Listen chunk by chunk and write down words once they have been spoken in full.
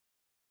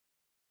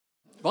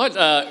Right,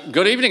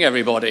 good evening,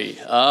 everybody.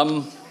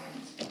 I'd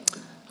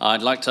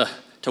like to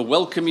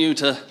welcome you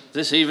to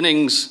this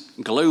evening's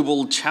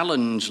Global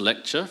Challenge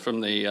lecture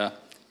from the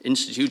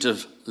Institute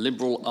of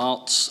Liberal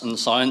Arts and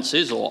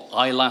Sciences, or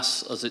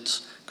ILAS as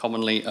it's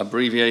commonly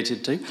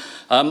abbreviated to.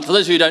 For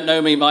those of you who don't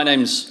know me, my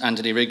name's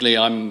Anthony Wrigley.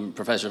 I'm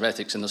Professor of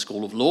Ethics in the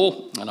School of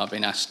Law, and I've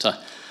been asked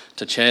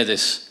to chair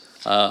this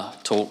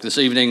talk this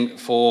evening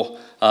for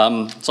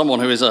someone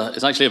who is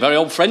actually a very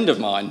old friend of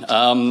mine,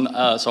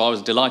 so I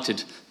was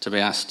delighted to be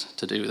asked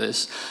to do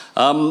this.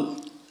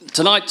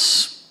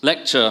 Tonight's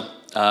lecture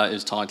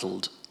is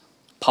titled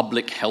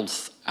Public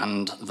Health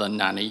and the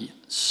Nanny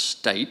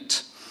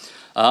State.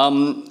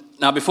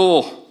 Now,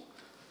 before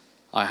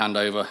I hand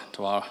over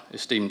to our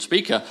esteemed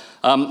speaker,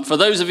 for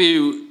those of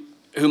you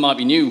who might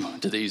be new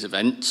to these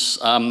events,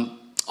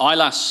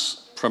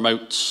 ILAS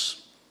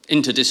promotes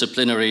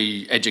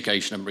interdisciplinary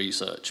education and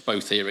research,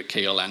 both here at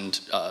Keele and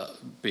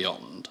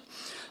beyond.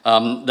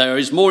 There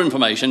is more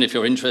information if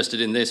you're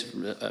interested in this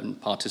and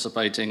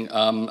participating,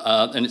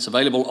 and it's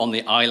available on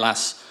the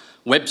ILAS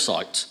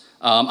website.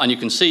 And you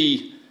can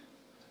see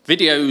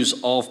videos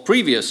of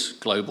previous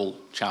Global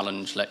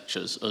Challenge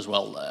lectures as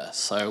well there.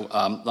 So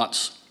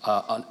that's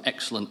an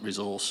excellent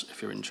resource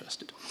if you're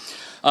interested.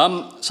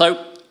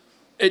 So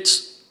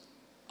it's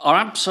our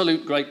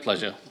absolute great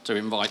pleasure to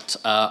invite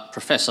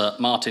Professor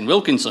Martin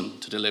Wilkinson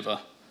to deliver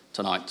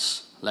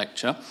tonight's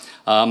lecture.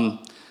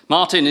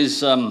 Martin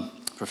is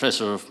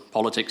Professor of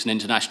Politics and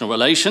International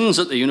Relations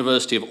at the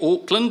University of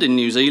Auckland in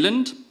New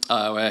Zealand,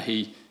 where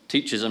he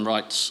teaches and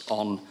writes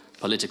on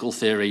political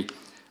theory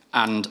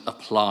and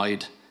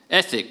applied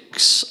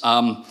ethics.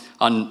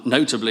 And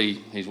notably,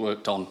 he's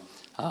worked on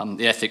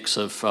the ethics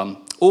of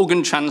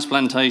organ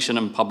transplantation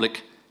and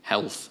public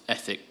health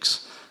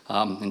ethics.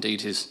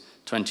 Indeed, his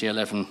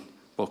 2011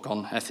 book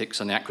on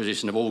ethics and the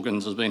acquisition of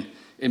organs has been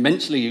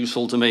immensely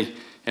useful to me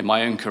in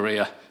my own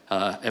career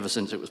ever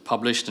since it was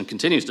published, and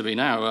continues to be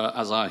now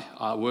as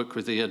I work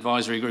with the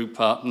advisory group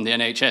in the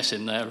NHS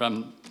in their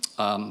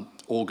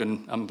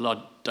organ and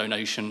blood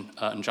donation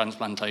and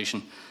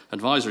transplantation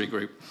advisory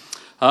group.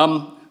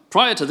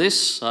 Prior to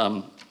this,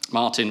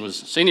 Martin was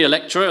senior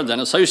lecturer and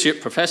then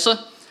associate professor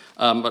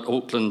at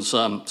Auckland's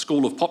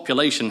School of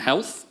Population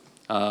Health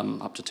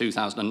up to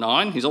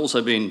 2009. He's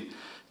also been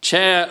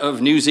chair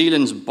of New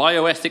Zealand's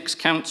Bioethics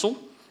Council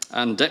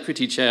and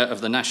deputy chair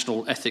of the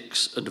National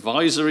Ethics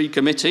Advisory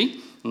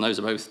Committee, and those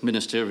are both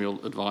ministerial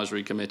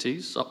advisory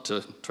committees up to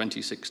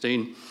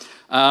 2016.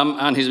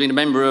 And he's been a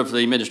member of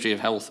the Ministry of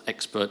Health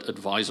Expert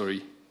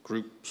Advisory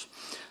Groups.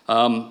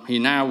 He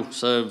now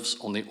serves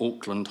on the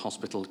Auckland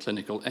Hospital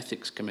Clinical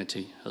Ethics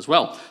Committee as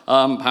well.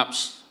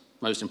 Perhaps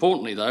most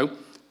importantly, though,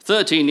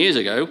 13 years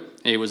ago,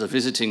 he was a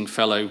visiting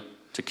fellow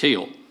to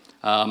Keele,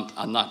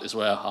 and that is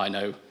where I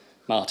know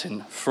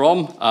Martin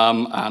from,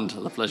 and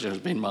the pleasure has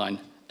been mine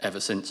ever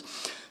since.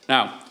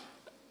 Now,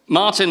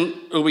 Martin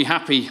will be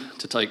happy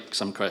to take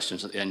some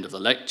questions at the end of the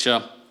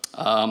lecture.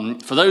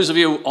 For those of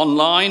you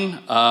online,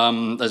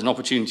 there's an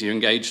opportunity to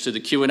engage through the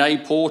Q&A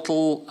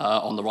portal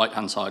on the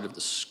right-hand side of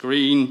the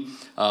screen.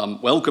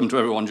 Welcome to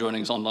everyone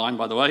joining us online,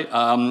 by the way,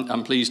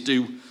 and please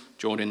do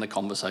join in the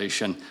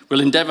conversation.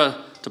 We'll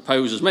endeavour to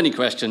pose as many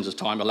questions as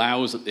time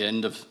allows at the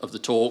end of the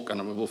talk,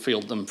 and we will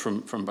field them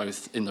from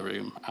both in the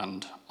room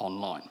and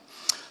online.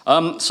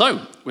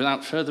 So,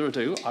 without further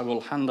ado, I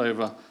will hand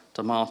over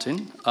to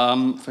Martin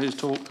for his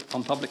talk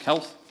on public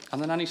health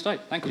and the nanny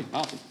state. Thank you,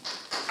 Martin.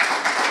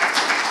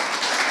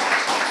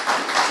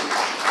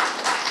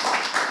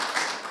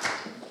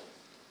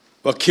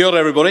 Well, kia ora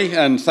everybody,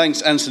 and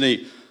thanks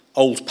Anthony,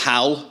 old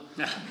pal,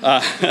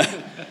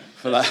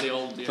 for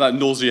that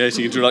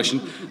nauseating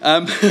introduction.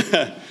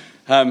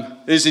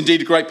 It is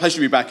indeed a great pleasure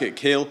to be back at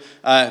Keele.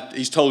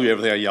 He's told you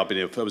everything. Yeah,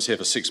 I was here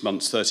for 6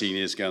 months, 13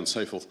 years ago, and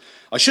so forth.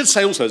 I should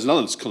say also, there's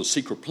another kind of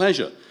secret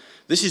pleasure.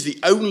 This is the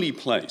only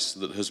place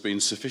that has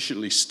been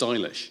sufficiently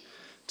stylish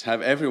to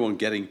have everyone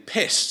getting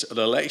pissed at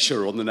a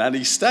lecture on the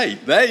nanny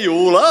state. There you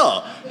all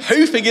are,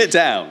 hoofing it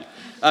down.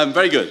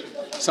 Very good.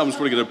 Someone's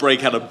probably going to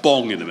break out a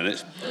bong in a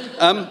minute.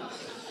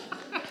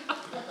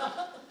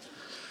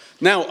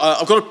 Now,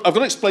 I've got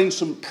to explain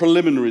some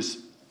preliminaries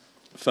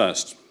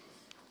first.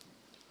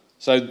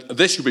 So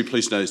this, you'll be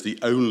pleased to know, is the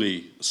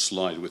only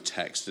slide with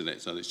text in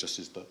it, and it's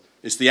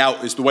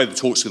the way the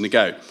talk's going to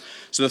go.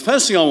 So the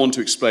first thing I want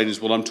to explain is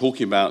what I'm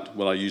talking about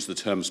when I use the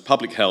terms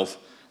public health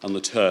and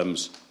the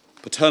terms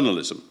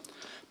paternalism.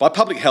 By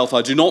public health,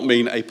 I do not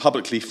mean a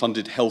publicly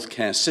funded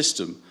healthcare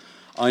system.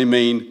 I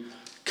mean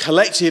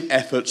collective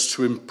efforts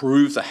to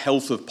improve the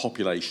health of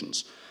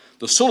populations,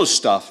 the sort of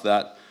stuff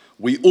that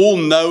we all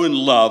know and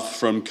love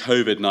from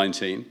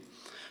COVID-19,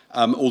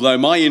 although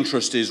my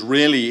interest is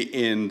really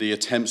in the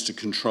attempts to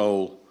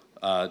control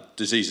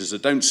diseases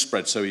that don't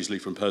spread so easily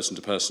from person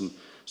to person,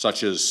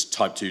 such as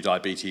type 2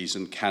 diabetes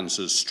and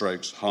cancers,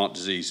 strokes, heart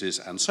diseases,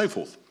 and so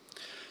forth.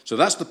 So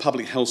that's the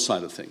public health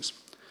side of things.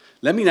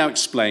 Let me now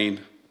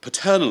explain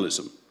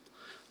paternalism.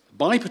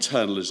 By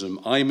paternalism,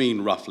 I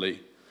mean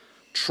roughly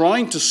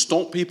trying to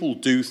stop people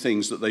do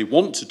things that they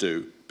want to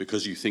do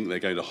because you think they're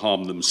going to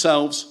harm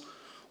themselves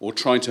or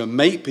trying to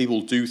make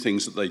people do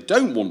things that they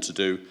don't want to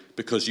do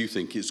because you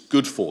think it's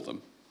good for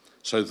them.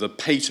 So the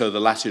pater, the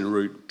Latin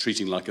root,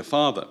 treating like a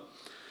father.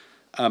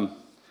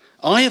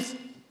 I have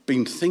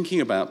been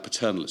thinking about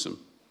paternalism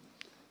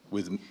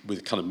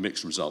with kind of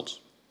mixed results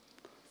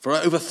for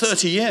over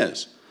 30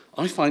 years.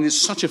 I find it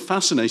such a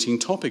fascinating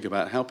topic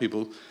about how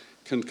people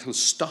can kind of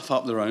stuff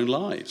up their own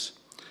lives.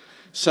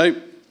 So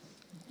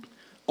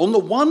on the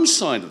one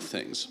side of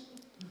things,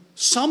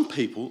 some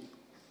people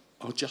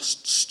are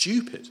just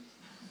stupid.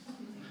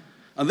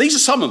 And these are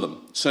some of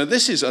them. So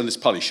this is, and this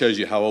partly shows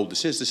you how old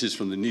this is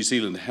from the New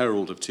Zealand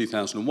Herald of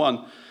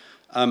 2001.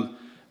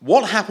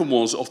 What happened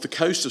was, off the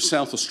coast of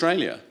South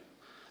Australia,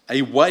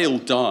 a whale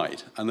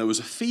died, and there was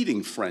a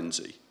feeding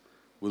frenzy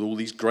with all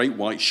these great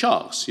white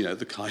sharks, you know,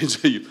 the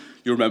kinds you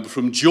remember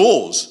from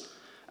Jaws.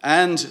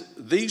 And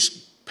these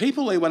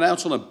people, they went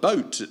out on a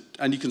boat,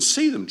 and you can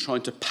see them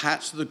trying to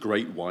pat the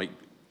great white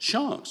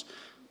sharks.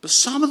 But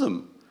some of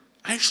them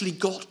actually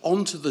got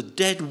onto the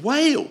dead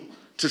whale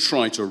to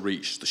try to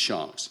reach the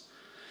sharks.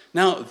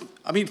 Now,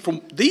 I mean,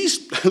 from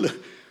these,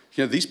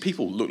 these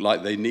people look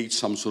like they need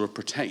some sort of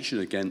protection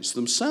against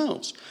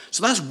themselves.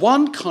 So that's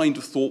one kind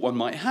of thought one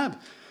might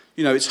have.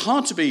 You know, it's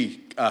hard to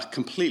be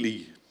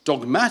completely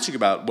dogmatic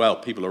about, well,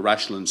 people are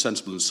rational and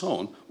sensible and so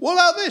on. What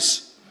about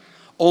this?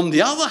 On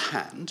the other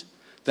hand,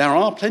 there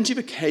are plenty of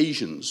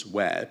occasions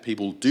where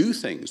people do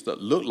things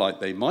that look like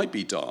they might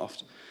be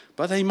daft,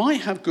 but they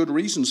might have good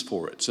reasons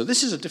for it. So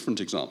this is a different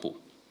example.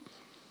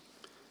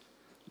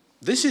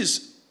 This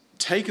is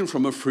taken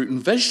from a fruit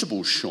and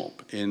vegetable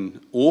shop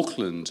in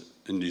Auckland,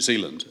 in New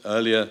Zealand,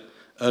 earlier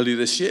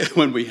this year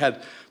when we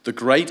had the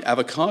great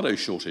avocado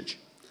shortage.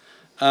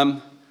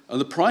 And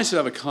the price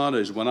of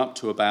avocados went up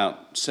to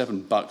about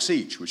 $7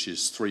 each, which is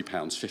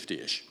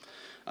 £3.50-ish.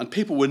 And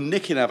people were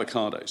nicking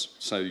avocados.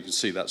 So you can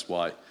see that's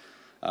why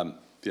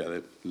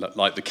they're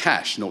like the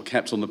cash, not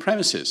kept on the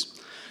premises.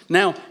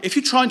 Now, if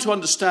you're trying to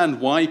understand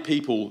why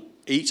people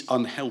eat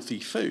unhealthy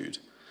food,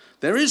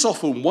 there is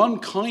often one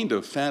kind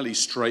of fairly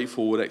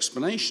straightforward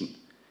explanation.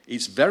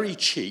 It's very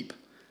cheap,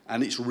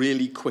 and it's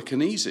really quick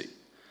and easy.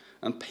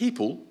 And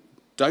people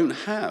don't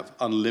have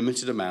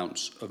unlimited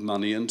amounts of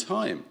money and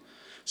time.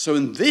 So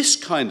in this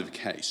kind of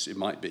case, it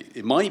might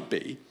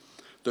be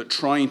that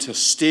trying to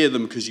steer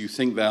them because you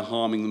think they're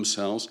harming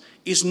themselves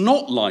is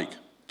not like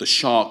the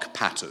shark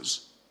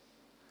patters,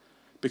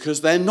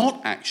 because they're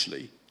not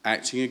actually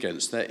acting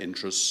against their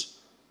interests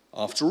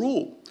after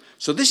all.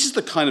 So this is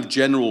the kind of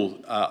general,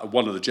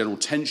 one of the general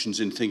tensions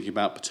in thinking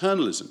about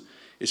paternalism,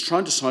 is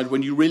trying to decide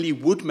when you really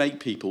would make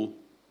people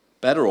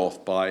better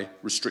off by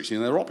restricting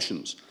their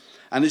options.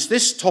 And it's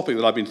this topic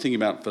that I've been thinking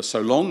about for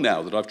so long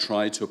now that I've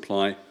tried to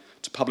apply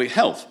to public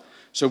health.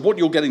 So what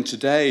you're getting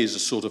today is a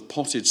sort of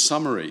potted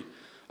summary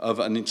of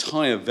an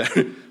entire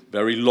very,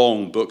 very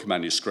long book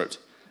manuscript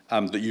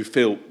that you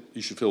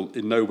should feel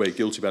in no way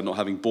guilty about not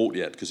having bought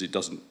yet because it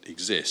doesn't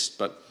exist.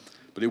 But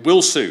it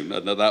will soon,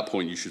 and at that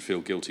point you should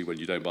feel guilty when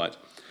you don't buy it.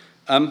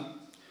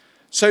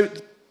 So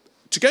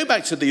to go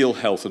back to the ill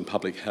health and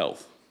public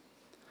health,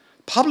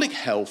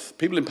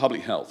 people in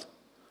public health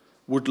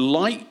would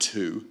like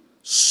to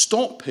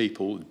stop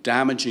people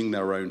damaging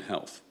their own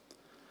health.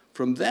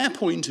 From their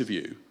point of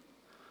view,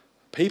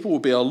 people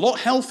would be a lot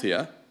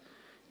healthier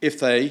if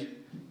they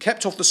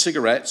kept off the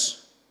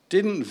cigarettes,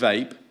 didn't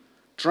vape,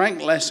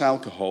 drank less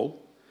alcohol,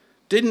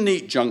 didn't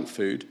eat junk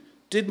food,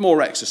 did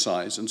more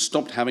exercise, and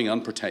stopped having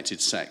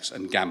unprotected sex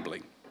and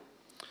gambling.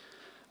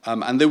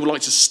 And they would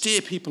like to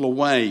steer people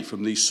away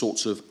from these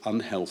sorts of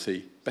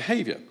unhealthy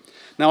behaviour.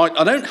 Now,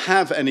 I don't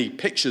have any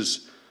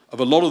pictures of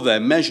a lot of their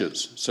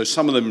measures. So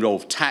some of them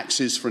involve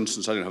taxes. For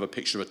instance, I don't have a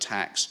picture of a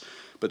tax.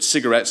 But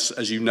cigarettes,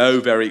 as you know,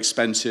 very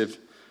expensive.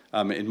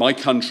 In my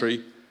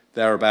country,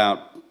 they're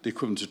about the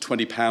equivalent of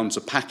 £20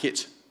 a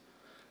packet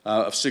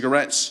of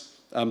cigarettes,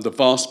 the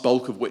vast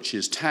bulk of which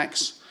is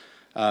tax.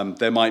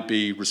 There might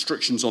be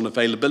restrictions on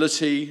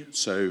availability.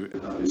 So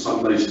in some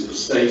places, the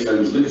state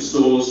owns liquor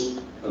stores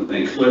and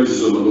then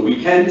closes them on the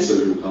weekend, so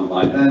people can't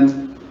buy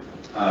them.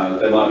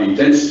 There might be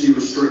density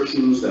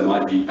restrictions. There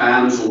might be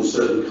bans on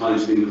certain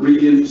kinds of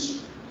ingredients.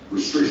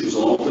 Restrictions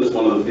on offers.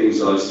 One of the things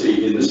that I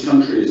see in this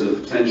country is a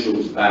potential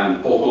to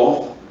ban bottle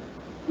off,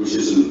 which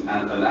is an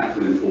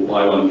acronym for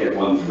buy one, get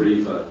one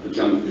free for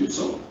junk food and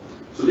so on.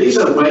 So these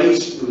are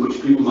ways in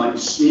which people might be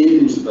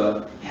steered into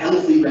the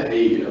healthy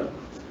behaviour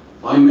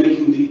by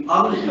making the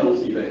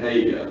unhealthy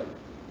behaviour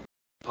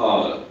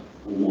harder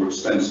or more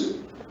expensive.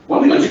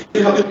 One thing I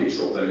do have a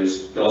picture of, though,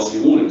 is ghastly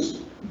warnings.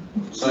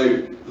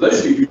 So for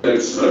those of you who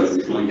don't smoke,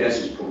 which my guess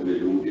is probably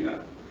you all do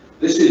that,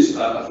 this is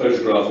a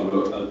photograph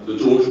of the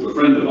daughter of a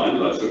friend of mine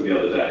that I took the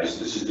other day.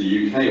 So this is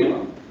the UK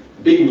one.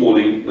 Big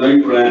warning,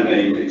 no brand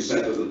name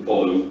except at the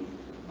bottom,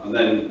 and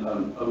then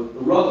a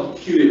rather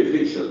peculiar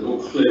picture,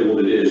 not clear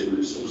what it is, but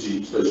it's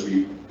obviously supposed to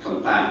be kind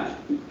of bad.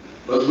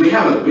 But we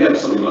have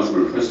something much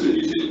more impressive in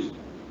New Zealand.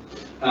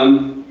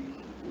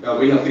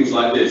 We have things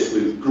like this,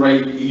 with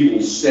great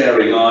evil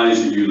staring eyes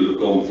at you that have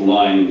gone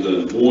blind,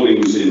 and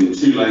warnings in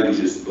 2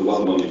 languages. The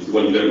one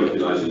you don't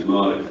recognise is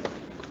Māori,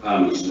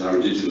 which is our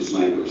indigenous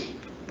language.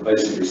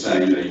 basically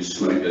saying, you know, you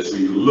smoke this, so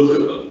you can look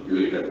at them,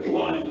 you're going to get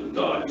blind and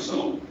die and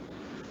so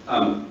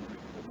on.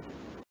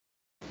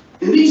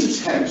 In these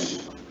attempts,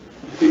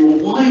 you think,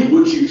 well, why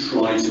would you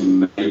try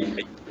to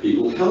make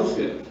people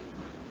healthier?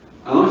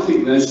 And I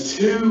think there's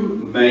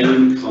two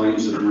main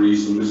kinds of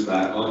reasons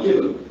that are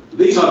given.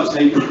 These I've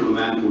taken from a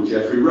man called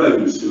Geoffrey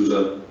Rose, who was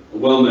a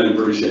well-known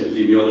British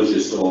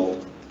epidemiologist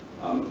of,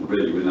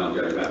 really we're now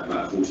going back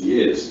about 40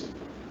 years.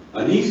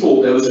 And he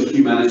thought there was a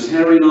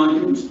humanitarian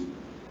argument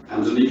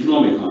and an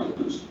economic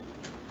argument.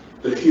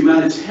 The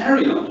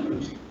humanitarian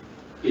argument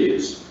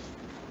is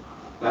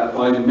that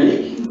by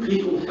making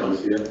people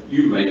healthier,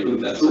 you make them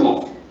better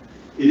off.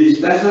 It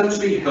is better to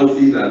be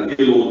healthy than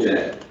ill or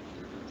dead.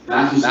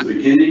 That is the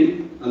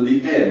beginning and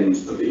the end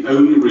of the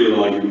only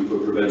real argument for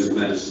preventive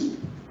medicine.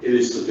 It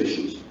is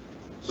sufficient.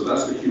 So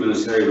that's the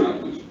humanitarian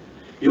argument.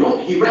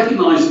 He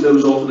recognised that there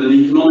was often an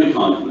economic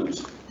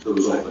argument that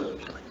was offered.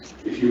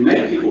 If you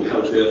make people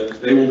healthier,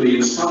 they will be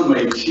in some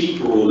way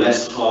cheaper or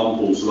less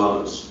harmful to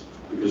others,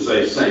 because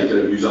they say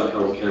don't use up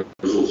healthcare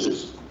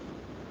resources.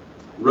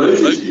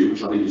 Rose's view,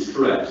 which I think is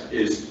correct,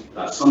 is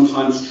that's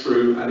sometimes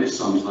true and it's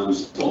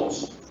sometimes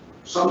false.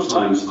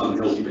 Sometimes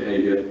unhealthy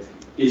behaviour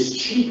is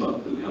cheaper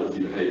than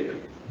healthy behaviour.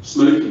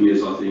 Smoking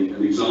is, I think,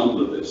 an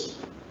example of this,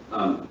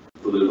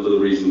 for the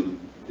reason,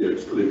 you know,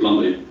 to put it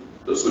bluntly,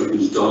 that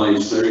smokers die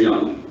so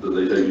young that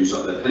they don't use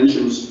up their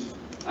pensions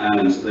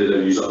and they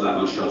don't use up that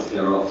much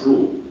healthcare after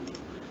all.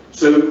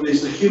 So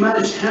it's the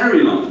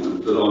humanitarian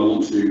argument that I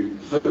want to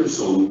focus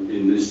on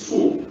in this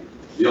talk.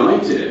 The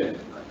idea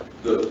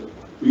that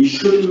we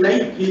should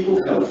make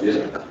people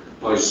healthier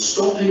by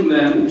stopping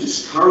them or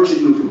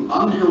discouraging them from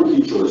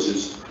unhealthy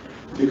choices,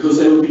 because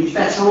they would be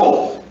better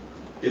off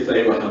if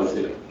they were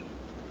healthier.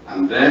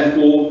 And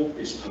therefore,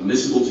 it's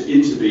permissible to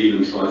intervene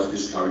and try to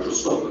discourage or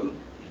stop them.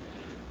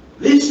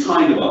 This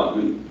kind of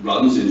argument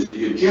runs into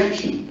the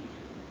objection,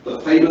 the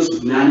famous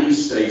nanny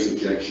state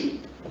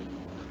objection.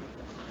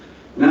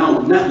 Now,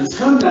 the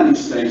term nanny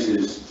state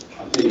is,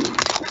 I think,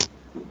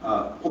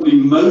 probably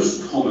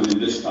most common in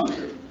this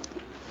country,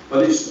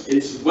 but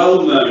it's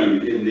well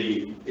known in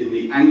the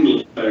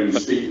Anglophone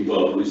speaking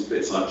world, at least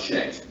bits I've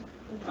checked,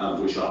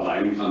 which are my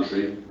own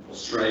country,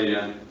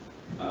 Australia,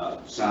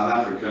 South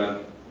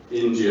Africa,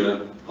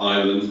 India,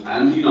 Ireland,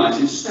 and the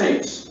United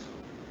States.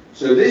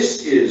 So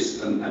this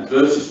is an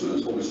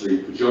advertisement, obviously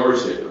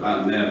pejorative,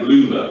 about Mayor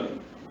Bloomberg,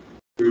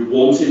 who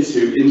wanted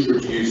to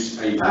introduce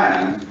a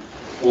ban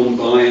on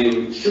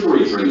buying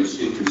sugary drinks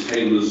in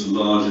containers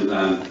larger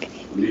than a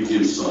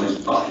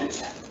medium-sized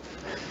bucket.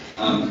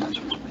 And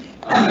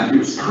he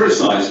was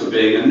criticised for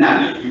being a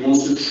nanny. He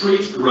wants to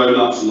treat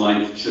grown-ups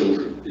like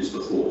children, is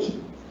the thought.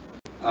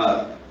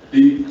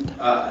 The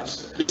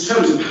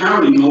term is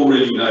apparently not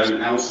really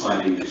known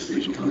outside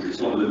English-speaking countries.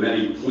 One of the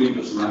many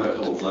pointless rabbit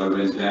holes I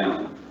went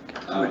down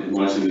in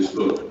writing this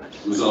book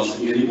was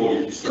asking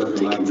anybody who spoke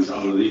a language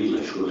other than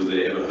English whether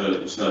they ever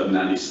heard the term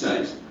nanny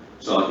state.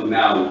 So I can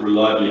now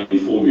reliably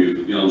inform you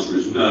that the answer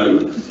is no,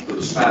 but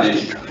the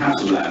Spanish,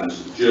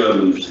 Catalans,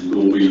 Germans,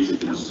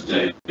 Norwegians,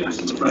 Danes,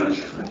 and the French.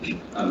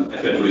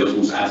 If anybody else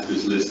wants to add to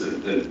this list,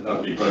 then that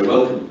would be very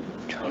welcome.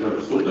 I've got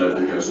a footnote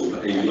that goes on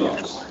for 80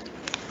 lines.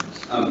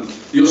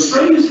 The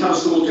Australians have a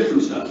somewhat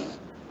different term,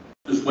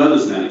 as well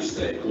as nanny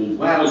state, called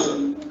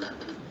wowser.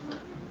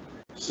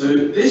 So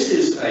this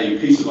is a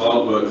piece of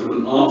artwork from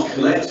an art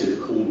collective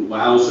called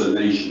Wowser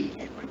Nation.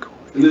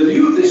 In the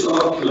view of this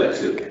art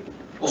collective,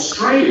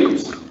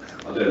 Australians,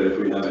 I don't know if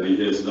we have any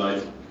here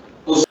tonight,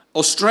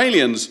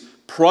 Australians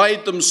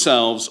pride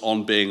themselves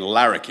on being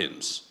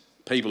larrikins,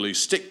 people who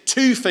stick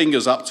two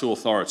fingers up to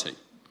authority.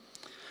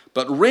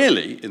 But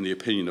really, in the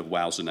opinion of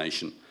Wowser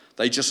Nation,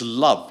 they just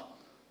love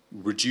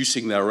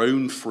reducing their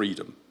own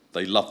freedom.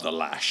 They love the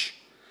lash.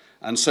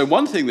 And so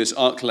one thing this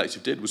art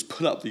collective did was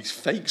put up these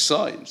fake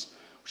signs,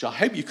 which I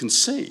hope you can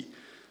see,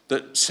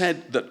 that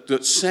said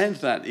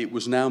that it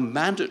was now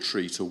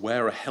mandatory to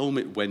wear a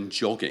helmet when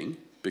jogging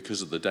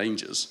because of the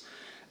dangers,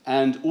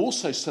 and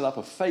also set up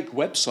a fake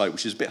website,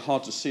 which is a bit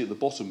hard to see at the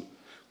bottom,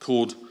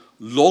 called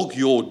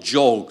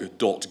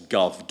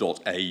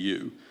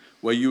logyourjog.gov.au,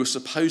 where you were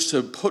supposed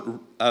to put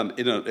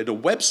in a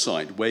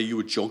website where you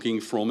were jogging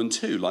from and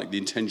to, like the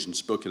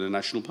intentions book in a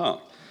national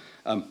park.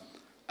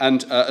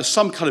 As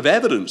some kind of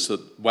evidence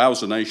that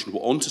Wowser Nation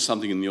were onto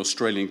something in the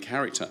Australian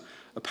character,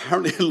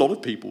 apparently a lot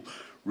of people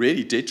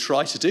really did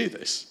try to do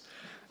this.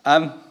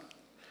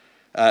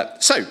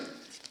 So,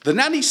 the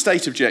nanny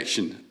state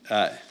objection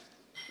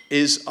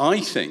is, I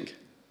think,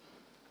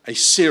 a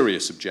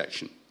serious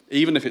objection,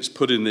 even if it's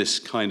put in this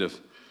kind of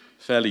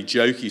fairly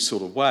jokey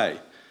sort of way.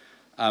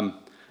 And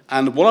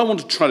what I want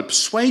to try to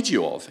persuade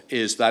you of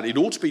is that it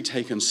ought to be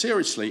taken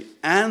seriously,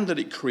 and that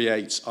it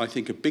creates, I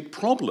think, a big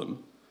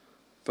problem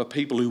for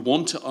people who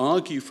want to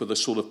argue for the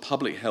sort of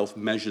public health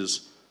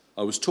measures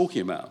I was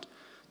talking about,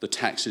 the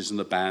taxes and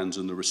the bans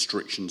and the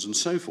restrictions and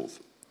so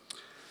forth.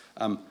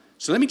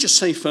 So let me just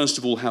say, first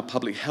of all, how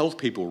public health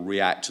people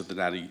react to the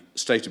nanny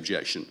state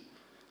objection.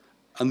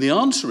 And the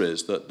answer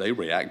is that they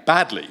react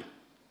badly.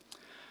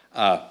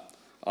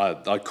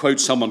 I quote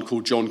someone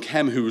called John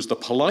Kem, who was the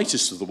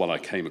politest of the one I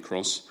came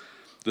across.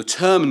 The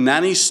term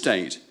nanny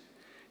state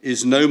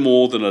is no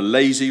more than a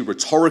lazy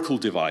rhetorical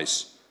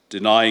device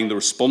denying the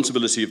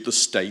responsibility of the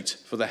state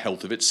for the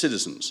health of its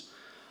citizens.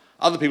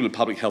 Other people in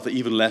public health are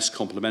even less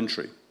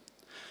complimentary.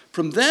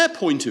 From their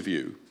point of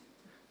view,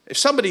 if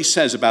somebody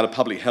says about a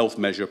public health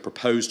measure,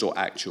 proposed or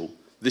actual,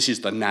 this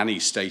is the nanny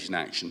state in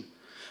action,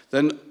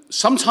 then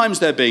sometimes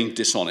they're being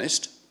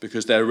dishonest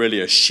because they're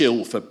really a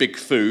shill for big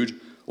food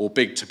or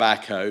big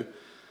tobacco,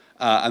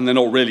 and they're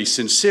not really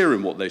sincere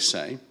in what they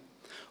say.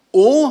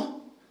 Or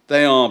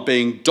they are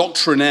being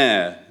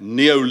doctrinaire,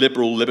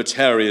 neoliberal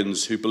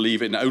libertarians who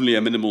believe in only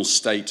a minimal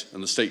state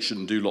and the state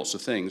shouldn't do lots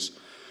of things.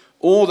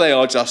 Or they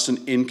are just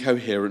an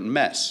incoherent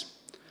mess.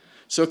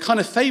 So a kind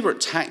of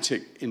favourite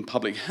tactic in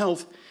public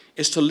health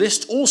is to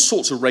list all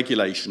sorts of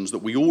regulations that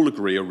we all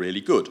agree are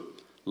really good.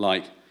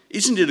 Like,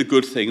 isn't it a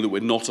good thing that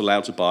we're not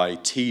allowed to buy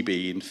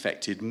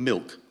TB-infected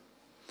milk?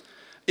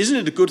 Isn't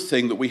it a good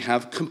thing that we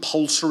have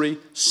compulsory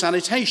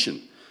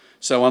sanitation?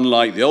 So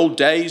unlike the old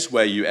days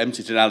where you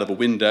emptied it out of a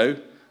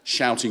window,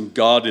 shouting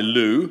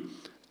 "Gardez-le"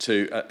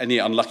 to any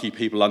unlucky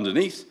people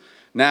underneath,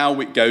 now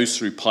it goes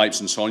through pipes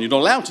and so on. You're not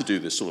allowed to do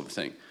this sort of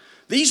thing.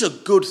 These are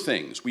good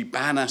things. We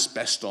ban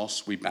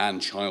asbestos, we ban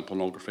child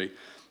pornography.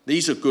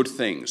 These are good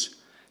things.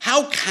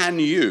 How can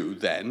you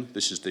then,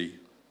 this is the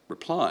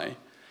reply,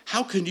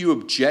 how can you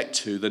object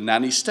to the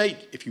nanny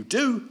state? If you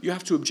do, you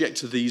have to object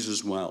to these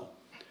as well.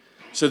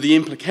 So the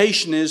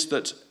implication is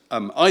that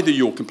either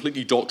you're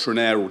completely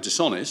doctrinaire or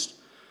dishonest.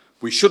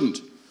 We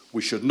should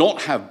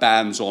not have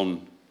bans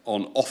on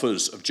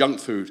offers of junk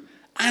food,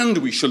 and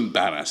we shouldn't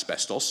ban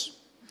asbestos.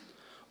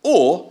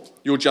 Or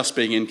you're just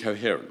being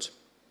incoherent.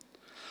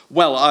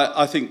 Well,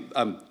 I think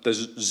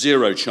there's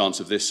zero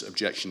chance of this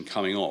objection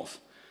coming off.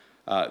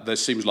 There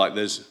seems like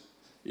there's,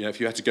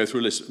 if you had to go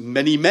through a list,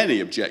 many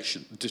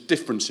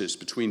differences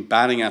between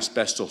banning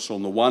asbestos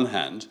on the one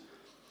hand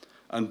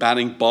and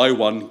banning buy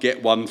one,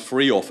 get one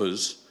free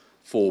offers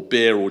for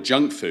beer or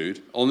junk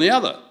food on the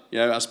other.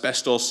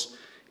 Asbestos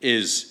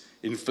is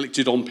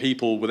inflicted on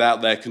people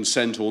without their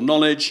consent or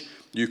knowledge.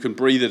 You can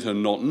breathe it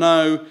and not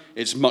know.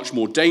 It's much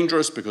more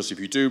dangerous because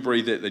if you do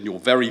breathe it, then you're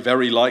very,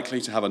 very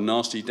likely to have a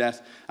nasty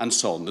death, and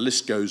so on. The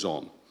list goes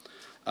on.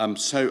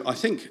 So I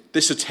think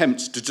this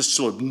attempt to just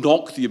sort of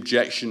knock the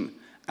objection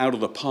out of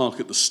the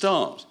park at the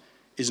start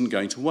isn't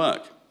going to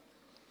work.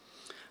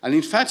 And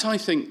in fact, I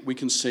think we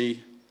can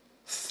see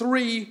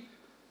three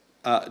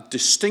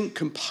distinct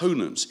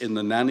components in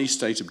the nanny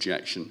state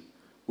objection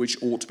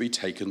which ought to be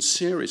taken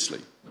seriously.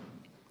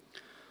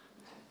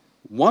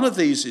 One of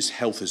these is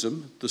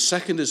healthism, the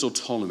second is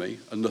autonomy,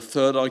 and the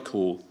third I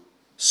call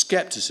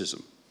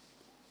skepticism.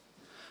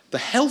 The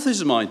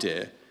healthism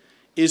idea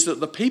is that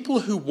the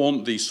people who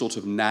want these sort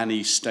of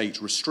nanny state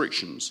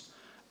restrictions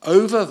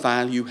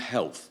overvalue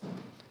health.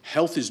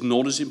 Health is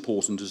not as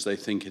important as they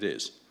think it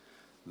is.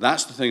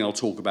 That's the thing I'll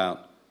talk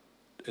about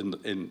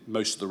in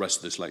most of the rest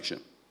of this lecture.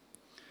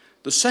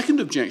 The second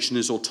objection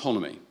is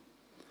autonomy.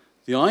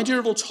 The idea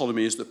of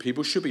autonomy is that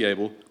people should be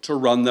able to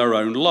run their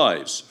own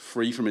lives,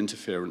 free from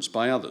interference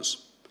by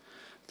others.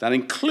 That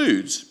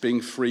includes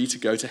being free to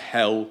go to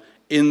hell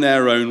in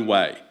their own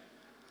way.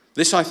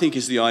 This, I think,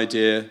 is the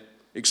idea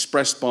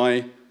expressed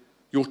by,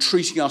 you're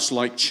treating us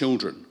like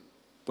children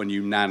when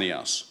you nanny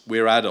us.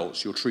 We're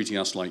adults, you're treating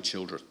us like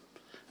children,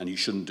 and you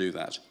shouldn't do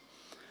that.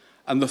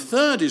 And the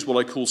third is what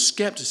I call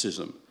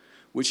skepticism,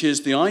 which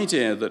is the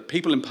idea that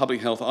people in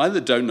public health either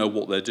don't know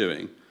what they're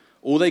doing,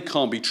 or they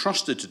can't be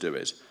trusted to do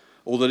it,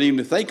 or that even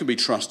if they can be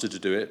trusted to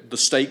do it, the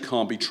state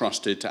can't be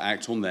trusted to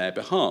act on their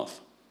behalf.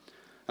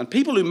 And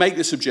people who make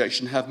this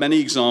objection have many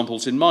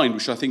examples in mind,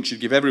 which I think should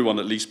give everyone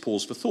at least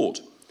pause for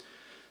thought.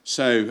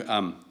 So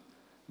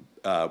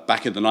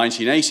back in the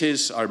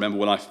 1980s, I remember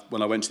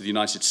when I went to the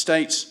United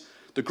States,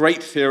 the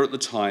great fear at the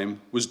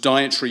time was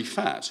dietary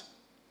fat.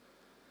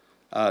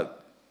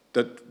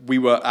 That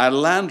our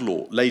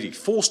landlady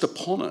forced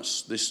upon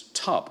us this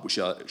tub, which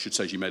I should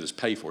say she made us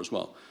pay for as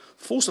well,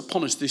 forced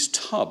upon us this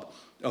tub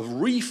of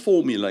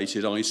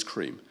reformulated ice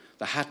cream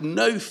that had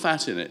no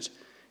fat in it.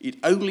 It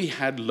only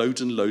had loads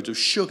and loads of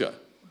sugar.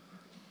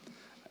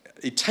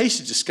 It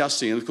tasted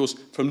disgusting, and of course,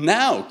 from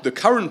now, the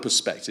current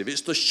perspective,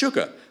 it's the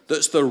sugar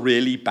that's the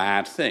really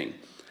bad thing.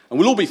 And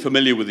we'll all be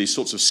familiar with these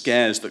sorts of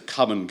scares that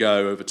come and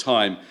go over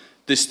time.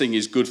 This thing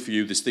is good for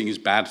you, this thing is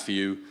bad for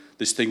you,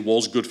 this thing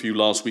was good for you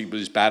last week, but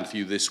is bad for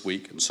you this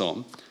week, and so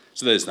on.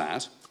 So there's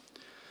that.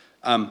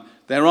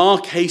 There are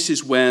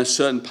cases where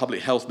certain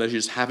public health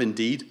measures have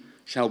indeed,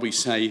 shall we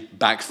say,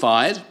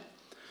 backfired.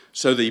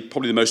 So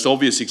probably the most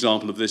obvious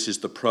example of this is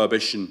the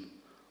prohibition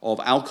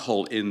of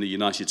alcohol in the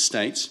United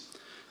States.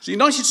 So the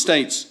United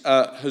States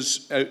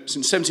has,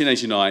 since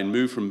 1789,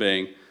 moved from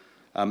being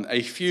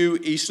a few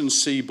eastern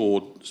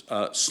seaboard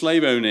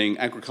slave-owning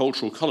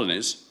agricultural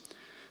colonies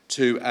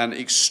to an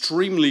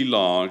extremely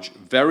large,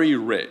 very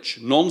rich,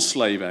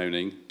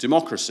 non-slave-owning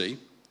democracy,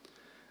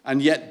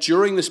 and yet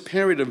during this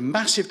period of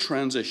massive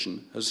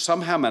transition has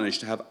somehow managed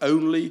to have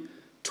only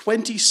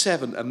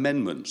 27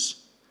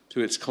 amendments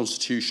to its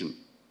constitution.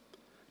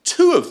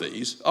 2 of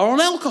these are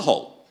on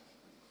alcohol.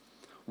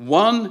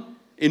 One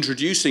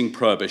introducing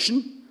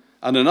prohibition,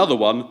 and another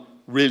one,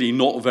 really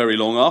not very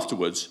long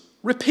afterwards,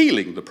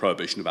 repealing the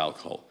prohibition of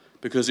alcohol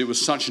because it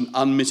was such an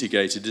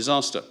unmitigated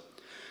disaster.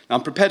 Now,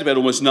 I'm prepared to bet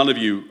almost none of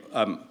you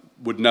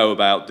would know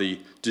about the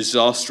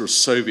disastrous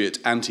Soviet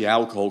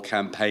anti-alcohol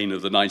campaign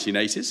of the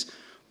 1980s,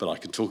 but I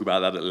can talk about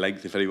that at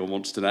length if anyone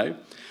wants to know.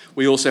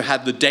 We also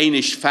had the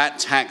Danish fat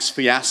tax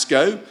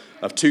fiasco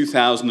of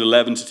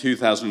 2011 to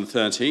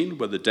 2013,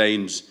 where the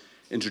Danes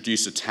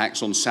introduced a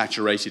tax on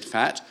saturated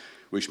fat,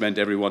 which meant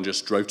everyone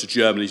just drove to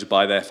Germany to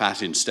buy their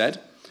fat instead.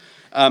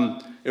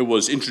 It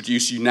was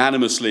introduced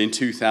unanimously in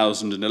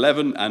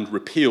 2011 and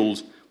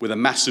repealed with a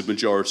massive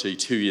majority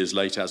 2 years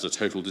later as a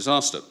total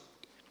disaster.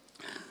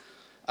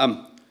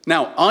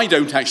 Now, I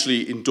don't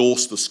actually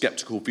endorse the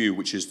sceptical view,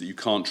 which is that you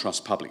can't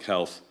trust public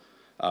health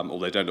or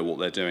they don't know what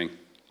they're doing.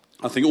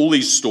 I think all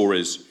these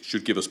stories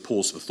should give us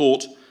pause for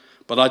thought,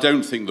 but I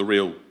don't think the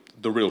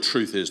real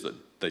truth is that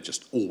they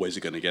just always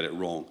are going to get it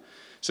wrong.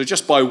 So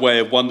just by way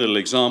of one little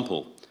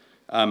example,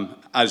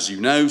 as you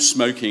know,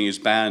 smoking is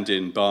banned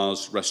in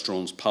bars,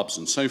 restaurants, pubs,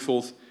 and so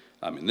forth,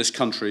 in this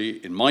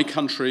country, in my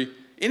country,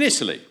 in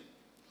Italy.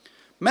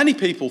 Many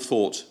people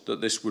thought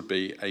that this would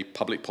be a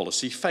public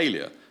policy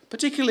failure,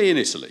 particularly in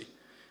Italy,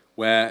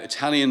 where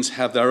Italians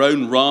have their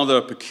own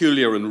rather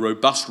peculiar and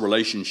robust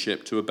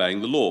relationship to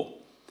obeying the law.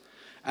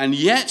 And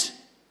yet,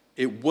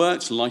 it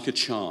worked like a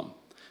charm.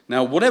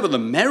 Now, whatever the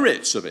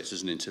merits of it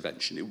as an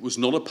intervention, it was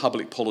not a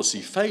public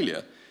policy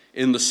failure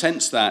in the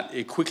sense that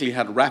it quickly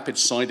had rapid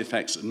side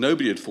effects that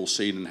nobody had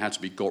foreseen and had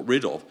to be got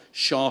rid of,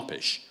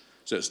 sharpish.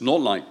 So it's not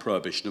like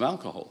prohibition of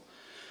alcohol.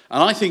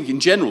 And I think, in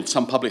general,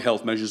 some public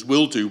health measures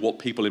will do what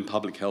people in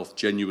public health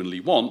genuinely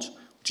want,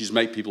 which is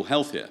make people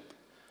healthier.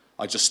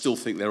 I just still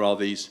think there are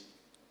these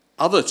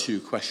other 2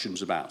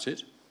 questions about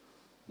it,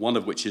 one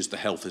of which is the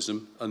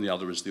healthism and the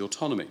other is the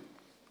autonomy.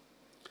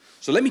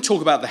 So let me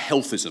talk about the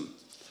healthism,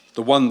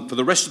 the one for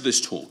the rest of this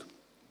talk.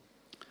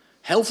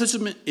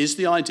 Healthism is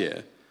the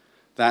idea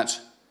that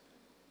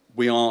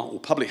we are, or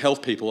public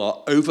health people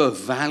are,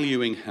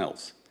 overvaluing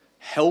health.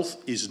 Health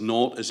is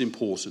not as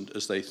important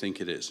as they think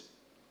it is.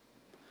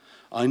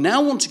 I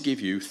now want to give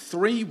you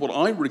 3 what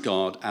I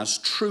regard as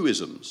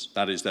truisms.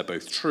 That is, they're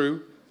both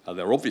true,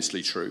 they're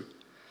obviously true,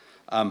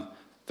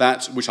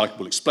 which I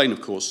will explain,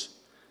 of course,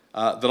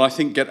 that I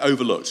think get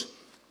overlooked.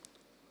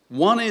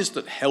 One is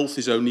that health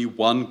is only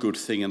one good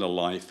thing in a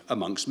life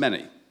amongst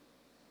many.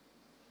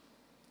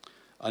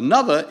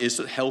 Another is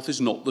that health is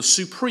not the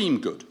supreme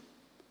good.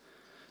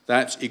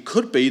 That it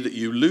could be that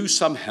you lose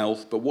some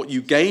health, but what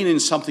you gain in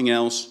something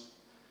else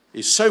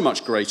is so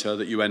much greater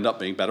that you end up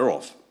being better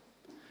off.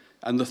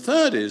 And the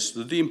third is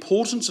that the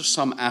importance of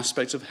some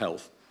aspect of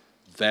health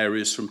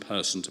varies from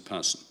person to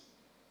person.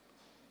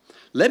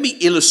 Let me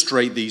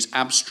illustrate these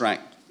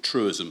abstract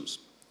truisms.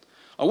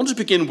 I want to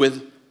begin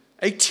with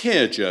a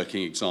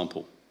tear-jerking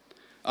example.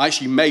 I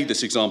actually made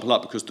this example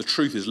up because the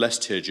truth is less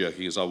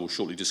tear-jerking, as I will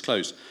shortly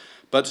disclose.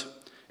 But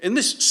in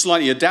this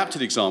slightly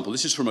adapted example,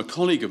 this is from a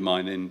colleague of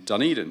mine in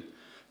Dunedin.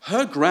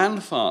 Her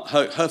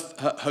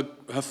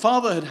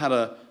father had had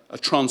a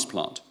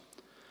transplant.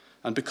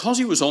 And because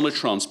he was on a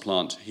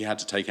transplant, he had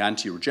to take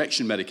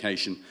anti-rejection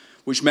medication,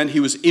 which meant he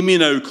was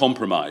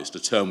immunocompromised, a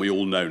term we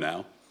all know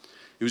now.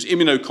 He was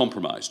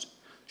immunocompromised.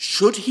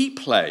 Should he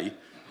play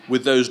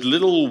with those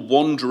little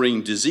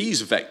wandering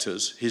disease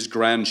vectors, his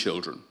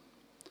grandchildren?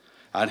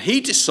 And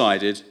he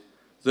decided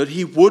that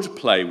he would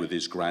play with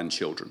his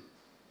grandchildren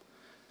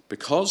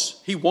because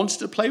he wanted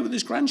to play with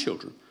his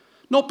grandchildren.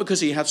 Not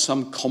because he had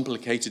some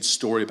complicated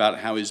story about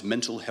how his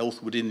mental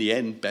health would in the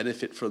end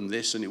benefit from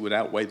this and it would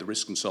outweigh the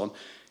risk and so on.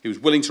 He was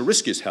willing to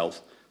risk his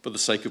health for the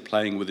sake of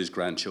playing with his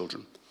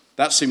grandchildren.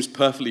 That seems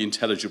perfectly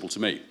intelligible to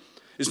me.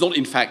 It's not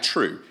in fact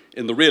true.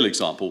 In the real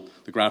example,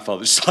 the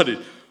grandfather decided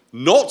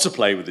not to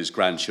play with his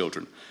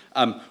grandchildren,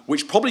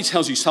 which probably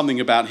tells you something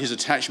about his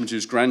attachment to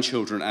his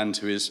grandchildren and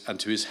to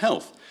his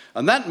health.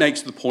 And that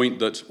makes the point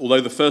that,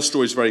 although the first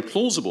story is very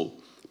plausible,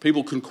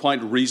 people can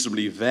quite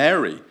reasonably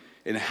vary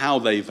in how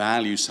they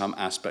value some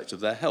aspect of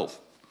their health.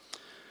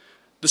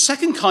 The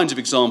second kind of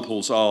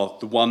examples are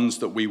the ones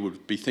that we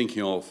would be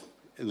thinking of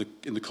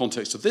in the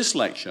context of this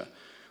lecture,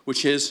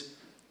 which is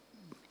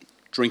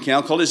drinking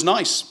alcohol is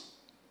nice.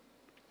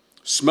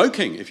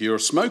 Smoking, if you're a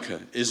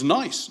smoker, is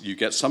nice. You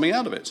get something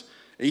out of it.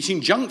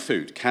 Eating junk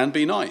food can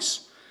be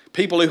nice.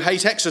 People who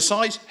hate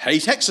exercise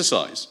hate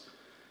exercise.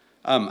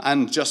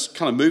 And just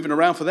kind of moving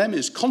around for them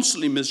is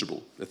constantly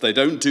miserable. If they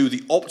don't do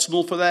the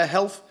optimal for their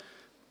health,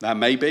 that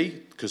may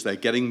be because they're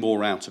getting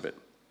more out of it.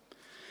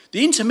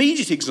 The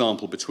intermediate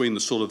example between the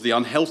sort of the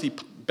unhealthy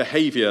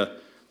behavior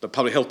that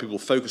public health people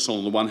focus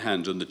on the one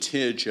hand and the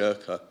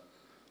tear-jerker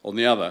on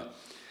the other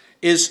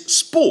is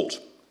sport.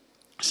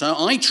 So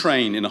I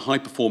train in a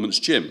high-performance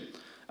gym.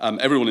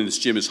 Everyone in this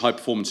gym is high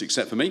performance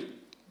except for me.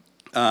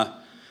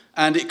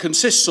 And it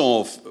consists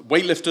of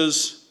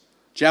weightlifters,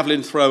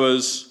 javelin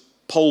throwers,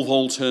 pole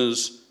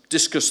vaulters,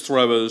 discus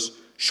throwers,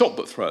 shot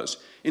put throwers.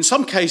 In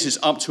some cases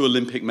up to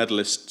Olympic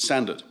medalist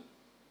standard.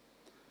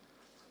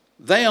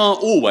 they are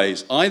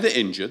always either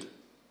injured,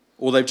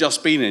 or they've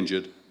just been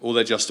injured, or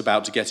they're just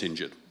about to get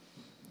injured.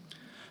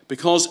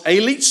 Because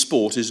elite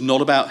sport is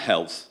not about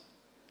health,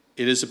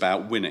 it is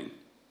about winning.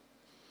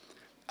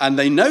 And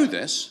they know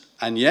this,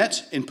 and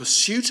yet, in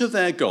pursuit of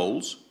their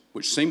goals,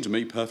 which seem to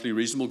me perfectly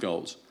reasonable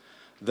goals,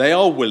 they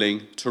are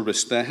willing to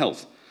risk their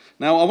health.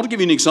 Now, I want to give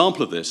you an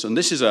example of this, and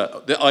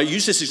I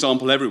use this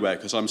example everywhere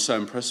because I'm so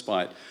impressed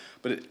by it,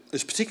 but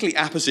it's particularly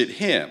apposite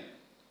here,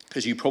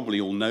 because you probably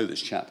all know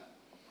this chap.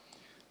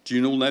 Do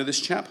you all know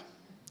this chap?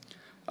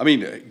 I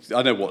mean,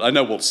 I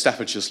know what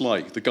Staffordshire's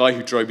like. The guy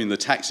who drove me in the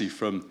taxi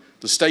from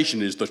the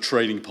station is the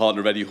training partner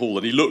of Eddie Hall,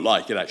 and he looked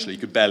like it, actually. He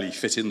could barely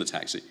fit in the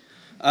taxi.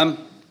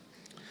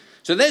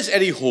 So there's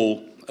Eddie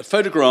Hall,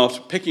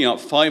 photographed picking up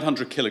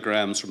 500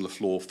 kilograms from the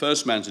floor,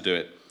 first man to do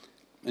it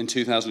in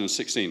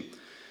 2016.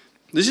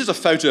 This is a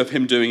photo of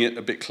him doing it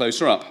a bit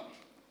closer up.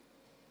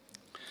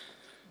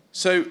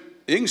 So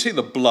you can see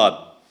the blood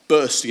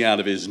bursting out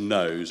of his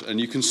nose, and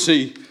you can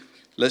see,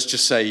 let's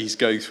just say he's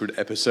going through an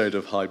episode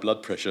of high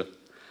blood pressure.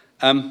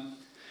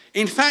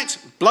 In fact,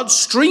 blood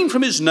streamed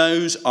from his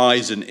nose,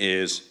 eyes and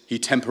ears. He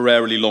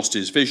temporarily lost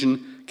his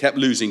vision, kept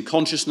losing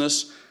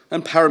consciousness,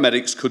 and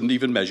paramedics couldn't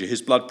even measure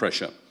his blood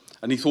pressure,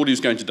 and he thought he was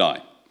going to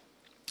die.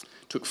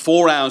 It took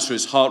 4 hours for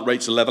his heart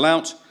rate to level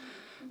out.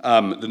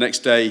 The next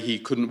day, he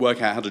couldn't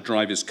work out how to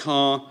drive his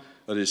car.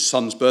 At his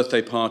son's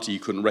birthday party, he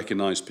couldn't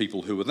recognize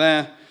people who were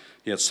there.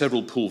 He had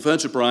several pulled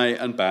vertebrae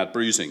and bad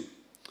bruising.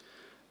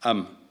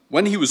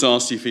 When he was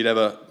asked if he'd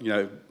ever,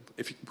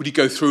 would he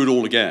go through it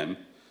all again,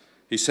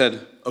 he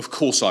said, "Of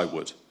course I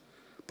would,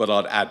 but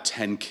I'd add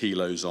 10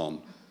 kilos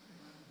on."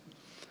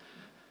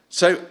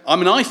 So,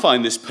 I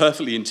find this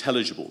perfectly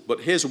intelligible,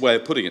 but here's a way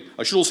of putting it.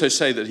 I should also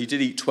say that he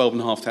did eat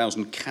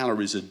 12,500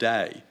 calories a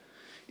day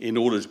in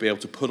order to be able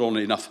to put on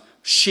enough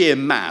sheer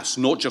mass,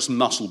 not just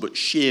muscle, but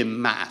sheer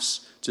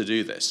mass to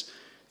do this.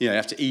 You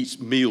have to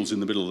eat meals in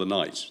the middle of the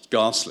night. It's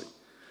ghastly.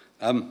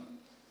 A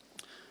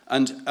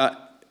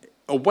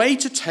way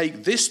to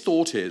take this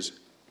thought is,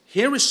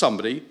 here is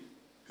somebody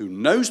who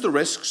knows the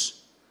risks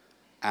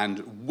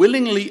and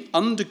willingly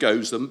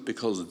undergoes them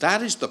because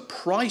that is the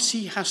price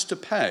he has to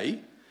pay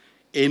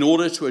in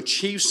order to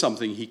achieve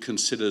something he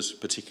considers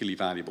particularly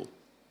valuable.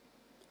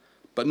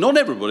 But not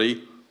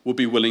everybody will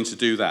be willing to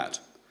do that.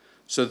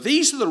 So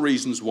these are the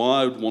reasons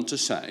why I would want to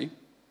say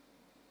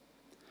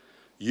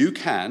you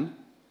can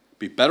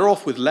be better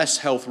off with less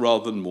health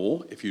rather than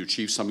more if you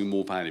achieve something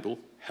more valuable.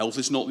 Health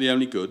is not the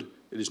only good.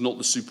 It is not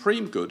the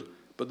supreme good,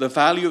 but the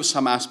value of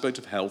some aspect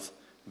of health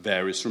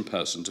varies from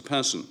person to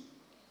person.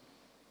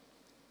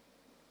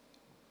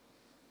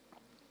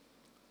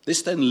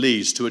 This then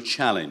leads to a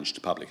challenge to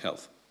public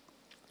health.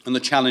 And the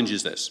challenge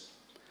is this.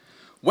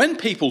 When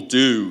people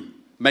do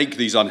make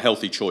these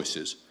unhealthy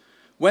choices,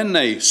 when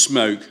they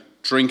smoke,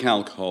 drink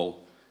alcohol,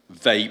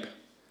 vape,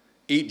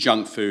 eat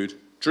junk food,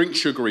 drink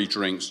sugary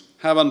drinks,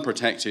 have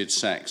unprotected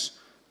sex,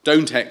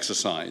 don't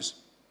exercise,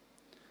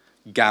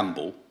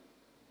 gamble,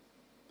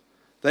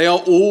 they are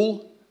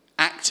all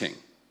acting.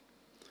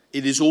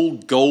 It is all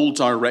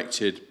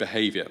goal-directed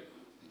behavior.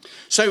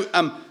 So,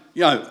 I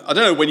don't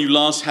know when you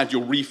last had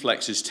your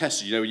reflexes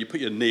tested, you put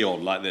your knee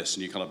on like this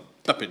and you kind of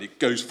pop it, it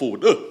goes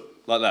forward,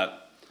 like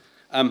that.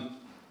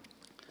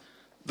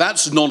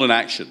 That's not an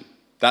action.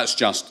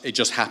 It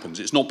just happens.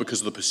 It's not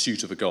because of the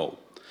pursuit of a goal.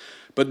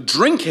 But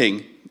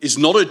drinking is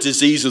not a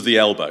disease of the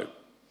elbow.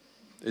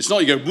 It's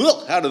not you go,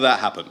 well, how did that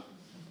happen?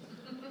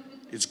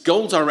 It's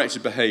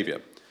goal-directed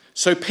behavior.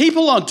 So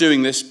people are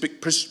doing this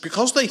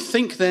because they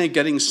think they're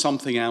getting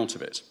something out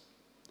of it.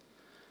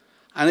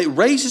 And it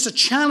raises a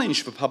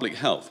challenge for public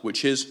health,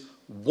 which is,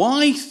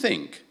 why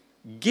think,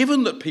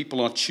 given that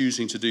people are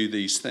choosing to do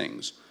these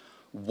things,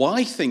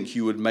 why think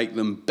you would make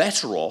them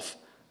better off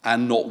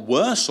and not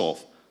worse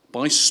off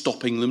by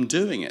stopping them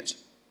doing it?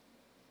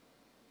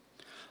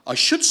 I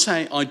should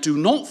say I do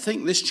not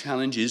think this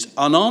challenge is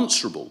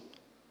unanswerable,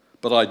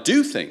 but I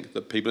do think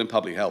that people in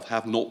public health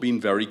have not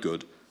been very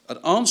good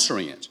at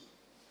answering it.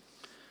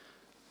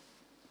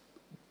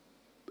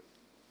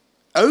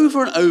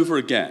 Over and over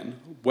again,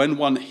 when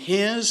one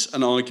hears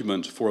an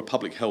argument for a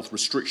public health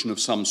restriction of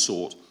some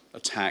sort,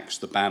 a tax,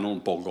 the ban on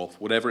bog-off,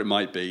 whatever it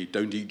might be,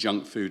 don't eat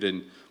junk food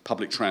in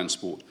public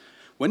transport,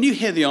 when you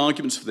hear the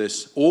arguments for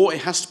this, or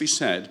it has to be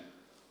said,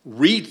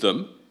 read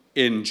them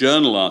in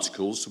journal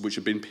articles which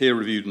have been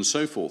peer-reviewed and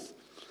so forth,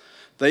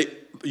 they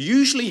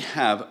usually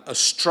have a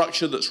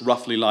structure that's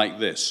roughly like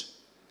this.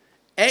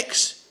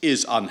 X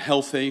is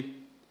unhealthy,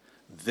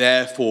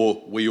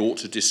 therefore we ought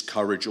to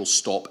discourage or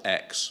stop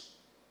X.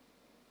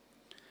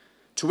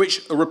 To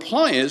which a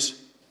reply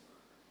is,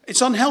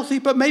 it's unhealthy,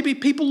 but maybe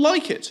people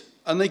like it,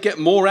 and they get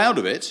more out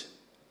of it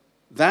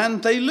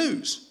than they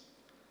lose.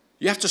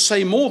 You have to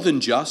say more than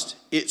just,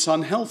 it's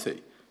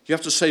unhealthy. You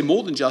have to say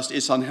more than just,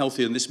 it's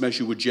unhealthy, and this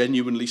measure would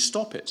genuinely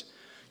stop it.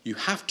 You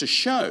have to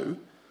show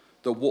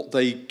that what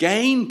they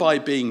gain by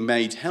being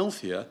made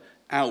healthier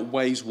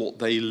outweighs what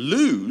they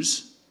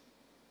lose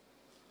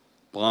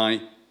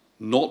by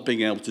not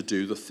being able to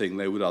do the thing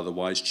they would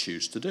otherwise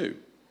choose to do.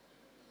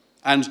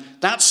 And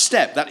that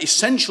step, that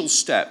essential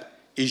step,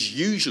 is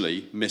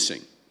usually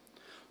missing.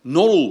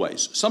 Not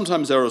always.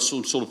 Sometimes there are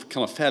some sort of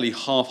kind of fairly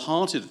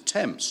half-hearted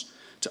attempts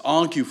to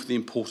argue for the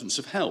importance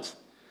of health.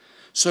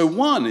 So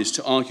one is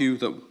to argue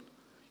that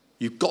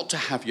you've got to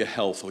have your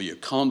health or you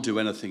can't do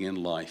anything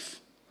in life.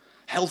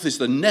 Health is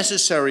the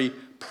necessary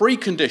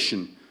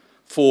precondition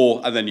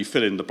for, and then you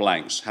fill in the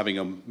blanks, having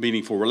a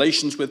meaningful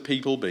relations with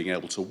people, being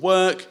able to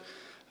work,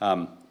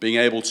 being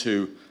able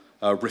to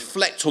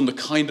reflect on the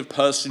kind of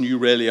person you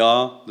really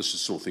are. This is the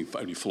sort of thing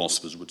only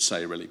philosophers would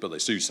say, really, but they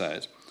do say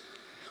it.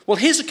 Well,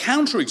 here's a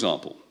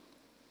counterexample.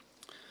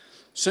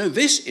 So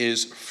this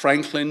is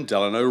Franklin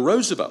Delano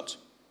Roosevelt.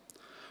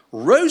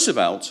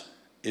 Roosevelt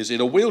is in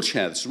a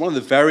wheelchair. This is one of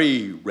the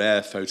very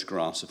rare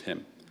photographs of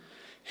him.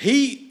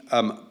 He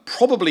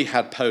probably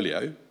had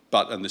polio,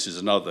 but, and this is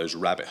another of those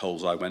rabbit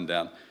holes I went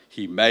down,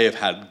 he may have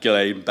had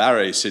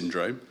Guillain-Barré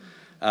syndrome.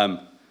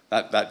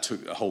 That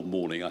took a whole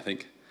morning, I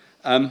think.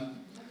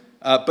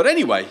 But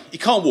anyway, he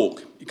can't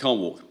walk. He can't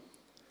walk.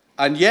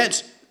 And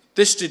yet,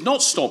 this did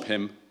not stop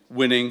him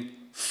winning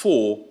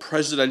 4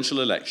 presidential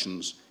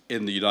elections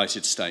in the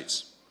United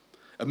States.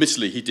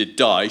 Admittedly, he did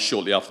die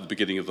shortly after the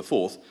beginning of the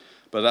 4th,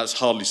 but that's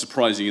hardly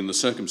surprising in the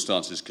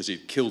circumstances because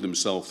he'd killed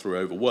himself through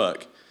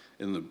overwork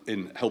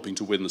in helping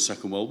to win the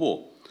Second World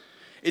War.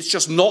 It's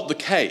just not the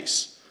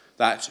case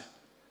that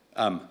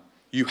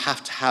you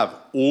have to have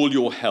all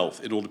your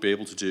health in order to be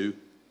able to do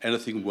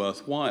anything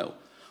worthwhile.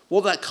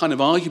 What that kind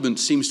of argument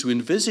seems to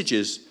envisage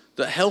is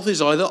that health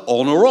is either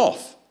on or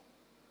off.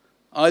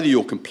 Either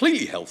you're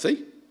completely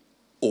healthy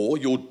or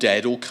you're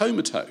dead or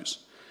comatose.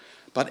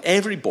 But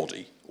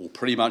everybody, or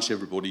pretty much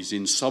everybody's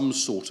in some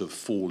sort of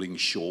falling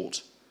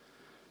short.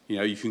 You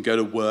know, you can go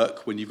to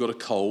work when you've got a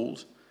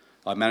cold.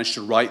 I managed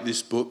to write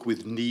this book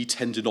with knee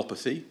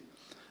tendinopathy.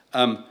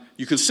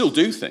 You can still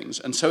do things,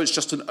 and so it's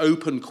just an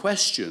open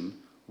question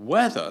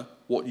whether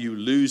what you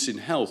lose in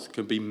health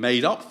can be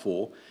made up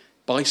for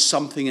by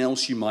something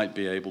else you might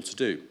be able to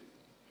do.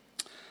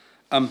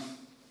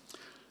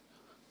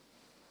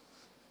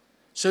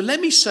 So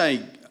let me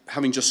say,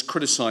 having just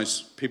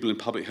criticised people in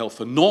public health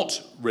for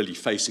not really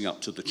facing up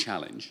to the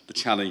challenge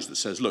that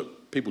says,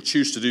 look, people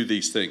choose to do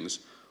these things,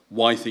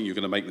 why think you're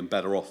going to make them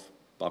better off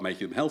by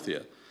making them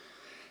healthier?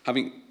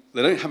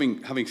 They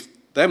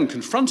haven't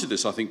confronted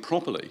this, I think,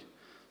 properly.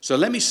 So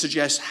let me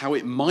suggest how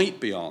it might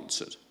be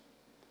answered,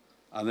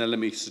 and then let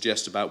me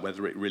suggest about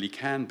whether it really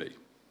can be.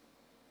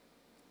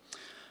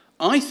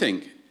 I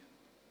think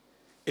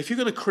if you're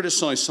going to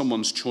criticise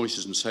someone's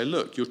choices and say,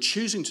 look, you're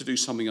choosing to do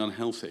something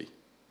unhealthy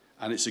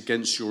and it's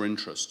against your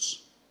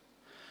interests,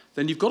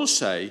 then you've got to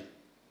say,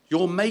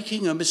 you're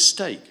making a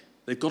mistake.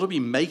 They've got to be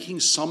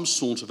making some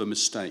sort of a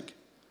mistake.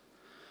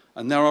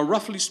 And there are,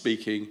 roughly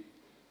speaking,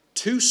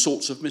 2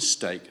 sorts of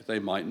mistake they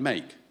might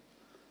make.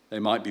 They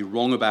might be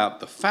wrong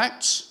about the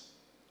facts,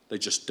 they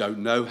just don't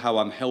know how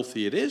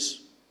unhealthy it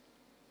is,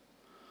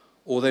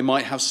 or they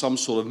might have some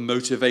sort of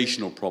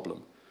motivational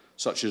problem,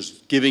 such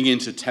as giving in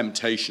to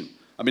temptation.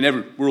 I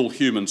mean, we're all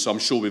human, so I'm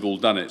sure we've all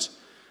done it.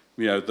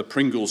 You know, the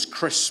Pringles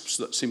crisps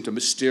that seem to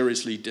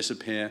mysteriously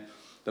disappear,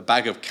 the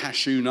bag of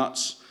cashew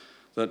nuts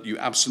that you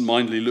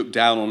absentmindedly look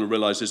down on and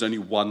realize there's only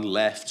one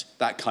left,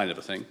 that kind of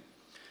a thing.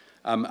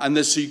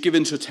 So you give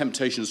in to a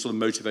temptation, sort of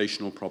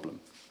motivational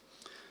problem.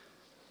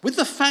 With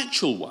the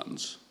factual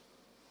ones,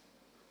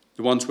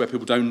 the ones where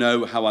people don't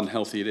know how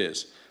unhealthy it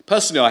is,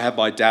 personally I have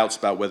my doubts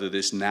about whether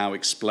this now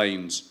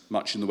explains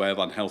much in the way of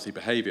unhealthy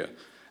behaviour,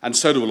 and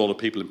so do a lot of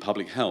people in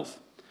public health.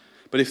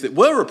 But if it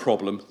were a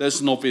problem, there's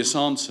an obvious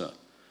answer,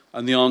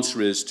 and the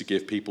answer is to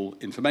give people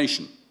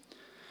information.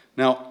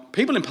 Now,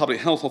 people in public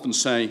health often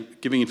say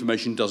giving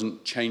information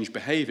doesn't change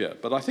behaviour,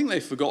 but I think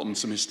they've forgotten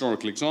some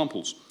historical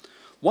examples.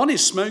 One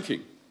is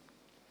smoking.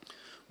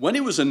 When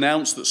it was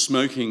announced that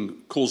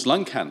smoking caused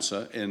lung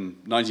cancer in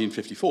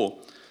 1954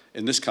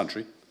 in this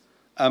country,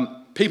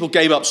 people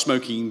gave up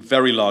smoking in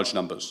very large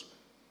numbers.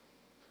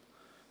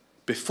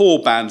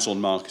 Before bans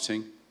on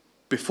marketing,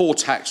 before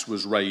tax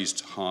was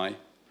raised high,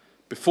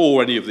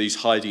 before any of these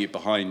hiding it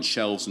behind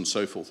shelves and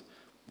so forth,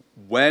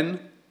 when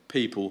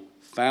people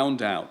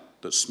found out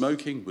that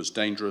smoking was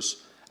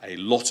dangerous, a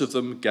lot of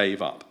them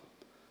gave up.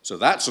 So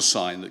that's a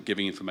sign that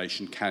giving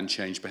information can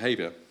change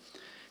behaviour.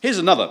 Here's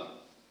another.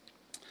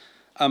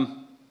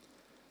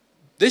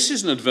 This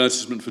is an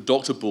advertisement for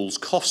Dr. Bull's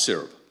cough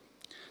syrup.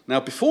 Now,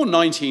 before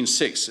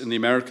 1906 in the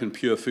American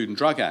Pure Food and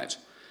Drug Act,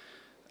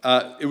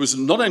 it was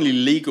not only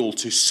legal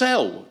to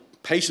sell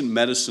patent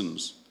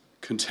medicines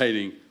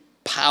containing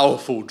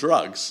powerful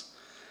drugs,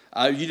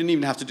 you didn't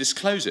even have to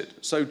disclose it.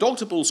 So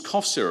Dr. Bull's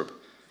cough syrup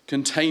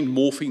contained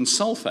morphine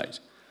sulfate.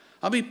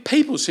 I mean,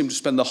 people seem to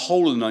spend the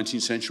whole of the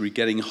 19th century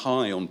getting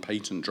high on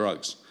patent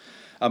drugs.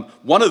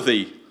 One of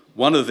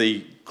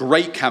the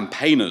great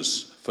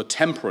campaigners for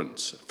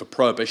temperance, for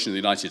prohibition in the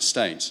United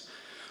States,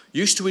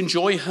 used to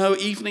enjoy her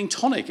evening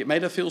tonic. It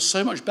made her feel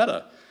so much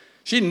better.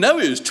 She didn't know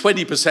it was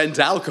 20%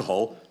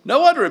 alcohol. No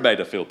wonder it made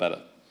her feel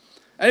better.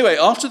 Anyway,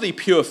 after the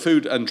Pure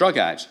Food and Drug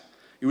Act,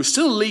 it was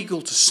still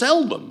legal to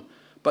sell them,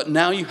 but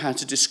now you had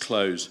to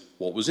disclose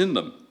what was in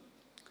them.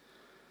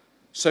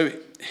 So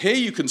here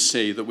you can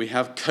see that we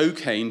have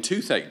cocaine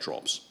toothache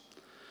drops.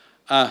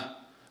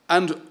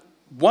 And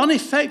one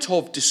effect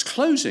of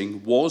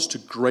disclosing was to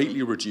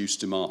greatly reduce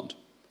demand.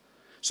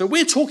 So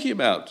we're talking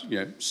about,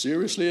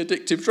 seriously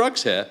addictive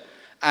drugs here,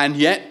 and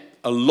yet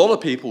a lot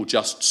of people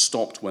just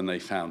stopped when they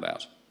found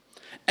out.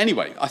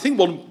 Anyway, I think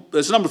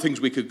there's a number of things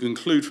we could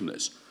conclude from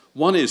this.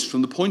 One is,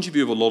 from the point of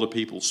view of a lot of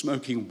people,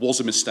 smoking was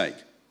a mistake.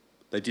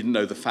 They didn't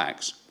know the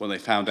facts. When they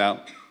found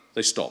out,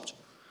 they stopped.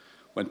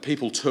 When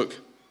people took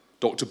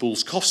Dr.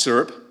 Bull's cough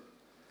syrup,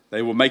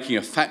 they were making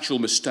a factual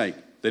mistake.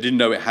 They didn't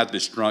know it had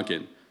this drug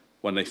in.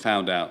 When they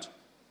found out,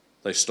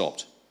 they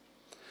stopped.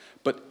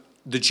 But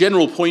the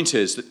general point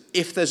is that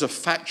if there's a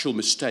factual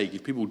mistake,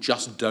 if people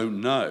just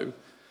don't know,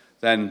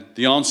 then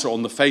the answer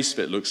on the face of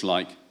it looks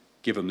like,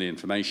 give them the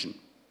information.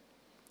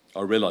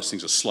 I realize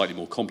things are slightly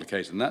more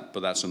complicated than that,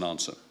 but that's an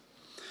answer.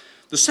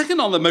 The second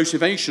are the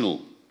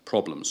motivational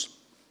problems,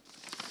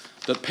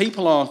 that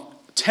people are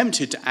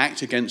tempted to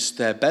act against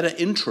their better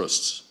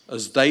interests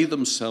as they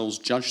themselves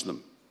judge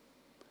them.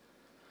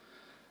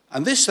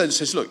 And this then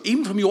says, look,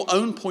 even from your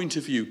own point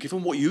of view,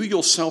 given what you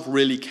yourself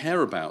really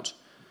care about,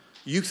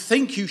 you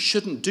think you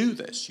shouldn't do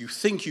this. You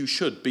think you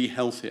should be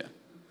healthier.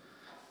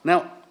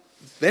 Now,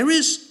 there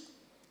is,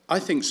 I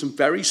think, some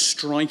very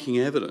striking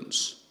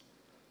evidence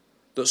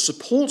that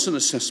supports an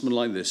assessment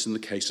like this in the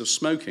case of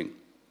smoking.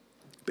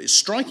 But it's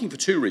striking for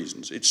two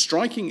reasons. It's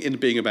striking in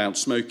being about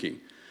smoking,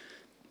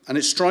 and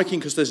it's striking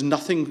because there's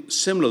nothing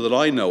similar that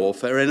I know of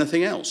for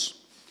anything else.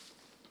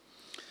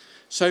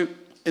 So,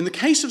 in the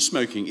case of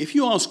smoking, if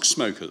you ask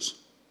smokers,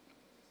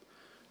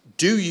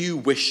 do you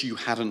wish you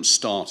hadn't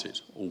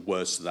started, or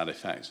words to that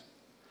effect,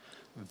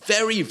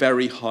 very,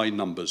 very high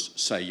numbers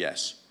say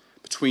yes.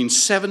 Between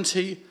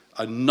 70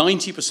 and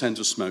 90%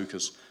 of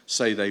smokers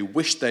say they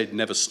wish they'd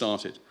never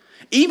started.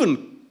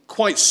 Even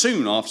quite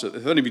soon after,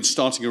 they've only been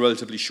starting a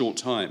relatively short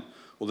time,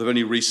 or they've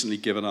only recently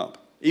given up.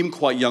 Even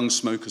quite young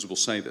smokers will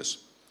say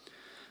this.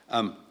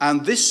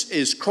 And this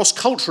is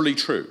cross-culturally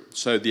true.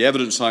 So the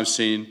evidence I've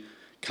seen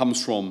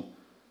comes from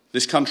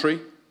this country,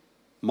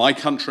 my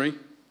country,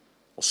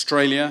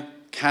 Australia,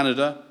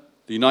 Canada,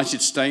 the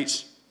United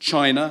States,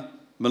 China,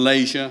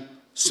 Malaysia,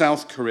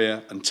 South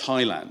Korea, and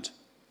Thailand.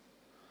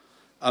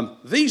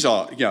 These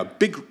are a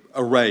big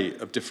array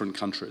of different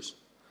countries.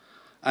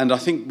 And I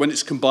think when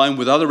it's combined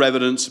with other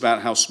evidence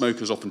about how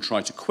smokers often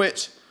try to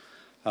quit,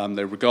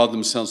 they regard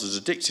themselves as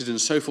addicted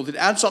and so forth, it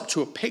adds up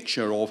to a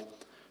picture of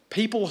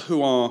people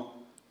who are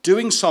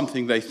doing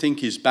something they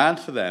think is bad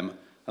for them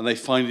and they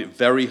find it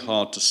very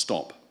hard to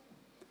stop.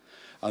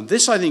 And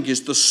this, I think,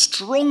 is the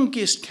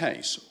strongest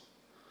case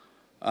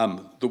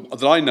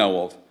that I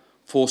know of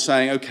for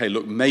saying, okay,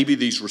 look, maybe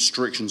these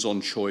restrictions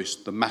on choice,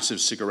 the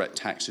massive cigarette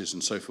taxes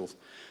and so forth,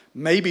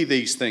 maybe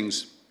these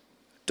things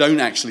don't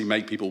actually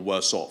make people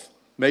worse off.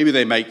 Maybe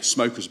they make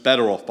smokers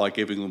better off by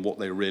giving them what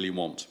they really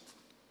want.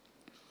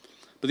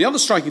 But the other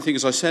striking thing,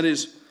 as I said,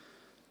 is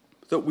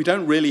that we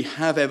don't really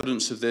have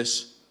evidence of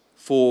this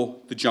for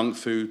the junk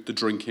food, the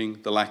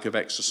drinking, the lack of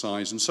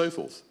exercise, and so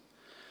forth.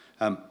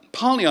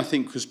 Partly, I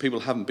think, because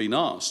people haven't been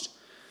asked.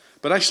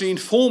 But actually,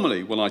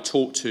 informally, when I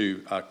talk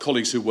to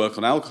colleagues who work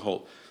on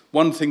alcohol,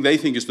 one thing they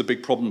think is the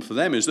big problem for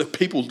them is that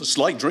people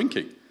dislike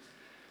drinking.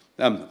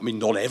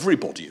 Not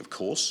everybody, of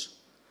course.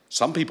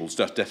 Some people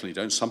definitely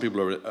don't. Some people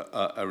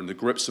are in the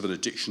grips of an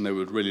addiction they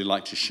would really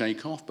like to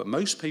shake off, but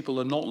most people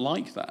are not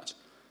like that.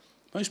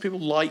 Most people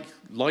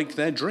like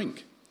their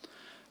drink.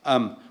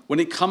 When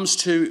it comes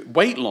to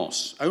weight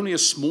loss, only a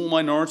small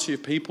minority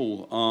of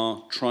people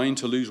are trying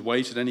to lose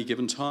weight at any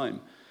given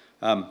time.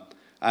 And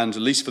at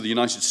least for the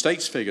United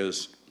States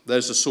figures,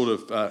 there's a sort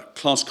of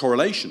class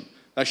correlation.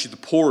 Actually,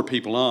 the poorer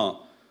people are,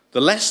 the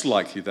less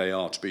likely they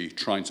are to be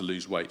trying to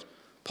lose weight,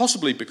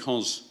 possibly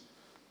because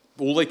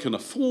all they can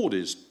afford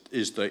is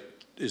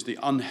the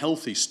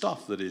unhealthy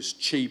stuff that is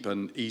cheap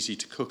and easy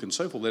to cook and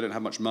so forth. They don't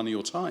have much money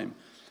or time.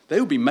 They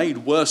will be made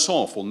worse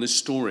off on this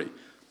story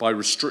by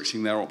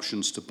restricting their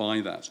options to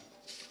buy that.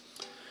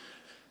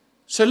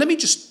 So let me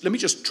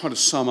just try to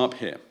sum up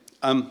here.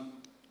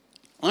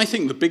 I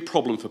think the big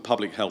problem for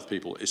public health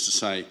people is to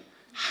say,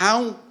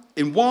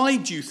 why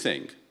do you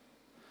think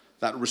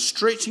that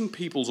restricting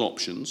people's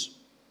options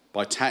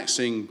by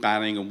taxing,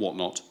 banning, and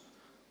whatnot,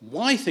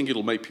 why think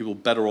it'll make people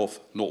better off,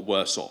 not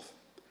worse off?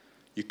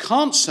 You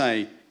can't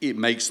say it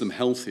makes them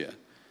healthier,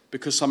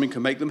 because something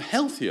can make them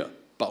healthier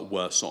but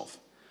worse off.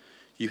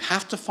 You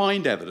have to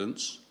find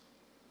evidence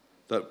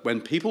that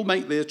when people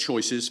make their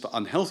choices for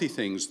unhealthy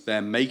things,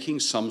 they're making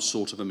some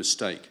sort of a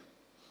mistake.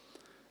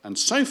 And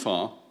so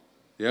far,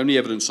 the only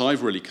evidence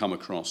I've really come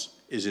across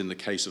is in the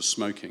case of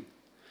smoking.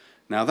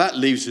 Now, that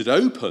leaves it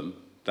open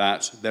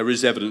that there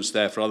is evidence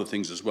there for other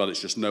things as well, it's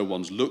just no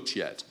one's looked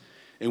yet.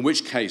 In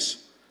which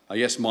case, I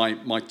guess my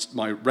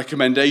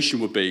recommendation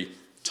would be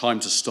time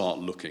to start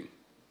looking.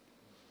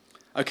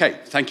 Okay,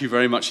 thank you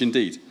very much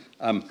indeed.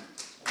 That's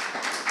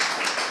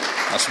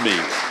me.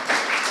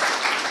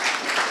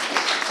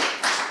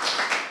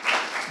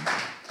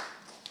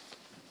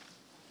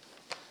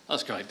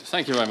 That's great.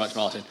 Thank you very much,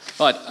 Martin.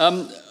 Right,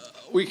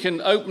 we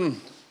can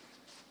open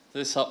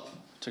this up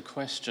to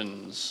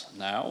questions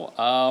now.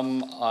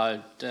 I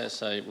dare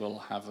say we'll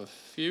have a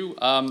few.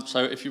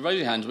 So if you raise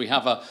your hands, we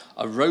have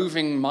a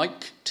roving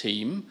mic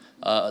team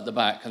at the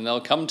back, and they'll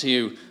come to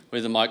you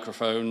with a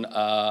microphone.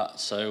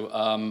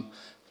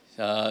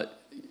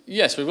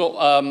 Yes, we've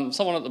got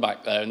someone at the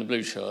back there in the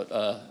blue shirt.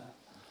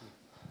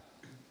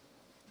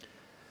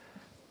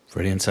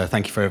 Brilliant.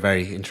 Thank you for a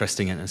very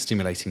interesting and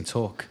stimulating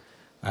talk.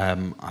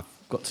 I've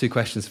got two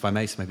questions, if I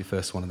may, so maybe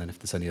first one, and then if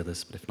there's any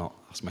others, but if not,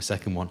 I'll ask my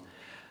second one.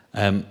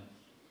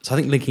 So I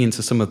think linking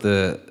into some of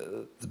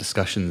the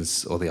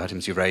discussions or the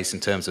items you've raised in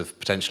terms of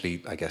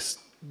potentially, I guess,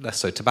 less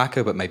so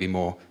tobacco, but maybe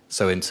more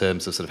so in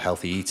terms of sort of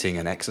healthy eating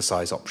and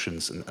exercise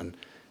options and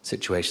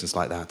situations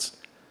like that.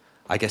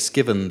 I guess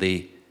given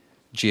the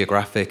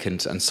geographic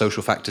and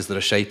social factors that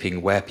are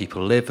shaping where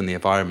people live and the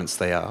environments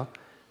they are,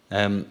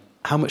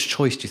 how much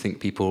choice do you think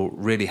people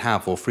really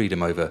have, or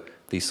freedom over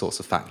these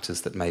sorts of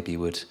factors that maybe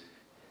would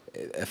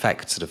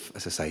affect sort of,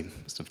 as I say,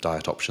 sort of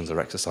diet options or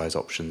exercise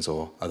options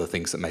or other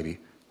things that maybe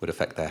would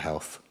affect their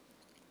health?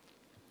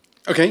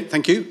 Okay,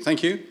 thank you.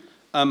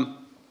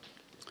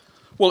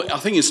 Well, I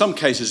think in some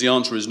cases the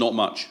answer is not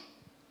much.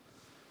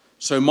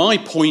 So my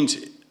point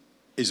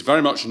is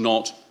very much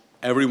not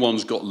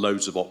everyone's got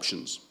loads of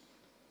options.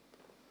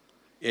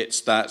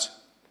 It's that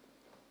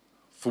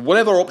for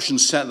whatever option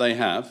set they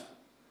have,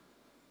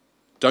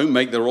 don't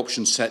make their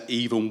option set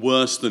even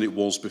worse than it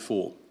was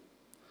before.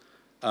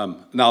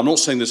 Now, I'm not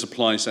saying this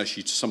applies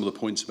actually to some of the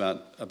points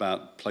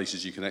about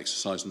places you can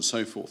exercise and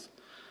so forth.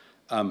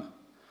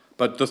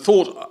 But the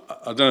thought,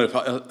 I don't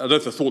know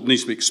if the thought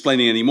needs to be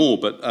explaining anymore,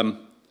 but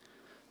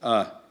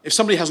if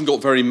somebody hasn't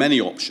got very many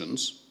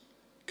options,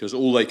 because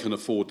all they can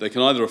afford, they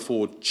can either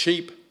afford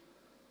cheap,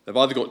 they've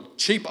either got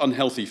cheap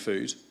unhealthy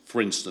food,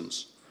 for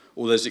instance,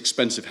 or there's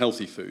expensive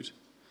healthy food,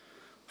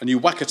 and you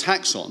whack a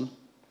tax on,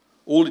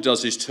 all it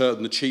does is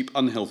turn the cheap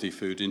unhealthy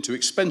food into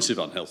expensive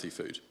unhealthy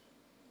food.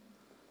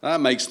 That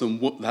makes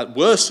them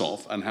worse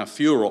off and have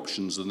fewer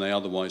options than they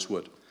otherwise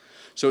would.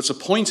 So it's not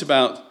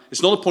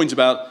a point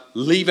about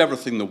leave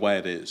everything the way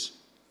it is.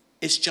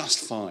 It's just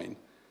fine.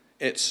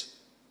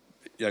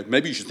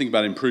 Maybe you should think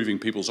about improving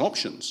people's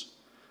options.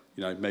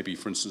 Maybe,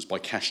 for instance, by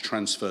cash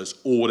transfers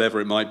or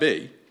whatever it might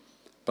be,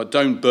 but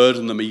don't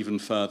burden them even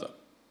further.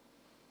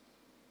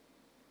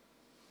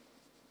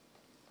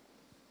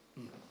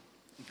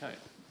 Okay.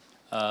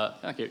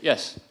 Thank you.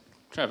 Yes,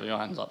 Trevor, your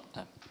hand's up.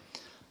 No.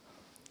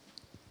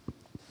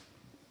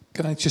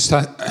 Can I just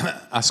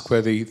ask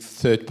where the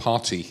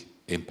third-party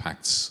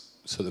impacts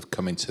sort of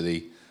come into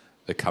the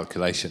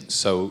calculation?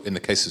 So in the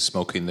case of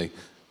smoking, the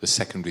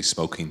secondary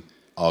smoking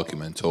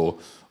argument, or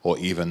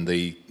even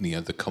the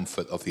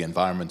comfort of the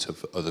environment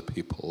of other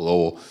people,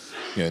 or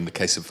in the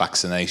case of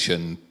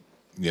vaccination,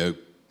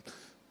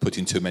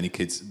 putting too many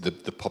kids, the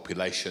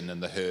population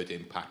and the herd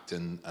impact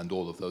and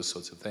all of those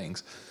sorts of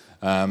things,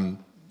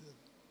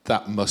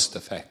 that must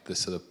affect the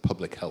sort of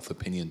public health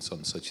opinions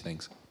on such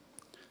things.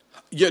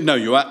 Yeah, no,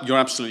 you're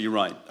absolutely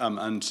right.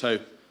 And so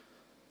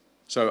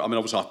I mean,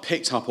 obviously, I've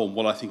picked up on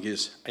what I think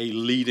is a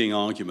leading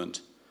argument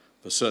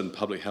for certain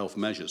public health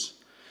measures.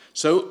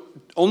 So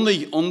on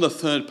the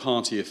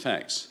third-party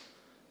effects,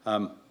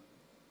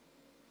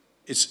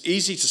 it's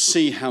easy to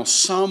see how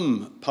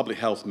some public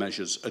health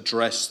measures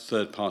address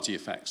third-party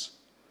effects.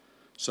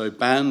 So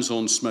bans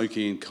on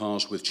smoking in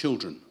cars with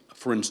children,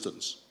 for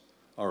instance,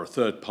 are a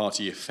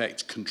third-party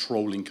effect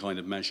controlling kind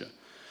of measure.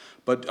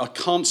 But I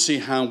can't see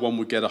how one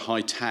would get a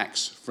high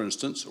tax, for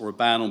instance, or a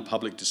ban on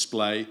public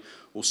display,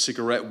 or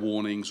cigarette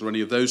warnings, or any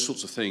of those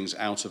sorts of things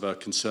out of a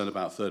concern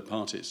about third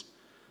parties.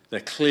 They're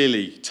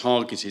clearly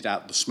targeted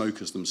at the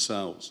smokers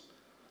themselves,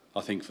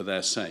 I think, for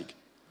their sake.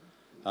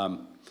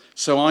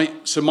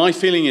 So my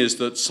feeling is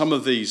that some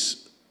of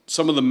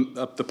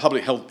the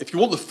public health, if you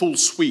want the full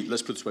suite,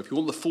 let's put it this way, if you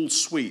want the full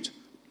suite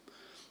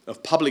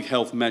of public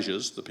health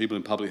measures that people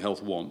in public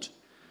health want,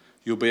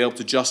 you'll be able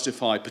to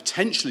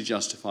potentially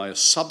justify a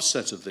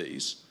subset of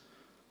these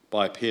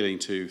by appealing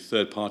to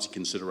third-party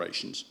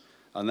considerations,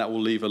 and that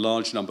will leave a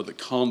large number that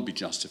can't be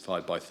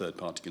justified by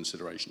third-party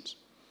considerations.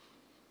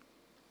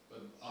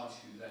 But aren't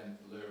you then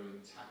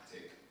blurring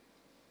tactic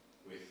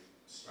with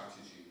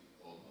strategy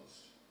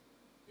almost?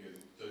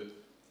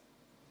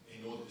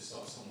 In order to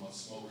stop someone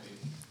smoking,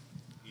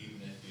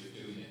 even if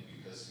you're doing it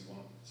because you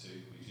want to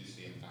reduce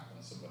the impact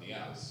on somebody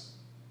else,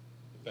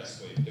 the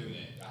best way of doing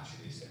it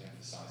actually is to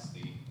emphasize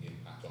the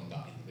impact on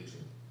that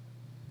individual.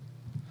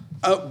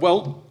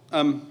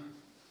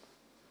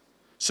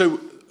 So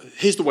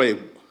here's the way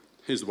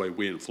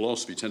we in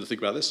philosophy tend to think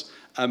about this.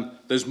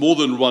 There's more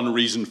than one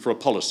reason for a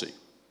policy.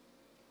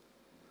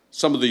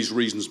 Some of these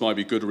reasons might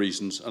be good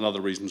reasons and other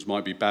reasons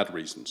might be bad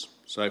reasons.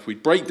 So if we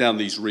break down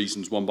these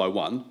reasons one by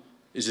one,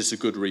 is this a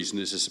good reason,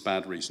 is this a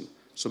bad reason?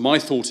 So my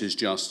thought is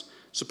just,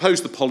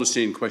 suppose the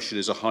policy in question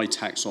is a high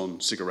tax on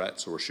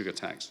cigarettes or a sugar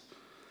tax.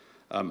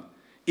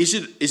 Is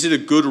it a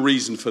good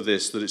reason for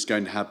this that it's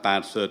going to have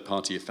bad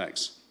third-party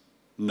effects?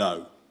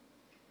 No.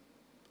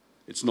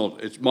 It's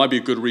not. It might be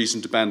a good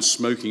reason to ban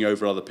smoking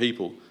over other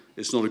people.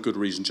 It's not a good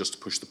reason just to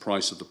push the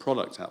price of the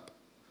product up.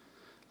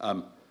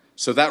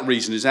 So that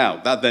reason is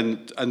out.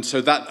 And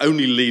so that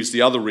only leaves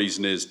the other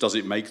reason is, does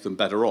it make them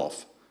better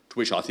off? To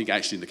which I think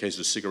actually in the case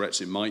of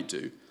cigarettes it might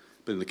do.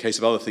 But in the case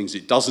of other things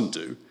it doesn't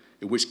do,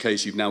 in which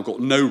case you've now got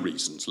no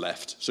reasons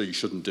left, so you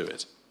shouldn't do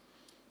it.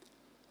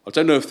 I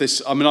don't know if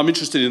this, I mean, I'm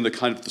interested in the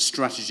kind of the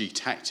strategy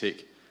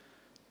tactic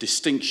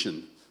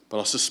distinction, but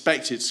I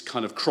suspect it's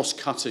kind of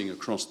cross-cutting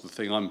across the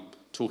thing I'm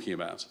talking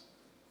about.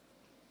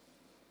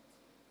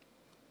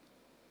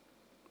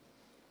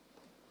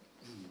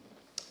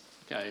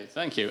 Okay,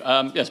 thank you.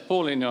 Yes,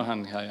 Paul, in your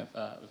hand here,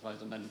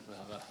 and then we'll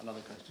have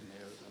another question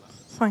here as well.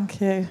 Thank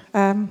you.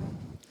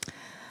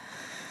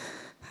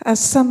 As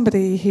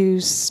somebody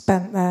who's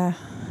spent their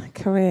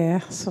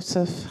career sort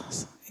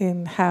of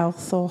in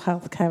health or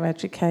healthcare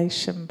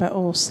education, but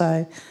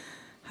also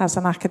has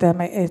an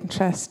academic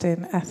interest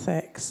in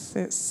ethics,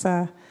 it's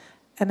an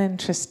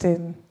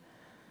interesting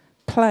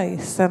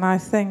place. And I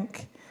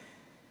think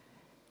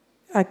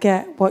I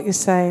get what you're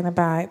saying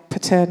about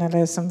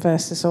paternalism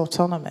versus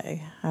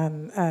autonomy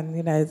and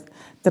you know,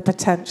 the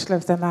potential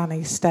of the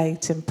nanny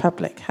state in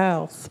public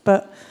health.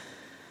 But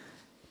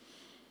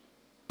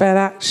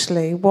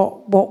actually,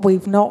 what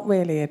we've not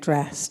really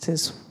addressed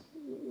is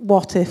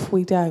what if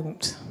we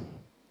don't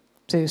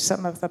do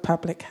some of the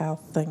public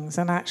health things?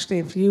 And actually,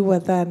 if you were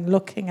then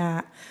looking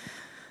at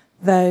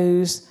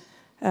those,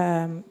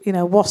 you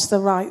know, what's the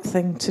right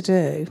thing to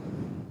do?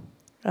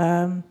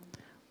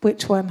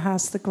 Which one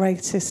has the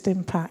greatest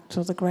impact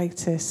or the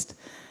greatest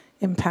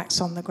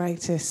impacts on the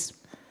greatest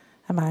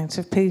amount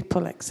of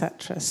people,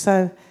 etc.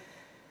 So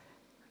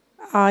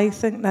I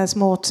think there's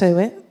more to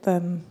it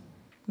than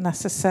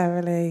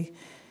necessarily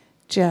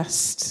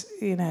just,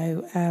 you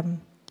know,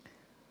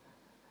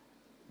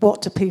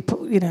 what do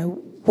people, you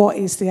know, what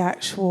is the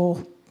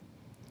actual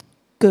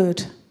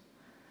good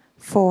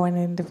for an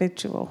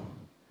individual?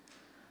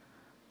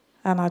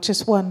 And I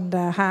just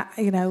wonder how,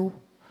 you know,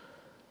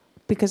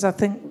 because I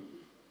think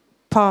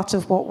part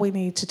of what we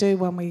need to do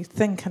when we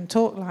think and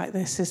talk like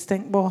this is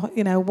think, well,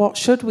 you know, what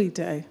should we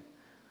do?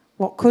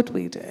 What could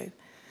we do?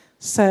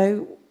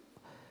 So,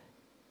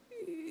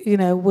 you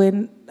know,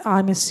 when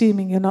I'm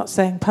assuming you're not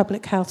saying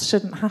public health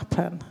shouldn't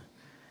happen,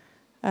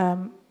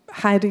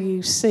 how do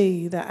you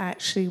see that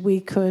actually we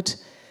could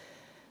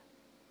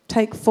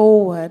take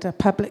forward a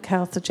public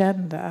health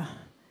agenda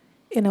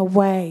in a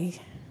way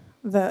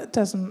that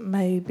doesn't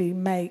maybe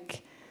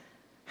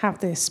have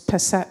this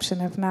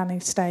perception of nanny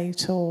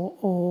state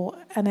or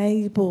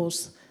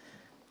enables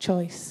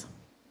choice?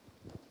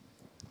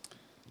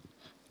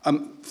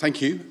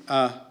 Thank you.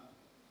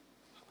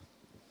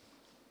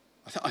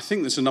 I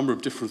think there's a number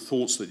of different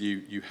thoughts that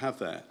you have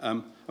there.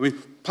 I mean,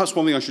 perhaps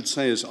one thing I should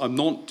say is I'm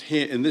not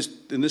here in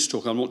this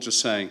talk. I'm not just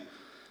saying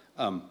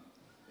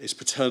it's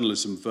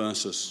paternalism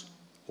versus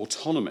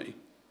autonomy.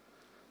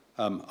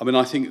 I mean,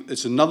 I think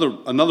it's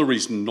another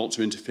reason not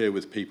to interfere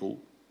with people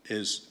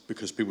is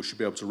because people should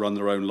be able to run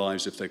their own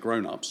lives if they're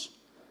grown-ups,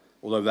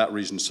 although that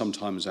reason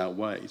sometimes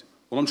outweighed.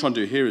 What I'm trying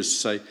to do here is to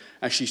say,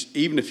 actually,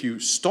 even if you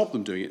stop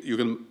them doing it, you're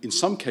going to, in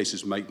some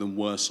cases, make them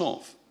worse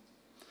off.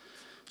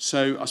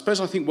 So I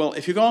suppose I think, well,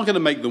 if you are going to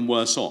make them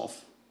worse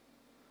off,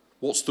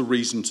 what's the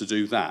reason to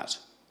do that?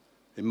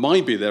 It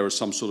might be there are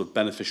some sort of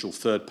beneficial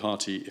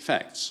third-party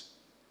effects,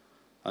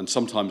 and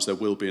sometimes there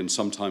will be and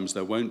sometimes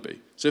there won't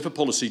be. So if a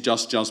policy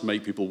just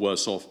make people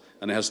worse off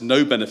and it has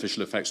no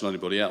beneficial effects on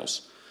anybody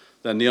else,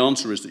 then the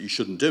answer is that you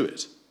shouldn't do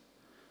it.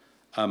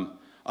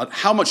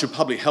 How much of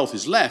public health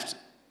is left,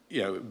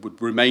 you know, it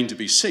would remain to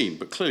be seen,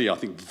 but clearly I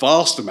think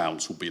vast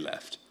amounts will be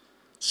left.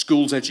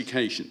 Schools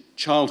education,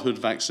 childhood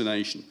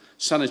vaccination,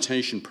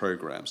 sanitation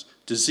programs,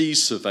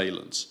 disease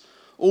surveillance,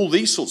 all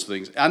these sorts of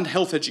things, and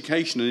health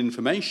education and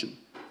information.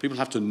 People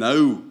have to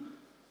know,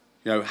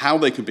 you know, how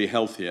they can be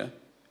healthier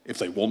if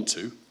they want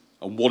to,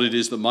 and what it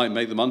is that might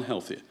make them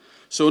unhealthier.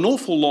 So an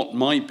awful lot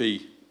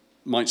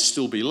might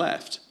still be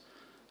left.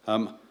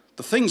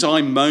 The things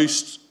I'm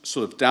most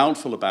sort of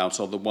doubtful about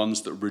are the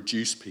ones that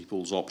reduce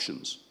people's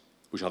options,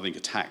 which I think a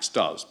tax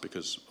does,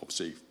 because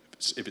obviously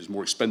if it's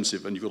more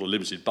expensive and you've got a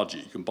limited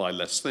budget, you can buy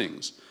less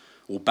things,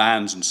 or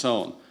bans and so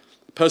on.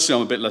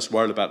 Personally, I'm a bit less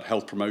worried about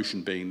health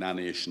promotion being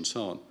nanny-ish and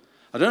so on.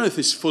 I don't know if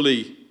this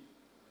fully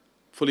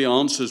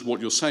answers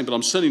what you're saying, but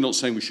I'm certainly not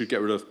saying we should get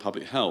rid of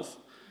public health.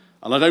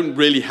 And I don't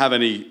really have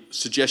any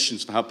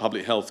suggestions for how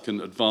public health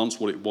can advance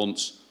what it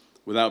wants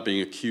without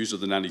being accused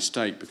of the nanny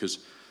state, because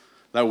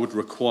that would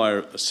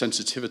require a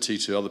sensitivity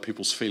to other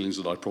people's feelings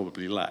that I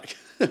probably lack.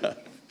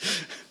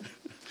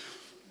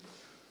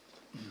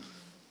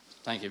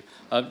 Thank you.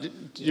 Do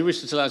you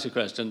wish to still ask a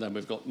question? Then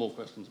we've got more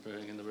questions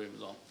appearing in the room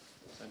as well.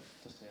 So,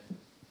 just here.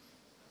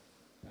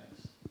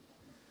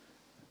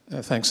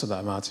 Thanks. Thanks for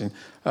that, Martin.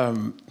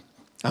 I'm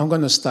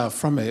going to start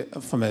from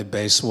a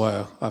base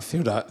where I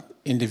feel that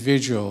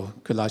individual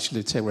could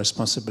actually take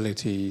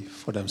responsibility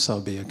for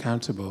themselves, be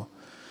accountable.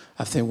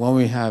 I think when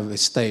we have a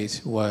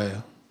state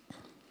where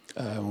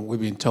we've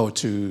been told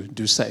to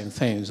do certain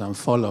things and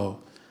follow,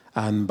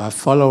 and by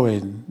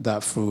following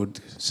that through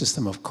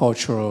system of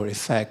cultural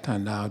effect,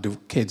 and now the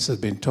kids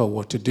have been told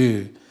what to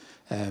do,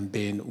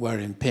 being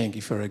wearing pink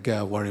if you're a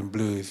girl, wearing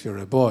blue if you're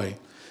a boy.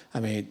 I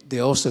mean, they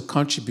also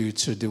contribute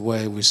to the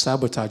way we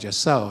sabotage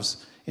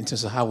ourselves in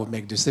terms of how we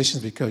make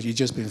decisions, because you've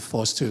just been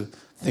forced to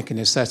think in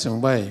a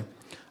certain way.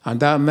 And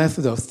that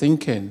method of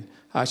thinking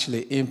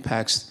actually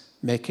impacts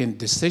making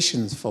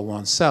decisions for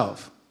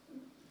oneself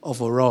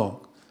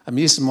overall. I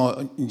mean, it's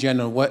more in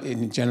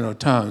general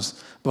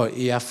terms, but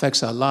it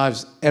affects our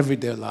lives,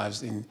 everyday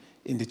lives, in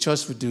the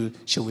choice we do,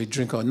 should we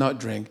drink or not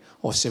drink,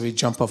 or should we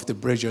jump off the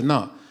bridge or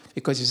not?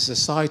 Because it's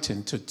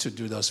exciting to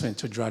do those things,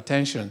 to draw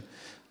attention.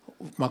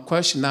 My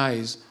question now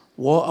is,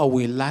 what are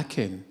we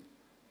lacking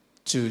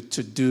to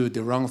do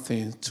the wrong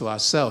thing to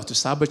ourselves, to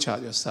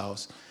sabotage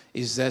ourselves?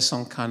 Is there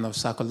some kind of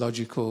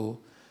psychological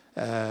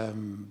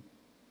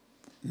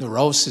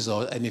neurosis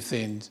or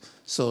anything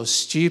so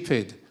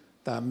stupid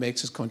that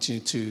makes us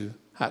continue to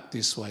act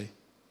this way?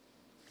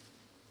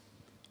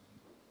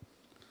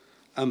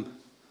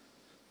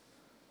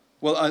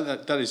 Well,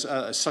 that is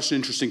such an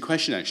interesting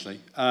question, actually.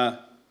 And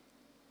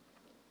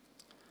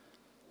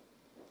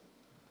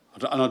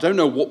I don't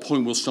know what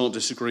point we'll start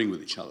disagreeing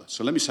with each other.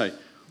 So let me say,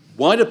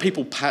 why do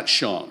people pat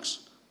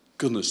sharks?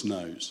 Goodness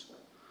knows.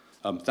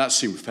 That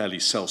seemed fairly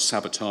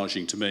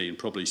self-sabotaging to me, and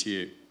probably to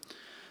you.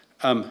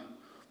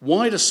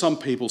 Why do some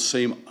people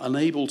seem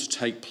unable to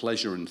take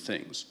pleasure in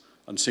things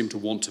and seem to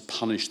want to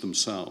punish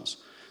themselves?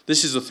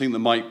 This is a thing that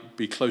might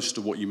be close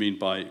to what you mean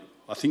by,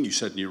 I think you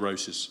said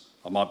neurosis.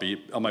 I might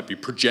be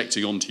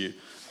projecting onto you.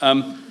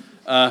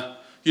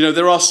 You know,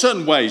 there are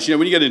certain ways, you know,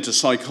 when you get into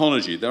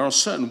psychology, there are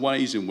certain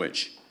ways in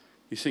which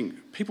you think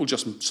some people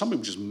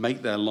just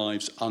make their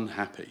lives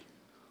unhappy.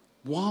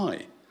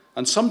 Why?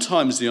 And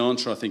sometimes the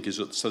answer, I think, is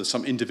that so there's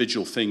some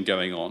individual thing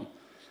going on,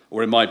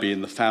 or it might be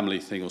in the family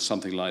thing or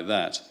something like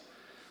that.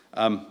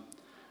 And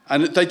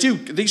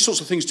these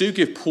sorts of things do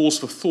give pause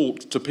for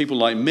thought to people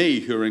like me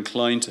who are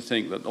inclined to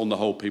think that, on the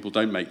whole, people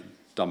don't make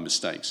dumb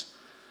mistakes.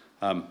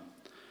 But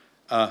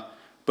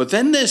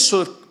then there's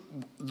sort of,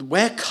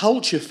 where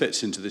culture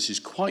fits into this is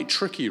quite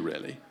tricky,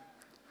 really.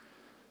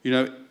 You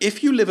know,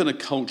 if you live in a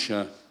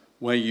culture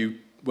where you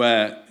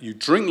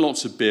drink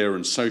lots of beer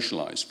and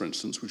socialise, for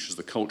instance, which is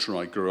the culture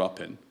I grew up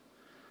in,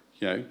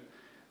 you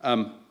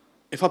know,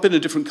 if I'd been in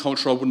a different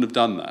culture, I wouldn't have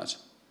done that.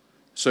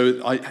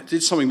 So I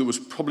did something that was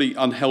probably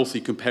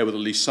unhealthy compared with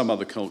at least some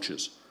other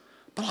cultures.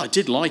 But I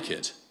did like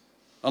it,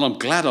 and I'm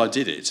glad I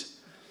did it.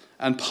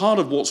 And part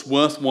of what's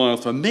worthwhile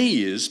for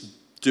me is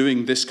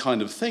doing this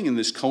kind of thing in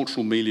this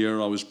cultural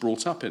milieu I was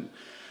brought up in.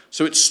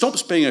 So it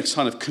stops being a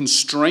kind of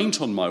constraint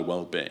on my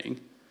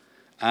well-being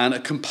and a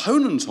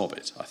component of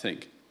it, I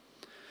think.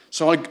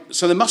 So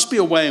there must be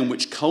a way in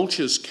which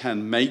cultures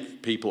can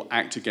make people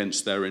act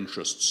against their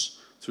interests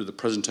through the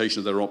presentation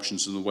of their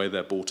options and the way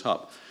they're brought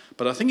up.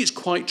 But I think it's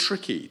quite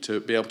tricky to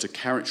be able to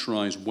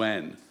characterize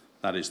when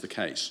that is the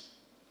case.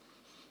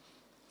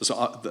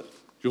 So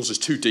yours is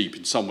too deep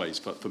in some ways,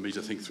 but for me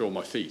to think through on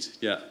my feet.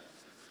 Yeah.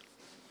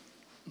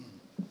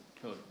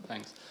 Good,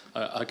 thanks.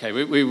 Okay,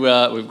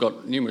 we've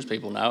got numerous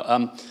people now.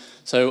 I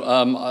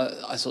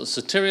saw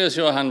Satirius,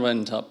 your hand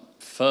went up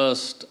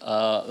first.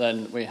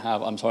 Then we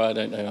have, I'm sorry, I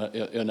don't know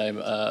your name,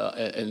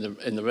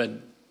 in the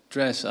red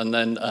dress, and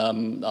then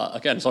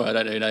again, sorry, I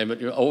don't know your name, but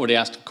you already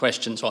asked a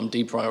question, so I'm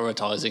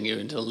deprioritising you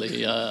until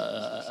the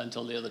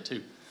other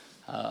two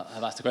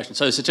have asked the question.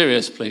 So,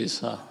 Satirius,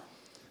 please.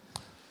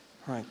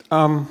 Right.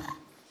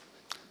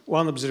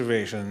 One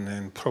observation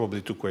and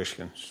probably two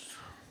questions,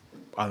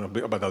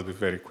 but I'll be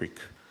very quick.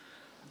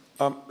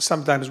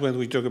 Sometimes when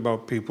we talk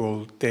about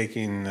people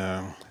taking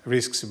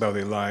risks about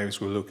their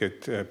lives, we look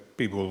at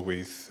people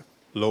with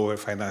lower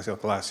financial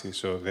classes,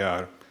 so they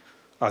are,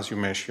 as you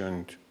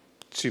mentioned,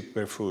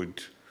 cheaper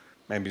food,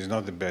 maybe it's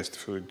not the best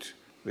food,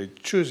 they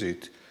choose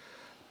it.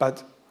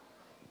 But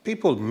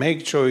people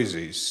make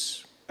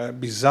choices,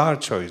 bizarre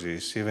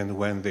choices, even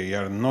when they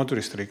are not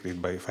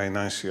restricted by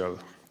financial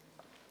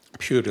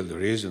purely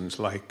reasons,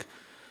 like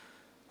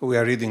we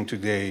are reading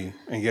today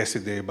and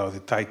yesterday about the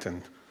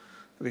Titan.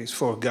 These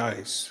four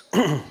guys,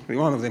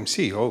 one of them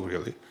CEO,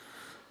 really.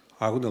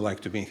 I wouldn't like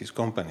to be in his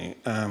company.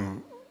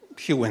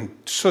 He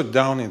went so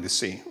down in the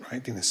sea,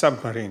 right, in a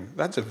submarine.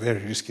 That's a very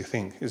risky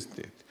thing, isn't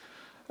it?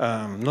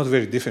 Not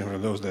very different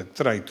from those that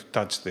try to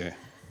touch the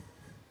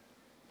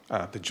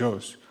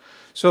jaws.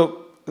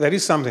 So there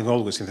is something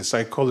always in the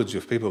psychology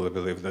of people, I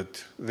believe,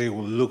 that they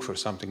will look for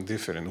something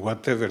different,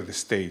 whatever the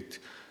state,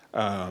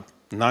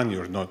 nanny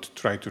or not,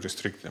 try to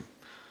restrict them.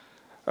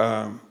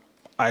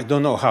 I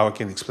don't know how I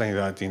can explain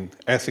that in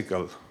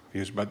ethical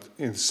views, but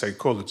in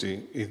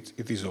psychology,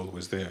 it is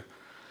always there.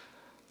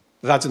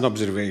 That's an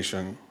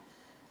observation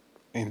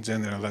in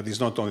general. That is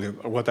not only,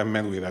 what I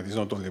meant with that is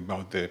not only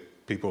about the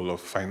people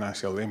of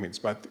financial limits,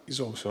 but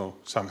it's also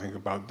something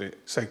about the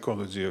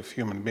psychology of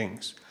human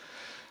beings.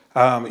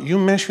 You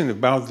mentioned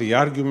about the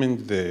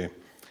argument, the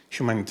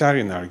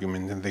humanitarian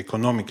argument and the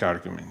economic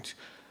argument.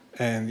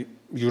 And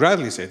you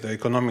rightly said the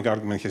economic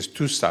argument has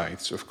two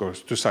sides, of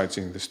course, two sides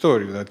in the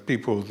story, that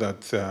people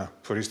that,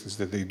 for instance,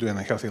 that they do an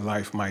unhealthy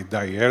life might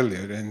die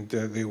earlier, and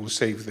they will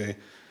save the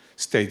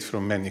state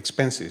from many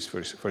expenses, for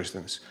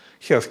instance,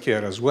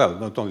 healthcare as well,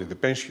 not only the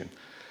pension.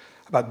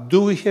 But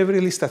do we have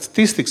really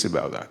statistics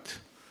about that?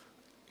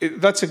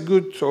 That's a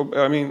good,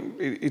 I mean,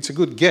 it's a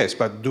good guess,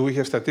 but do we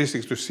have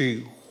statistics to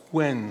see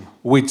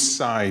which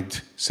side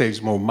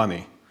saves more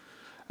money?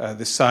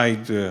 The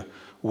side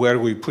where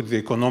we put the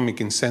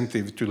economic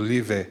incentive to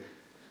live a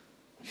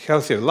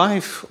healthier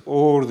life,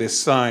 or the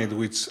side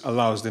which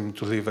allows them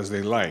to live as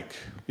they like?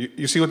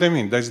 You see what I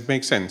mean? Does it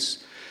make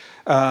sense?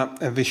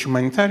 And the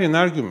humanitarian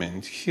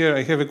argument, here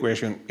I have a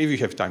question, if you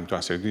have time to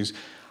answer this.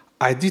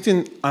 I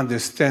didn't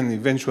understand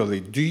eventually,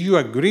 do you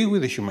agree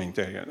with the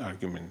humanitarian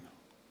argument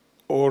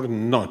or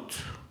not?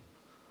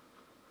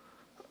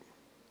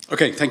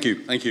 Okay, thank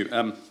you.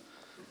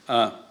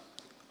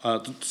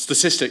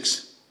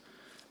 Statistics.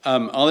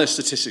 Are there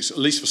statistics, at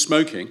least for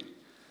smoking?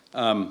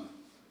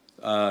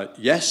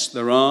 Yes,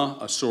 there are.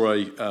 I saw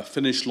a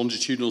Finnish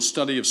longitudinal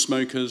study of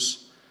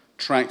smokers,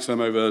 tracked them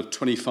over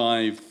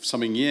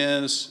 25-something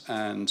years,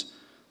 and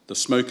the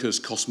smokers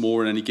cost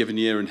more in any given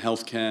year in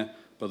healthcare,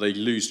 but they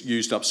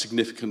used up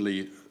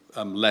significantly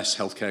less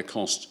healthcare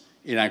cost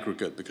in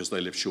aggregate because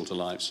they live shorter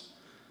lives.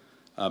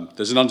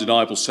 There's an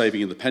undeniable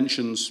saving in the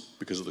pensions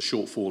because of the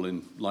shortfall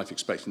in life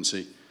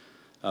expectancy.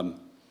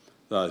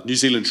 The New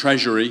Zealand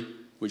Treasury,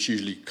 which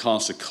usually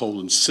casts a cold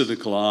and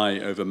cynical eye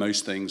over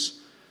most things,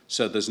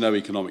 said there's no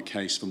economic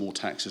case for more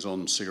taxes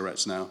on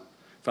cigarettes now.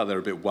 In fact, they're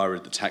a bit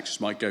worried that taxes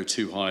might go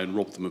too high and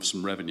rob them of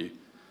some revenue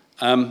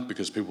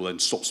because people then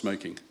stop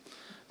smoking.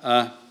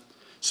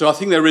 So I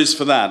think there is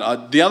for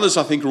that. The others,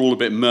 I think, are all a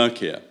bit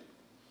murkier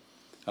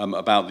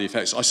about the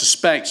effects. I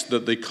suspect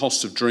that the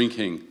costs of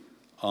drinking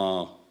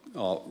are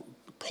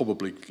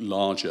probably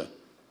larger.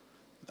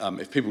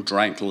 If people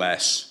drank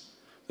less,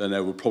 then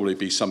there would probably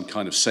be some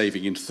kind of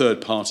saving in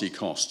third-party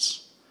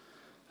costs.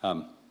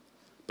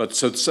 But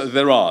so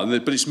there are,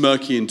 but it's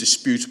murky and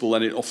disputable,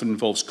 and it often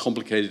involves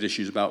complicated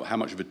issues about how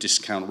much of a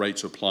discount rate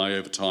to apply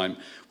over time,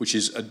 which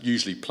is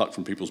usually plucked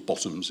from people's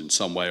bottoms in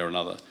some way or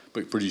another,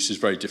 but produces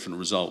very different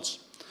results.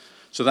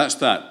 So that's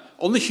that.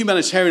 On the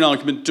humanitarian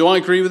argument, do I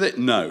agree with it?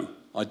 No,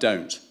 I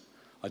don't.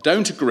 I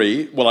don't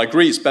agree. Well, I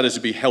agree it's better to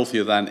be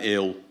healthier than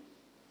ill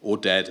or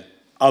dead,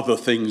 other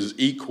things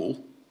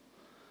equal,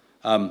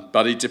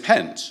 but it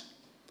depends.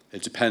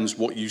 It depends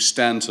what you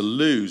stand to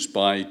lose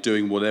by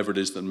doing whatever it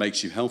is that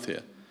makes you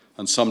healthier.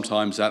 And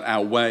sometimes that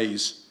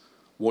outweighs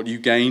what you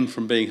gain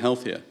from being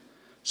healthier.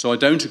 So I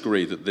don't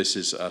agree that this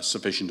is a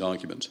sufficient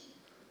argument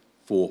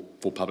for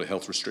public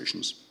health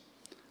restrictions.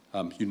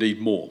 You need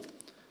more.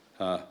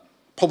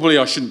 Probably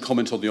I shouldn't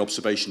comment on the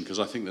observation because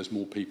I think there's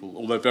more people,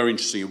 although very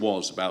interesting it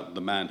was about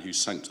the man who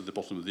sank to the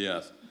bottom of the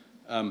earth,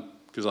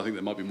 because I think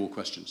there might be more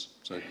questions.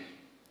 So,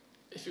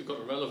 if you've got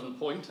a relevant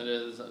point,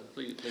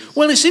 please.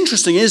 Well, it's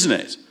interesting, isn't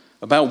it,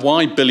 about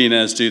why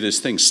billionaires do this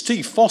thing.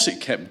 Steve Fossett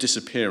kept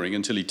disappearing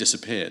until he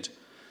disappeared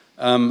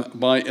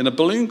in a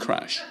balloon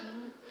crash.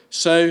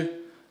 So,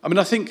 I mean,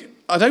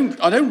 I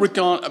don't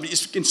regard. I mean,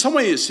 in some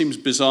way, it seems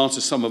bizarre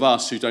to some of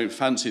us who don't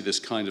fancy this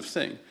kind of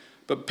thing.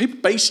 But people,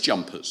 base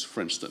jumpers,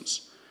 for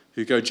instance,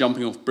 who go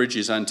jumping off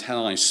bridges,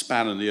 antennae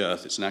span in the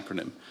earth, it's an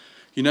acronym,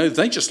 you know,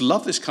 they just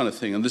love this kind of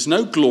thing, and there's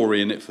no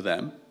glory in it for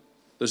them.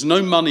 There's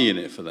no money in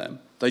it for them.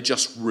 They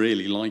just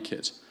really like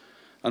it.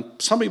 And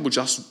some people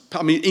just,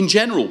 I mean, in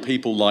general,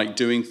 people like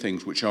doing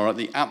things which are at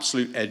the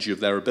absolute edge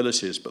of their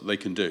abilities, but they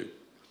can do.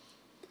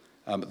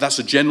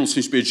 Seems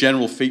to be a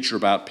general feature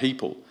about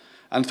people.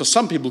 And for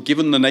some people,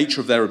 given the nature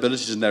of their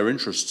abilities and their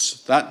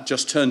interests, that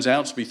just turns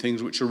out to be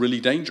things which are really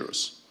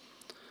dangerous.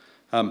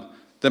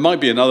 There might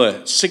be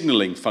another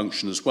signalling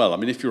function as well. I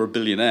mean, if you're a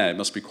billionaire, it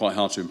must be quite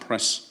hard to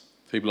impress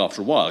people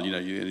after a while. You know,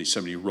 you only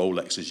so many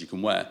Rolexes you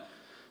can wear.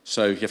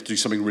 So you have to do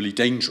something really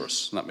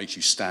dangerous, and that makes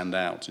you stand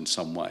out in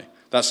some way.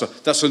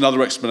 That's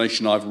another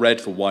explanation I've read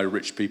for why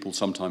rich people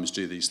sometimes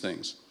do these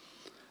things.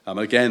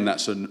 Again,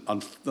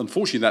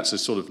 unfortunately, that's a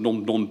sort of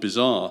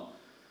non-bizarre,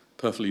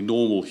 perfectly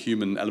normal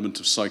human element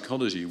of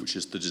psychology, which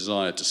is the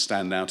desire to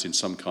stand out in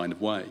some kind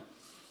of way.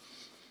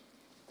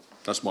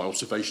 That's my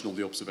observation on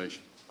the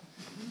observation.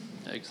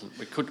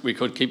 Excellent. We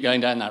could keep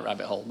going down that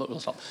rabbit hole, but we'll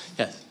stop.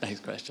 Yes,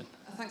 next question.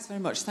 Thanks very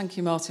much. Thank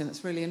you, Martin.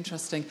 It's really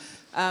interesting.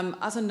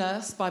 As a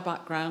nurse by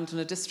background and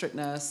a district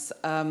nurse,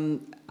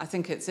 I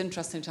think it's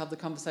interesting to have the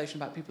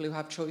conversation about people who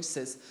have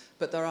choices,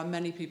 but there are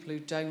many people who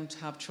don't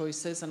have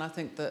choices, and I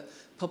think that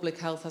public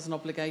health has an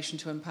obligation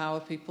to empower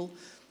people.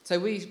 So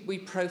we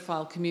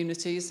profile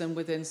communities, and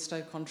within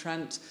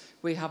Stoke-on-Trent,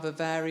 we have a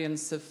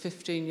variance of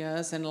 15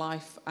 years in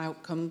life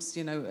outcomes,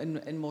 you know,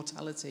 in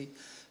mortality.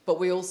 But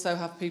we also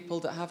have people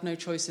that have no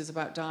choices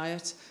about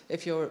diet.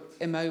 If you're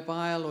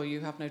immobile or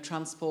you have no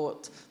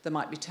transport, there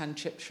might be 10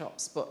 chip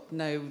shops, but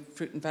no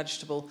fruit and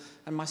vegetable.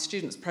 And my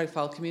students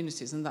profile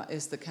communities, and that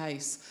is the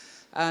case.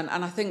 And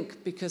I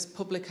think because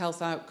public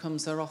health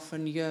outcomes are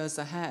often years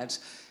ahead,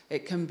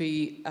 it can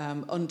be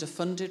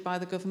underfunded by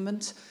the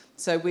government.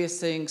 So we're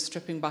seeing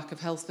stripping back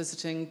of health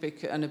visiting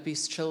and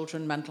obese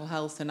children, mental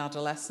health in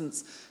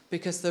adolescents,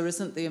 because there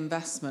isn't the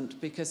investment,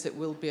 because it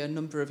will be a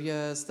number of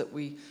years that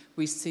we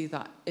see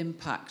that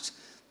impact.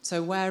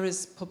 So where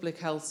is public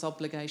health's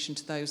obligation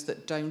to those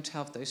that don't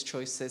have those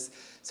choices?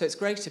 So it's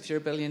great if you're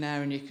a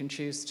billionaire and you can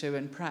choose to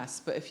impress,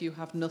 but if you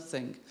have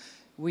nothing,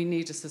 we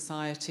need a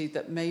society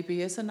that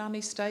maybe is a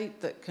nanny state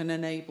that can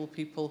enable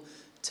people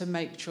to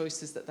make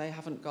choices that they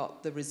haven't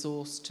got the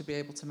resource to be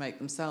able to make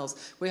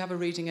themselves. We have a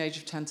reading age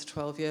of 10 to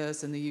 12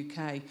 years in the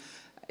UK.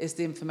 Is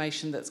the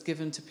information that's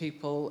given to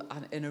people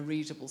in a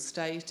readable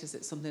state? Is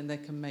it something they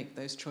can make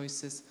those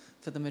choices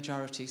for the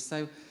majority?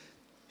 So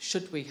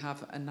should we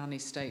have a nanny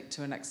state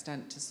to an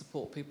extent to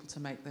support people to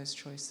make those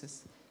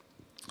choices?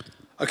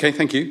 Okay,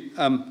 thank you.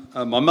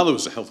 My mother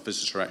was a health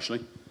visitor,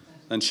 actually,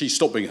 and she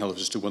stopped being a health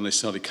visitor when they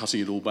started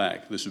cutting it all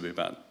back. This would be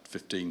about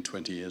 15,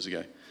 20 years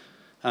ago.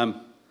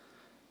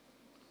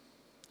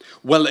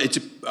 Well,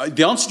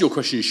 the answer to your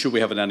question is, should we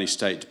have a nanny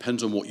state,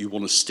 depends on what you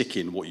want to stick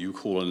in what you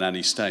call a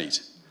nanny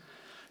state.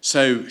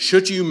 So,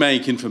 should you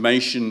make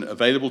information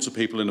available to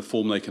people in a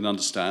form they can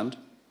understand?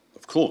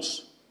 Of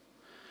course.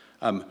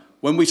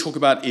 When we talk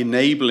about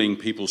enabling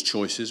people's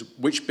choices,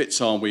 which bits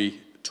are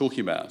we talking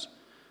about?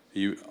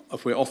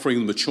 If we're offering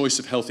them the choice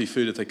of healthy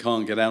food if they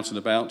can't get out and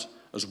about,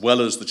 as well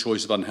as the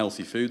choice of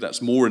unhealthy food,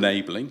 that's more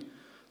enabling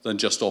than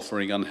just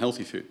offering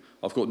unhealthy food.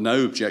 I've got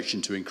no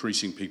objection to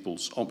increasing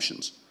people's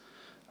options.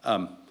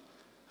 I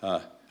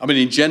mean,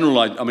 in general,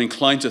 I'm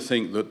inclined to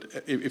think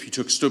that if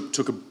you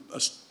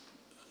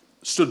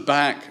stood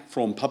back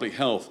from public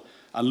health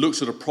and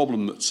looked at a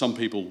problem that some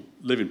people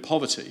live in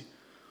poverty,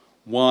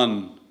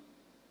 one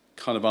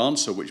kind of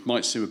answer, which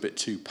might seem a bit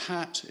too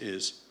pat,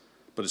 is,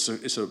 but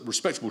it's a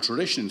respectable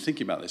tradition in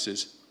thinking about this,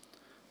 is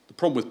the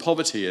problem with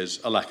poverty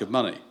is a lack of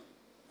money.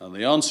 And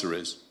the answer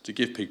is to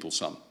give people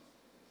some.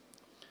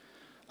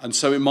 And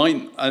so it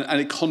might,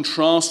 and it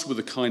contrasts with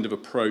a kind of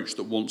approach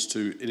that wants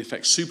to, in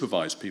effect,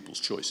 supervise people's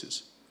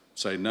choices.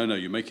 Say, no,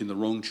 you're making the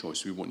wrong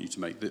choice. We want you to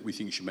make that. We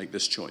think you should make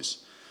this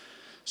choice.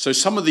 So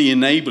some of the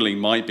enabling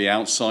might be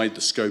outside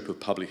the scope of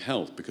public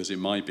health because it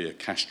might be a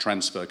cash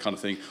transfer kind of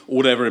thing, or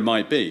whatever it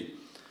might be.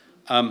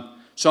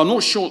 So I'm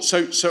not sure.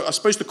 So I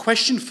suppose the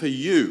question for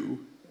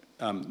you,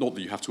 not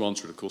that you have to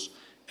answer it, of course.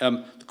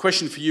 The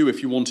question for you,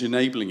 if you want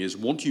enabling, is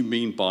what do you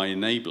mean by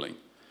enabling?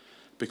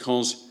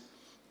 Because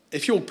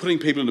if you're putting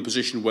people in a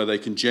position where they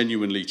can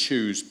genuinely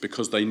choose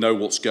because they know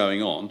what's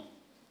going on,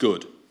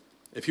 good.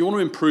 If you want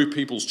to improve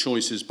people's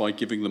choices by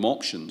giving them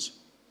options,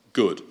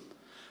 good.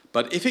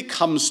 But if it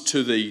comes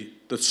to the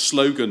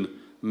slogan,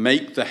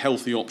 make the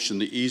healthy option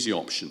the easy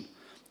option,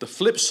 the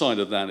flip side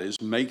of that is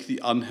make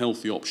the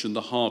unhealthy option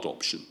the hard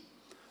option.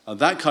 And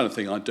that kind of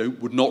thing I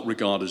would not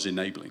regard as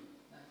enabling.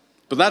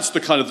 But that's the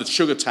kind of the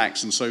sugar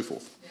tax and so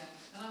forth. Yeah,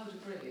 and I would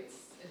agree, it's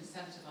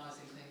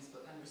incentivising things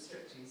but then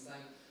restricting, so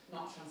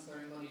not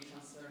transferring money,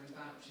 transferring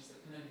vouchers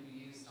that can only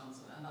be used on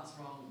something, and that's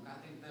wrong. I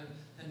think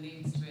there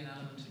needs to be an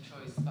element of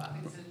choice, but I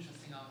think it's an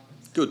interesting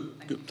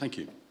argument. Good, thank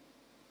you.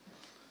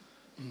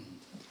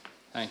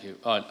 Thank you.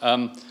 All right.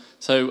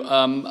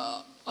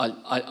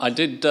 I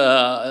did say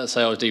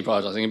I was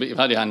deprioritising, but you've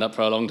had your hand up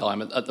for a long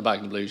time at the back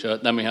of the blue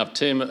shirt. Then we have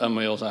Tim, and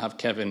we also have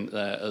Kevin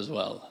there as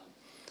well.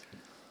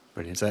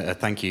 Brilliant.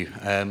 Thank you.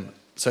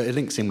 So it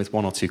links in with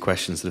one or two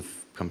questions that have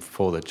come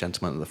before, the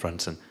gentleman at the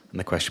front and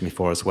the question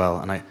before as well.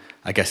 And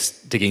I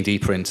guess digging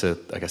deeper into,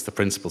 the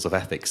principles of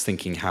ethics,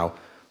 thinking how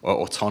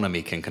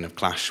autonomy can kind of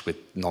clash with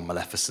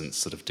non-maleficence,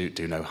 sort of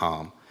do no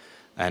harm.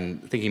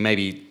 And thinking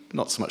maybe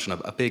not so much on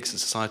a big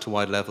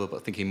societal-wide level,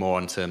 but thinking more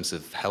in terms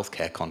of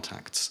healthcare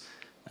contacts,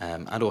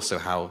 and also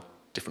how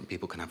different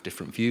people can have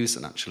different views,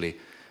 and actually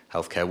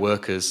healthcare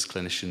workers,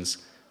 clinicians,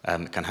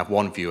 can have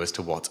one view as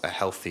to what a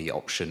healthy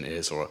option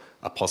is, or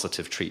a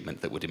positive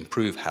treatment that would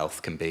improve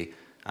health can be,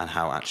 and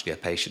how actually a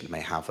patient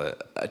may have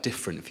a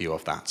different view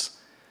of that.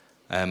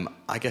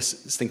 I guess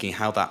it's thinking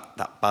how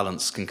that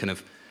balance can kind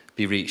of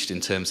be reached in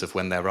terms of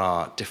when there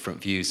are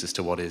different views as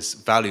to what is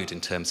valued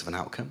in terms of an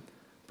outcome,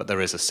 but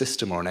there is a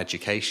system or an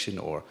education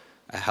or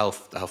a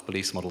health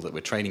beliefs model that we're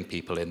training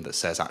people in that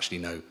says, actually,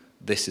 no,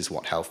 this is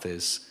what health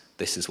is,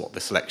 this is what the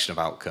selection of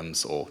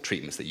outcomes or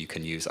treatments that you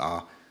can use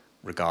are,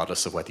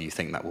 regardless of whether you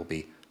think that will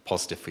be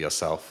positive for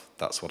yourself.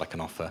 That's what I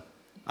can offer.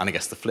 And I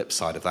guess the flip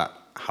side of that,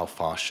 how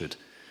far should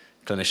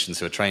clinicians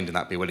who are trained in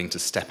that be willing to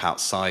step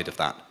outside of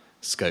that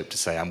scope to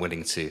say, I'm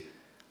willing to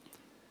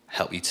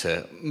help you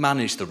to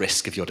manage the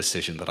risk of your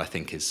decision that I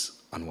think is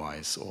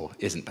unwise or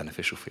isn't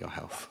beneficial for your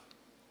health?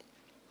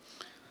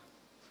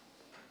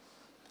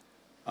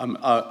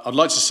 I'd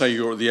like to say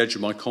you're at the edge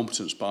of my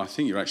competence, but I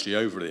think you're actually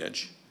over the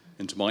edge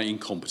into my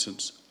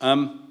incompetence.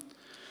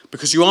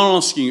 Because you are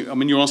asking,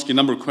 you're asking a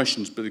number of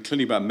questions, but they're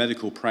clearly about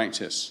medical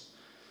practice.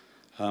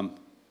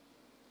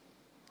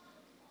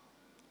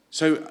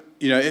 So,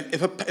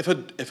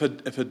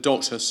 if a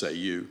doctor, say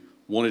you,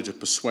 wanted to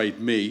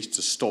persuade me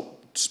to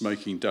stop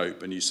smoking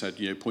dope, and you said,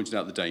 pointed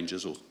out the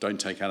dangers, or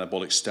don't take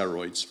anabolic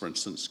steroids, for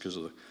instance, because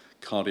of the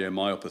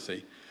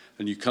cardiomyopathy,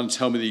 and you kind of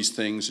tell me these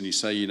things, and you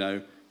say,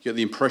 you get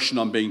the impression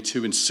I'm being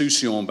too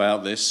insouciant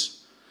about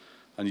this,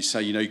 and you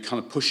say, you kind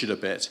of push it a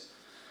bit.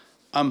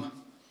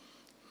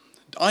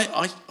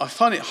 I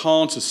find it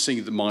hard to see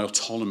that my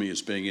autonomy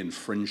is being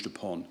infringed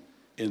upon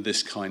in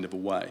this kind of a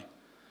way.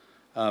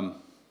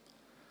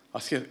 I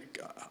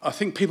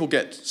think people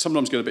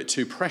sometimes get a bit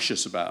too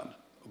precious about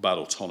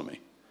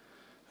autonomy,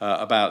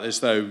 about as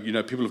though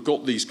people have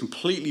got these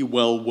completely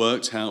well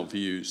worked out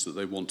views that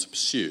they want to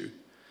pursue,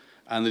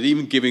 and that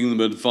even giving them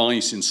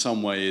advice in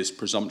some way is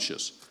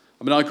presumptuous.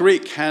 I mean, I agree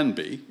it can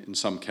be in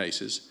some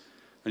cases,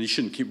 and you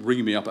shouldn't keep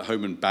ringing me up at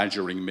home and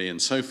badgering me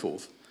and so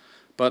forth.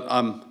 But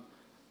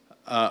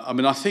I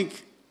mean, I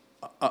think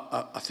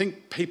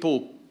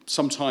people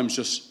sometimes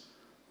just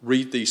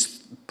read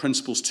these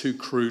principles too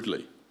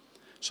crudely.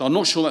 So I'm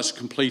not sure that's a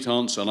complete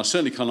answer, and I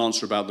certainly can't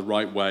answer about the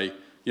right way.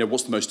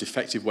 What's the most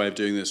effective way of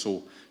doing this,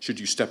 or should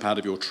you step out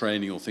of your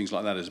training or things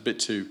like that?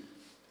 It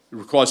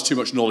requires too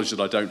much knowledge that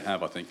I don't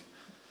have, I think.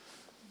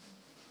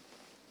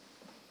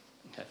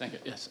 Okay, thank you.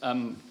 Yes,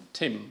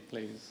 Tim,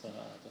 please,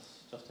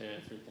 just here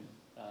if you can.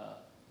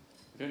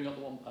 You've only got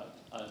the one.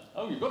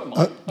 Oh, you've got a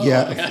mic.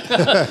 Yeah. Okay.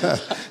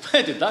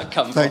 Where did that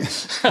come from? It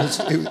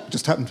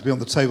just happened to be on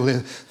the table here.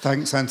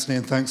 Thanks, Anthony,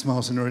 and thanks,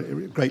 Martin. A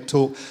great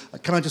talk.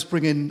 Can I just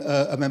bring in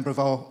a member of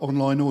our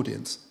online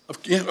audience?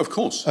 Yeah, of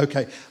course.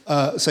 Okay.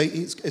 So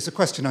it's a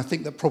question I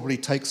think that probably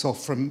takes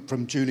off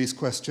from Julie's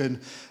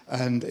question,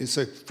 and it's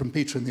from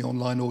Peter in the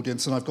online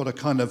audience. And I've got a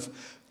kind of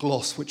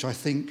gloss which I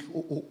think,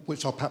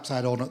 which I'll perhaps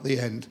add on at the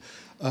end.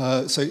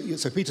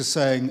 So Peter's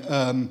saying,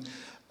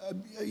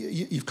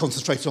 you've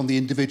concentrated on the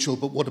individual,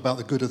 but what about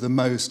the good of the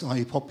most,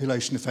 i.e.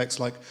 population effects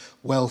like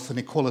wealth and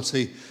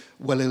equality,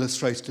 well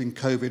illustrated in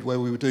COVID, where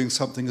we were doing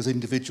something as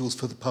individuals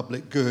for the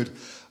public good,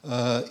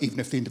 even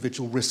if the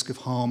individual risk of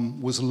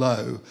harm was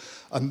low.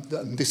 And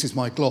this is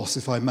my gloss,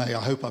 if I may.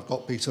 I hope I've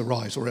got Peter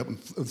right, or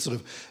I'm sort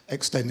of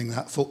extending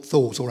that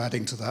thought or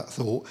adding to that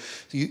thought.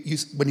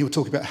 When you were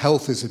talking about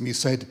healthism, you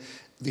said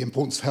the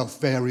importance of health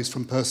varies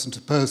from person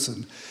to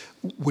person.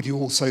 Would you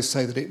also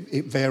say that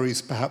it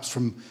varies perhaps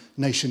from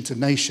nation to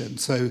nation?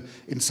 So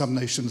in some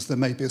nations there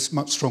may be a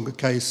much stronger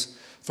case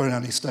for a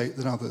nanny state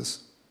than others.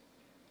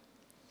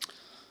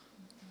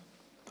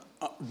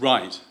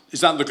 Right. Is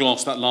that the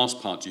gloss, that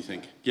last part, do you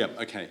think? Yeah,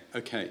 okay.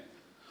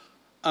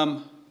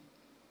 The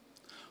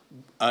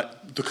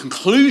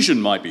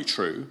conclusion might be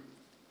true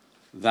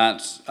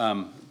that,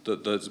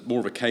 that there's more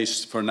of a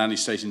case for a nanny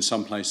state in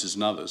some places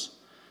than others,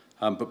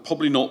 but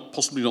possibly not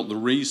the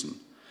reason.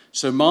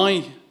 So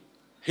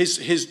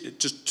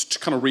just to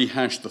kind of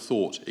rehash the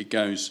thought, it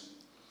goes,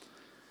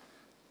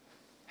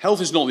 health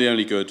is not the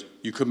only good.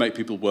 You could make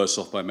people worse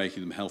off by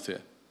making them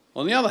healthier.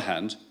 On the other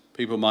hand,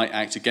 people might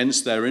act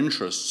against their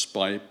interests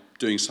by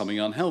doing something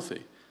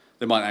unhealthy.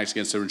 They might act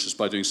against their interests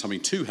by doing something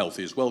too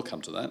healthy as well,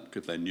 come to that,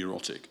 if they're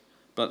neurotic.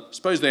 But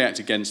suppose they act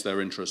against their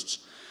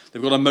interests.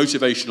 They've got a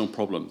motivational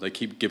problem. They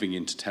keep giving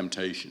in to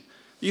temptation.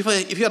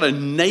 If you had a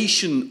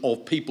nation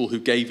of people who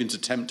gave in to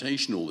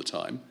temptation all the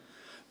time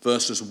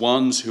versus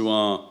ones who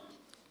are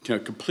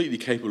completely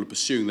capable of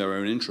pursuing their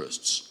own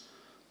interests,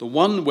 the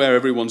one where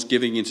everyone's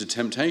giving into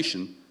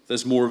temptation,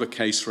 there's more of a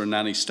case for a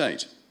nanny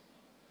state.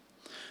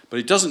 But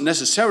it doesn't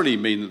necessarily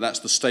mean that that's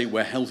the state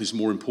where health is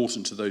more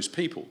important to those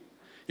people.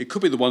 It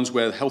could be the ones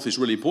where health is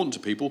really important to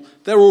people.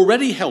 They're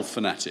already health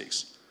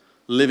fanatics,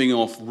 living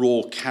off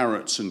raw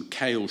carrots and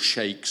kale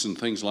shakes and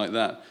things like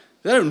that.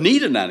 They don't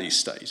need a nanny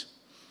state.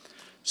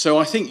 So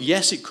I think,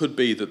 yes, it could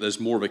be that there's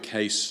more of a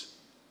case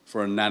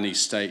for a nanny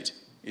state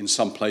in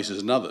some places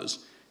than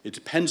others. It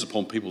depends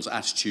upon people's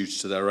attitudes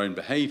to their own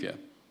behaviour,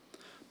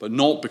 but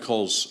not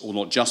because, or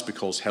not just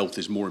because, health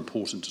is more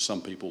important to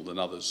some people than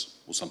others,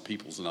 or some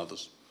peoples than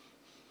others.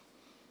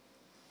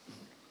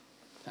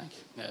 Thank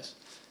you. Yes.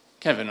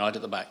 Kevin, right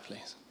at the back,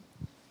 please.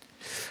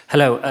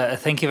 Hello.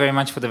 Thank you very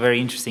much for the very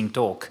interesting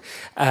talk.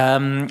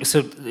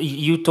 So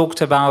you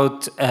talked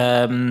about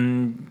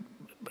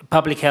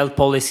public health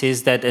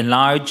policies that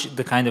enlarge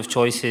the kind of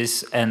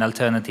choices and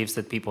alternatives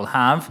that people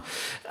have,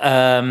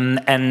 and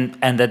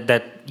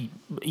that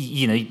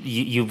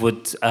you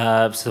would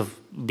sort of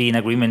be in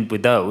agreement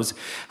with those.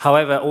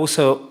 However,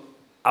 also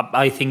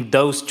I think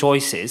those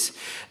choices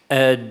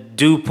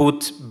do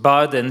put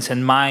burdens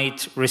and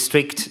might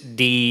restrict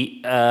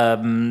the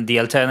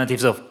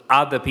alternatives of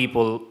other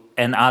people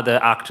and other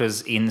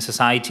actors in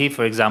society,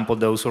 for example,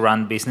 those who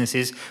run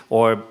businesses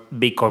or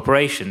big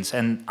corporations.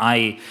 And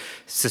I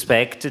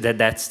suspect that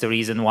that's the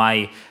reason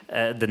why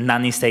the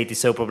nanny state is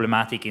so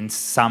problematic in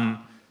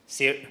some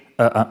circles,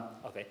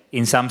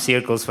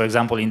 for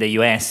example, in the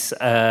US,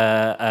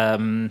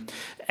 and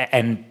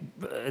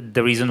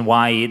the reason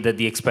why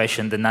the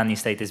expression the nanny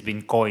state has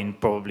been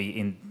coined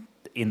probably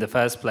in the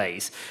first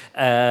place.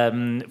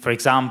 For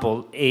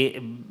example,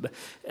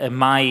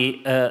 my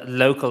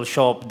local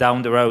shop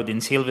down the road in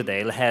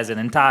Silverdale has an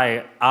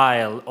entire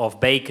aisle of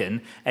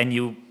bacon, and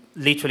you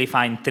literally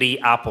find 3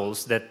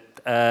 apples that,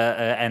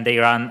 and they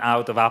run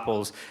out of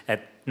apples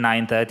at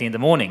 9:30 in the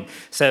morning.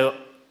 So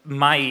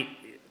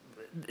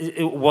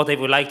what I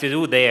would like to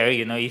do there,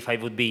 if I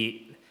would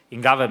be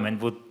in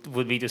government,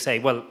 would be to say,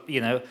 well,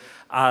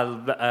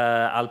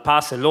 I'll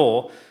pass a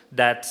law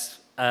that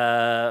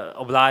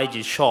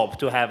obliges shop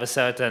to have a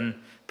certain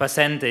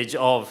percentage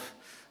of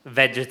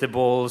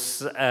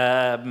vegetables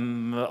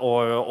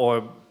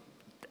or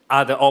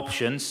other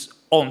options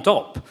on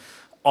top.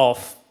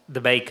 of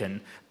the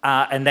bacon.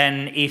 And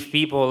then if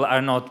people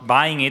are not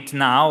buying it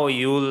now,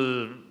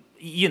 you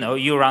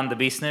run the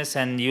business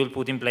and you'll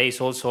put in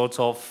place all sorts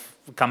of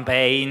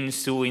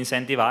campaigns to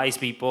incentivize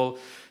people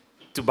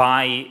to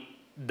buy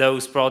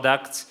those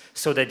products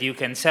so that you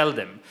can sell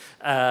them.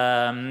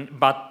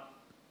 But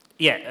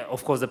yeah,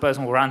 of course, the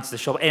person who runs the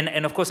shop,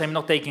 and of course, I'm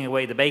not taking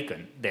away the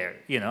bacon there,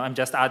 I'm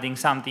just adding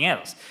something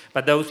else.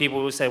 But those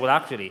people will say, well,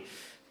 actually,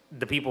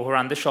 the people who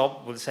run the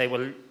shop will say,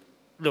 well,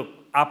 look,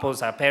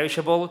 apples are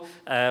perishable.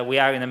 We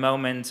are in a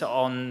moment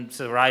on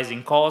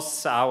rising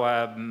costs.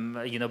 Our,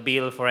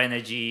 bill for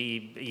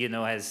energy,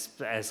 has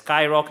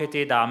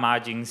skyrocketed. Our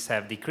margins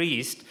have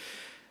decreased,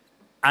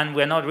 and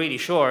we're not really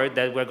sure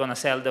that we're going to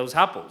sell those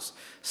apples.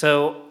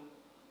 So,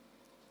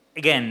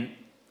 again,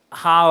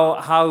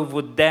 how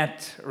would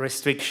that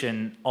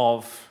restriction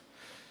of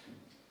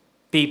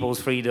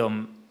people's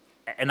freedom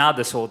and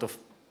other sort of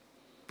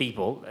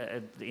people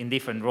in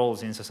different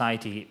roles in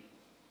society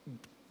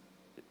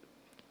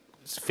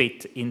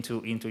fit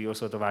into your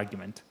sort of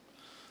argument?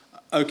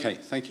 Okay,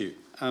 thank you.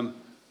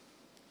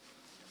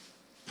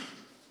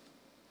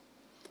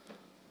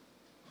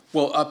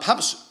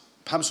 Perhaps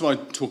if I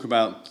talk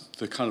about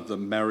the kind of the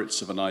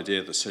merits of an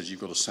idea that says you've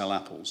got to sell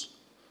apples.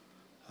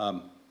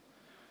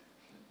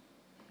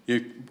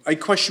 A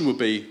question would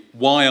be,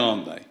 why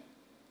aren't they?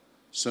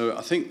 So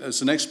I think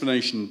there's an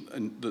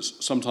explanation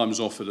that's sometimes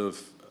offered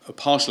of a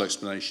partial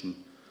explanation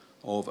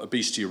of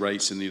obesity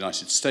rates in the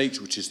United States,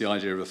 which is the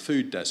idea of a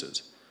food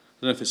desert.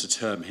 I don't know if it's a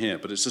term here,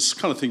 but it's this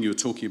kind of thing you were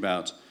talking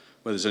about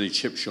where there's only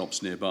chip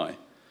shops nearby.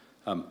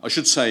 I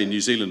should say in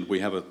New Zealand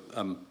we have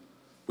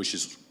which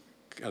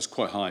has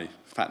quite high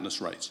fatness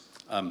rates.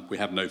 We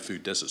have no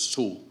food deserts at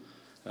all.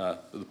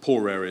 The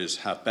poor areas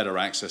have better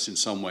access in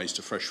some ways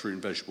to fresh fruit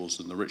and vegetables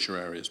than the richer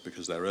areas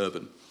because they're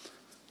urban.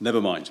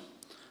 Never mind.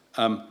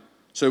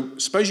 So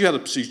suppose you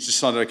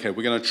decided, okay,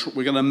 we're going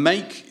to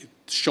make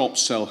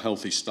shops sell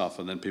healthy stuff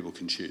and then people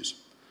can choose.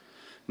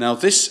 Now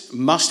this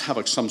must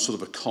have some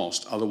sort of a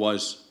cost,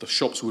 otherwise the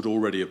shops would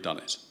already have done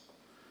it.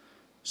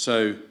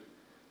 So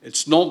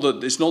it's not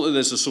that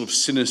there's a sort of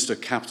sinister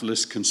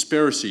capitalist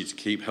conspiracy to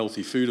keep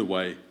healthy food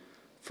away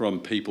from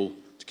people,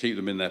 to keep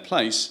them in their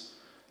place.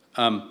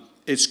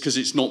 It's because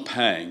it's not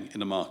paying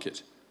in the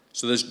market.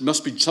 So there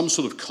must be some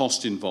sort of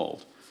cost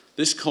involved.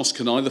 This cost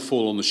can either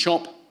fall on the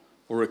shop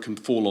or it can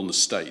fall on the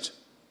state,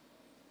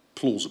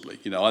 plausibly.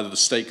 Either the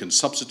state can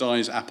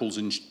subsidize apples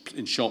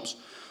in shops,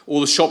 or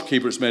the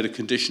shopkeeper has made a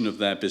condition of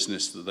their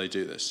business that they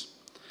do this.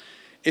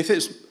 If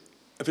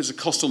it's a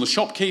cost on the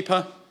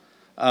shopkeeper,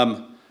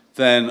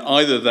 then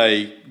either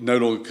they no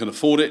longer can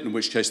afford it, in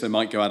which case they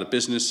might go out of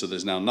business, so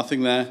there's now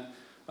nothing there,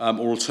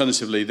 or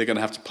alternatively, they're going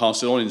to have to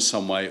pass it on in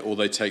some way, or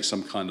they take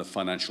some kind of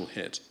financial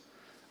hit.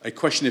 A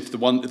question if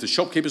the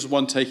shopkeeper's the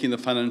one taking the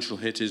financial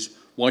hit is,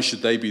 why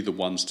should they be the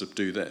ones to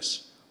do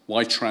this?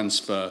 Why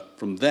transfer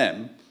from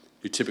them,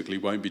 who typically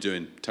won't be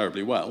doing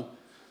terribly well,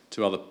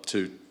 to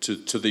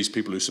these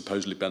people who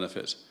supposedly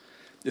benefit?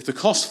 If the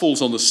cost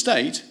falls on the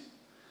state,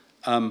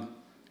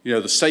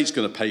 the state's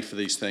going to pay for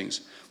these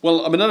things.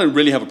 Well, I don't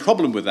really have a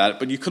problem with that,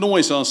 but you can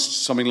always ask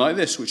something like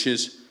this, which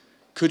is,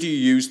 could you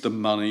use the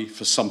money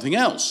for something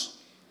else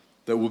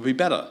that would be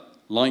better,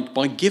 like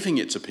by giving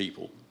it to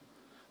people?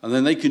 And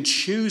then they can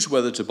choose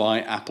whether to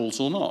buy apples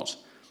or not.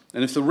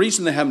 And if the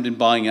reason they haven't been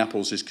buying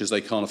apples is because they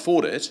can't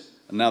afford it,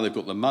 and now they've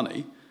got the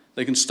money,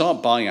 they can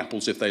start buying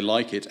apples if they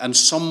like it, and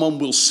someone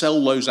will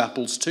sell those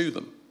apples to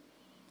them.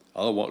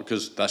 Otherwise,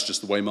 because that's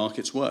just the way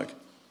markets work.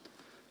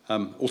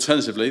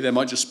 Alternatively, they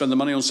might just spend the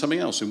money on something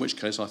else, in which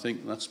case I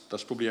think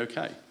that's probably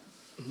okay.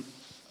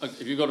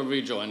 If you've got a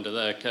rejoinder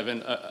there,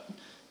 Kevin.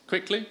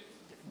 Quickly?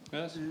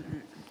 Yes?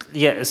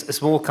 Yeah, a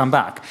small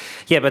comeback.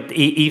 Yeah, but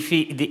if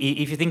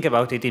you think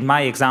about it, in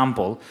my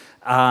example,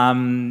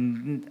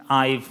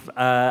 I've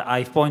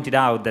pointed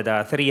out that there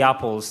are 3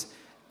 apples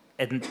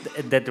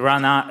that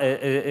run out,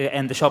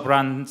 and the shop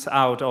runs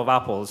out of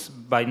apples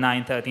by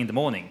 9:30 in the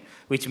morning,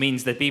 which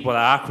means that people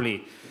are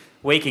actually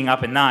waking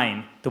up at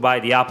 9 to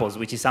buy the apples,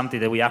 which is something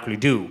that we actually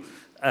do.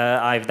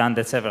 I've done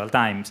that several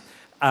times.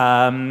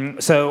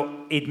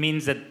 So it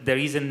means that there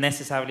isn't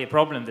necessarily a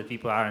problem that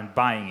people aren't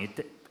buying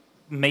it.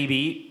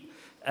 Maybe,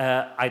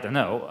 I don't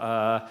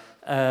know,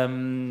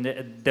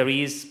 there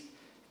is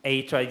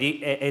a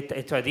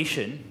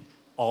tradition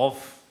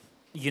of,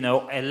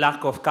 a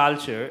lack of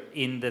culture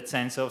in that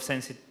sense of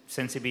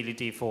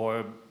sensibility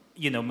for,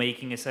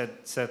 making a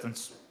certain,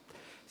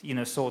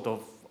 sort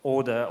of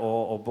order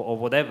or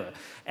whatever.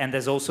 And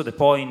there's also the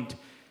point,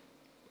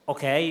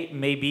 okay,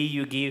 maybe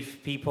you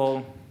give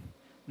people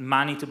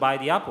money to buy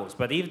the apples,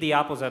 but if the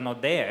apples are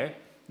not there,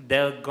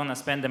 they're gonna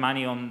spend the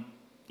money on,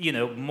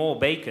 more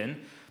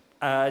bacon,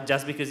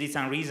 just because it's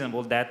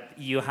unreasonable that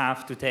you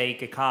have to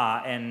take a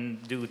car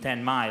and do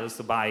 10 miles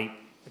to buy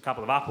a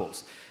couple of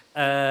apples.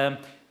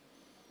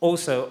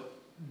 Also,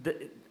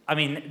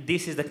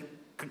 this is the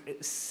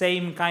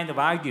same kind of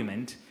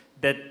argument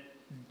that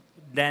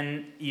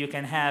then you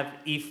can have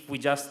if we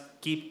just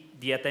keep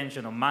the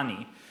attention on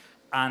money,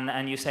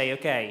 and you say,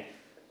 okay,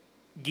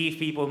 give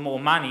people more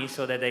money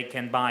so that they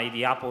can buy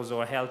the apples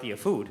or healthier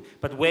food.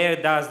 But where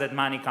does that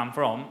money come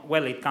from?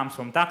 Well, it comes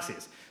from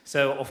taxes.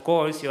 So, of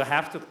course, you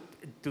have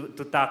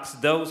to tax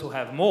those who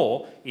have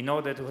more in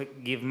order to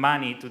give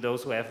money to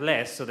those who have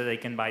less so that they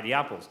can buy the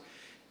apples.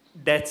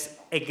 That's,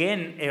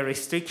 again, a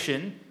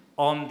restriction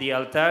on the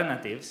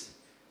alternatives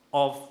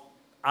of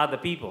other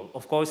people.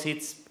 Of course,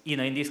 it's,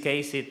 in this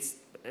case, it's,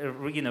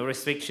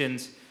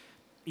 restrictions,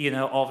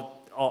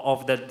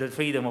 of the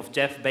freedom of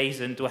Jeff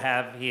Bezos to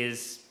have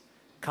his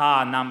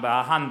car number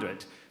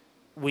 100,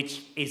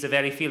 which is a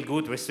very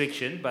feel-good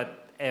restriction,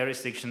 but a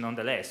restriction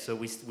nonetheless. So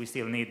we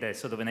still need a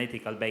sort of an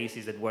ethical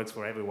basis that works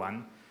for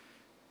everyone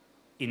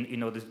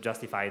in order to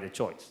justify the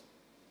choice.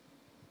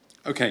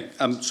 Okay,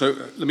 so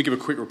let me give a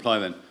quick reply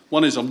then.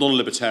 One is I'm not a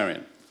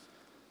libertarian.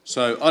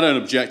 So I don't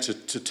object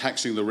to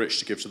taxing the rich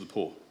to give to the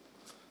poor.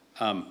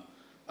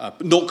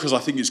 But not because I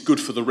think it's good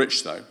for the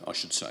rich, though, I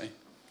should say.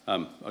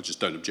 I just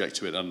don't object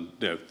to it. And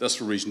that's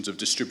for reasons of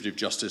distributive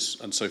justice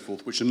and so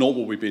forth, which are not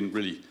what we've been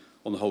really,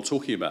 on the whole,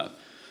 talking about.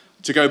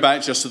 To go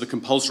back just to the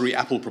compulsory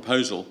Apple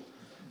proposal,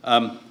 I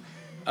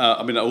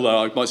mean,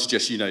 although I might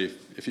suggest,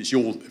 if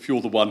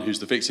you're the one who's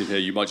the victim here,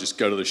 you might just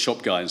go to the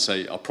shop guy and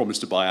say, I promise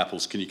to buy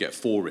apples, can you get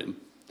 4 in?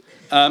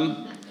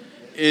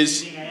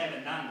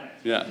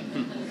 Yeah.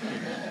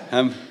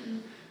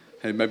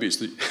 Hey, maybe it's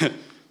the...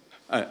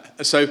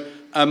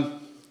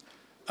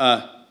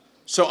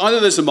 So either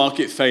there's a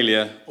market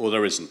failure or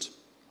there isn't.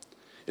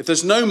 If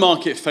there's no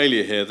market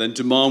failure here, then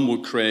demand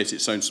will create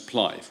its own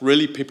supply. If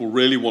people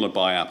really want to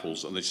buy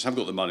apples and they just haven't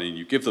got the money and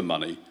you give them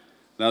money,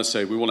 now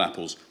say, we want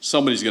apples,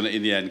 somebody's going to,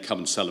 in the end, come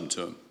and sell them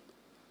to them.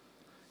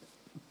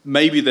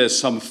 Maybe there's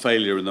some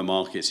failure in the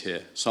markets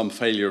here, some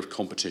failure of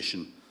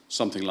competition,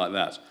 something like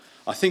that.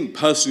 I think,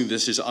 personally,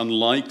 this is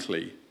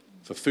unlikely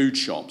for food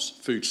shops.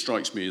 Food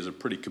strikes me as a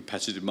pretty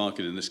competitive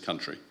market in this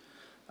country.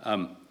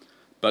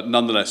 But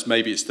nonetheless,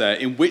 maybe it's there,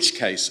 in which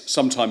case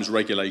sometimes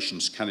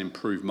regulations can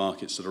improve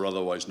markets that are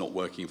otherwise not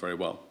working very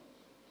well.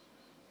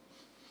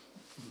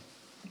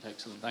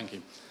 Excellent, thank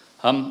you.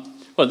 Well,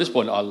 at this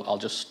point, I'll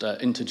just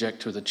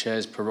interject with the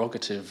chair's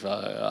prerogative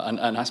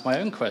and ask my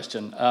own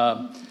question.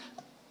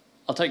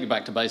 I'll take you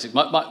back to basics.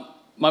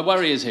 My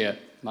worry is here,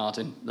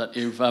 Martin, that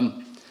you've,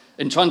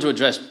 in trying to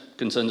address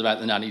concerns about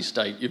the nanny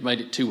state, you've made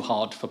it too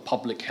hard for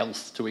public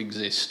health to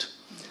exist.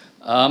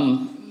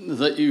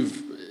 That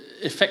you've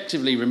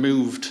effectively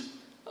removed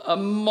a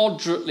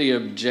moderately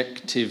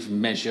objective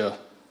measure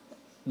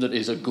that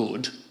is a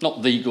good,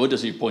 not the good,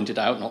 as you pointed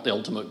out, not the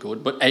ultimate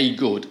good, but a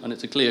good, and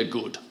it's a clear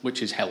good,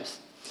 which is health.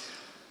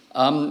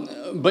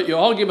 But your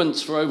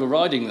arguments for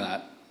overriding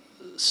that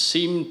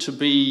seem to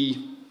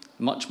be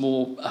much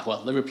more,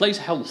 well, they replace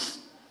health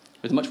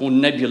with much more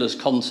nebulous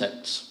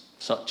concepts,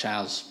 such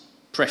as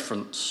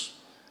preference,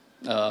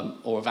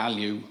 or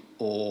value,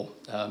 or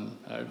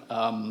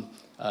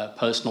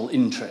personal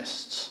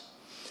interests.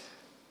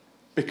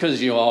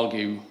 Because you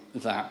argue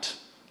that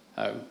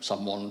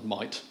someone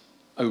might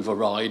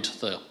override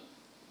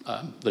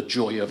the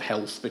joy of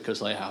health because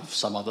they have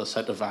some other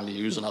set of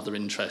values and other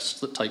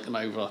interests that take them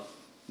over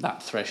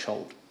that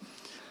threshold.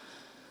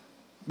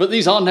 But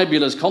these are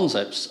nebulous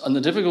concepts, and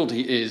the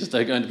difficulty is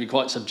they're going to be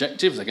quite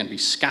subjective, they're going to be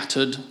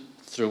scattered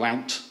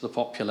throughout the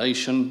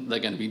population, they're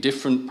going to be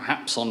different,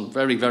 perhaps on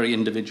very, very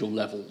individual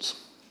levels.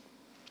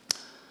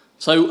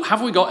 So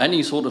have we got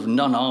any sort of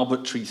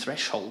non-arbitrary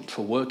threshold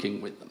for working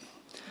with them?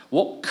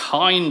 What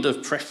kind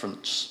of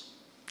preference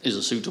is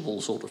a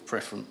suitable sort of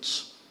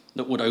preference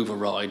that would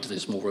override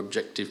this more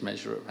objective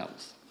measure of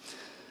health?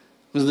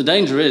 Because the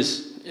danger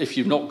is, if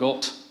you've not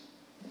got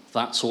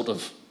that sort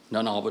of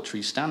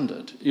non-arbitrary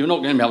standard, you're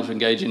not going to be able to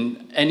engage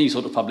in any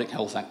sort of public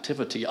health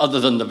activity other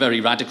than the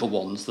very radical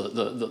ones,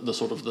 the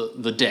sort of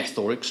the death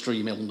or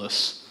extreme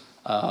illness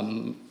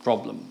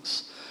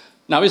problems.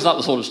 Now, is that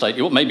the sort of state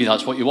you want? Maybe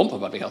that's what you want for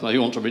public health. Maybe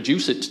you want to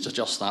reduce it to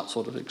just that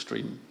sort of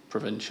extreme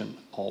prevention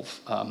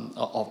of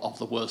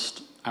the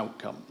worst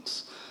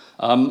outcomes.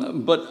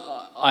 But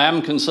I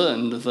am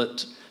concerned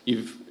that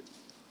you've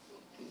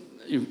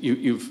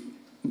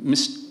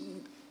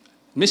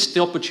missed the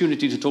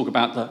opportunity to talk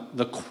about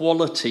the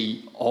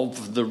quality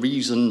of the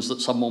reasons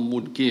that someone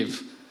would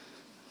give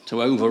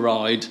to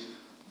override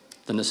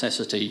the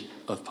necessity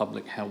of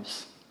public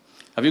health.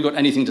 Have you got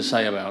anything to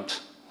say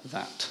about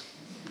that?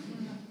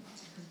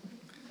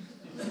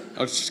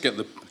 I'll just get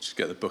the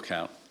book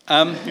out.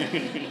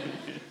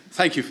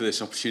 Thank you for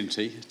this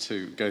opportunity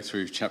to go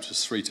through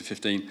chapters 3 to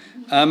 15.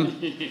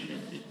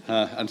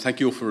 And thank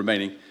you all for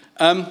remaining.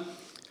 I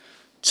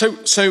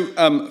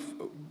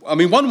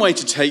mean, one way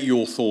to take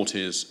your thought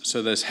is,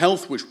 so there's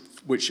health,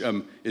 which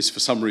is for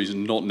some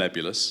reason not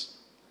nebulous.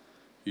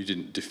 You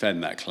didn't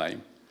defend that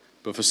claim.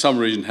 But for some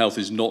reason, health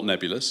is not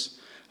nebulous.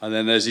 And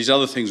then there's these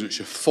other things which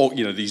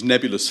are, these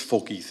nebulous,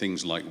 foggy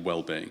things like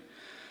well-being.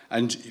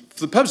 And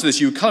for the purpose of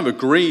this, you kind of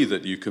agree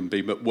that you can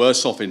be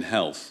worse off in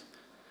health,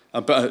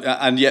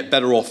 and yet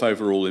better off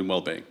overall in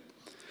well-being.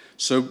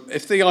 So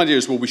if the idea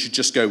is, well, we should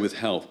just go with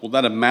health, what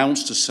that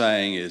amounts to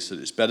saying is that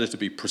it's better to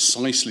be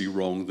precisely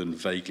wrong than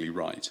vaguely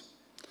right.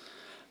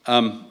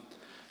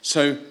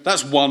 So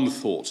that's one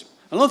thought.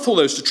 Another thought,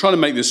 though, is to try to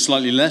make this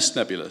slightly less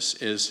nebulous,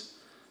 is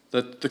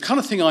that the kind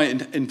of thing I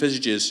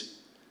envisage is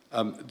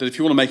that if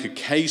you want to make a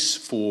case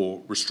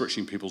for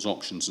restricting people's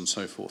options and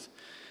so forth,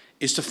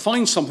 is to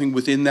find something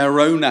within their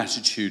own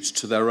attitudes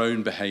to their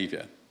own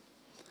behaviour.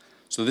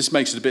 So this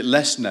makes it a bit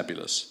less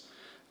nebulous.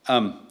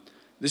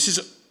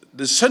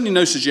 There's certainly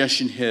no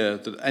suggestion here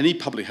that any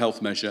public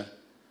health measure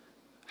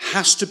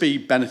has to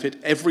benefit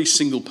every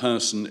single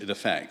person it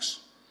affects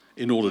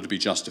in order to be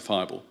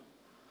justifiable.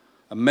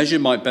 A measure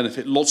might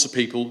benefit lots of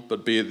people,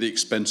 but be at the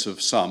expense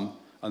of some,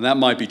 and that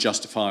might be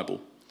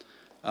justifiable.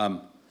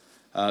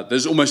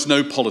 There's almost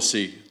no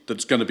policy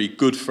that's going to be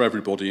good for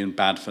everybody and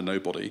bad for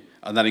nobody,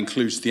 and that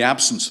includes the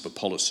absence of a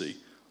policy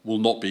will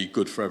not be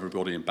good for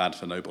everybody and bad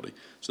for nobody.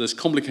 So there's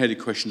complicated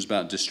questions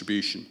about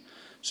distribution.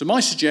 So my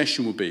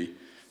suggestion would be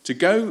to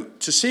go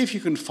to see if you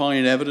can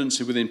find evidence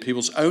within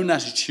people's own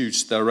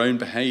attitudes to their own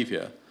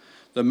behaviour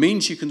that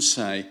means you can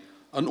say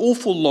an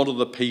awful lot of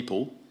the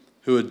people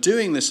who are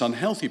doing this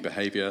unhealthy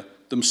behaviour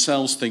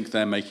themselves think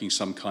they're making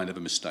some kind of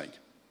a mistake.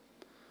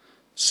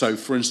 So,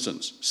 for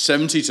instance,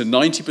 70 to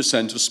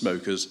 90% of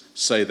smokers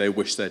say they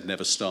wish they'd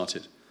never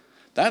started.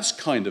 That's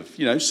kind of,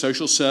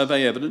 social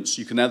survey evidence.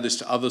 You can add this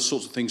to other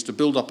sorts of things to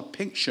build up a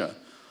picture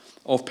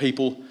of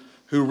people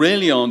who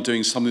really aren't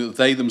doing something that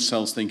they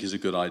themselves think is a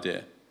good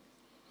idea.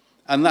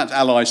 And that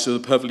allies to the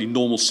perfectly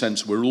normal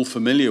sense we're all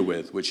familiar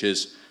with, which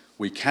is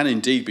we can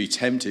indeed be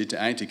tempted to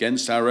act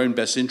against our own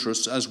best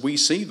interests as we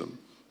see them,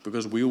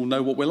 because we all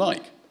know what we're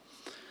like.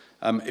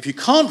 If you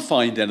can't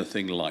find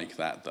anything like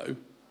that, though,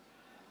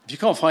 if you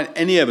can't find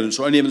any evidence,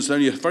 or any evidence that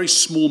only a very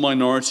small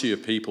minority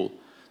of people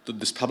that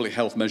this public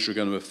health measure are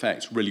going to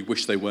affect really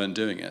wish they weren't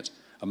doing it,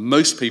 and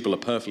most people are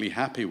perfectly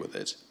happy with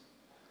it,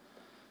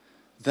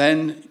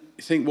 then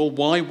you think, well,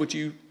 why would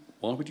you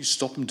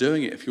stop them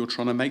doing it if you're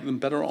trying to make them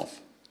better off?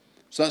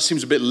 So that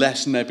seems a bit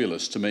less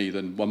nebulous to me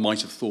than one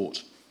might have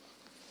thought.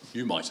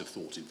 You might have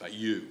thought, in fact,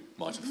 you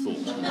might have thought.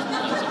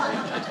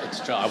 It's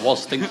true. I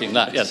was thinking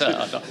that. Yes,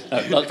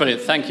 that's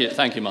brilliant. Thank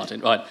you,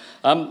 Martin. Right.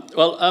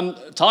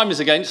 Time is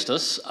against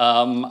us,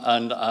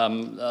 and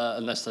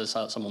unless there's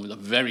someone with a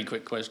very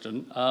quick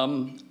question,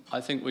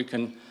 I think we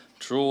can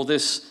draw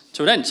this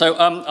to an end. So,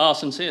 our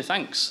sincere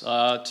thanks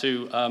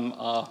to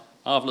our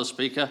marvellous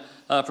speaker,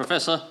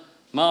 Professor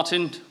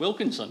Martin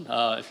Wilkinson.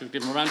 If you'd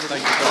give him a round of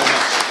applause. Thank you very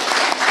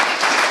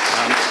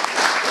much.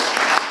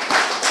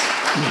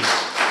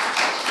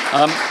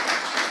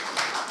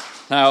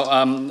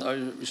 Now,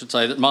 we should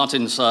say that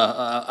Martin's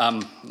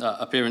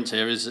appearance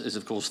here is,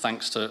 of course,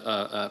 thanks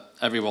to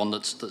everyone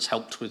that's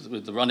helped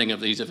with the running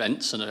of these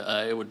events, and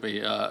it would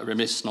be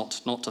remiss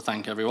not to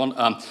thank everyone.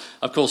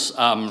 Of course,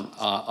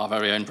 our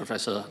very own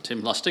Professor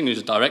Tim Lusting,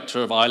 who's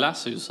director of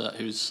ILAS,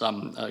 who's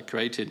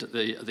created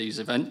these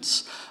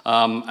events,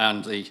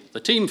 and the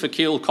team for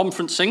Kiel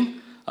Conferencing.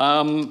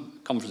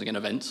 Conferencing and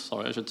events,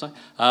 sorry, I should say.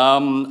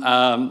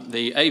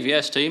 The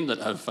AVS team that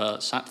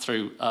have sat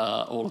through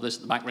all of this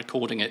at the back,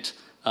 recording it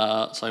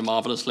so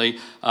marvellously,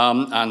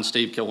 and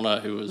Steve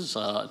Kilner, who has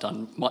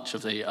done much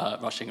of the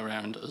rushing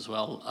around as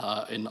well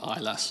in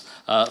ILAS.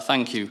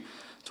 Thank you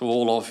to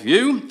all of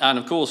you, and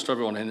of course to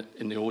everyone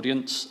in the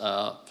audience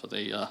for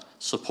the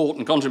support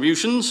and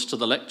contributions to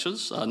the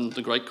lectures and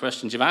the great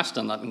questions you've asked,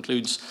 and that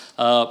includes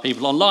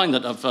people online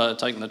that have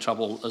taken the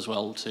trouble as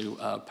well to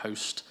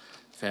post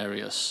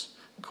various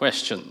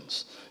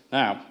questions.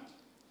 Now,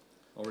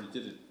 already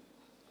did it.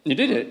 You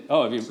did it?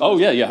 Oh, have you? Oh,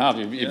 yeah, you have.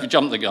 You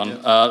jumped the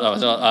gun.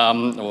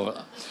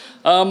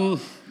 Yeah.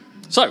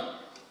 So,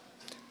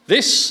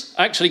 this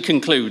actually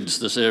concludes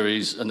the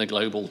series and the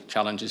Global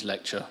Challenges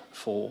lecture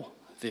for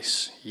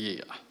this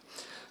year.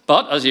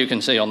 But as you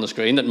can see on the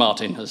screen that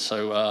Martin has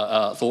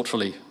so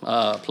thoughtfully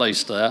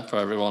placed there for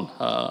everyone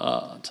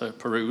to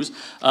peruse,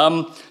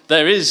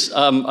 there is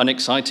an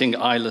exciting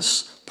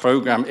ILAS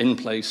programme in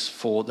place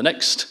for the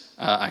next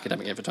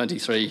academic year, for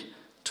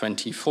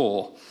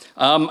 23-24.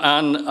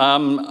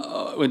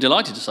 We're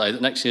delighted to say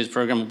that next year's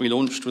programme will be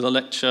launched with a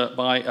lecture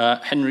by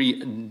Henry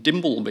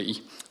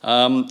Dimbleby,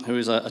 who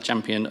is a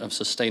champion of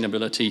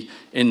sustainability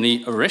in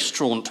the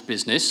restaurant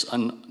business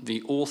and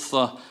the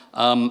author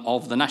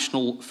of the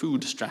National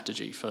Food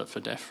Strategy for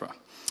DEFRA.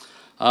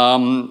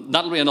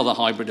 That'll be another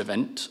hybrid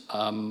event,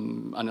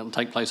 and it'll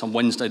take place on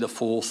Wednesday the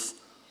 4th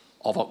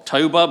of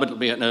October, but it'll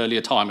be at an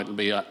earlier time. It'll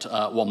be at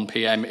 1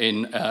 p.m.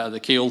 in the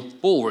Kiel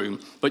Ballroom.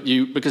 But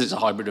because it's a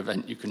hybrid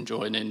event, you can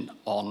join in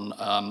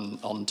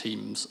on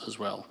Teams as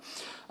well.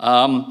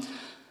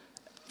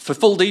 For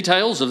full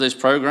details of this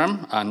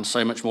programme and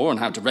so much more, and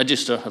how to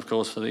register, of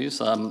course, for these,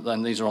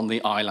 then these are on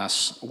the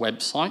ILAS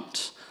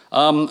website.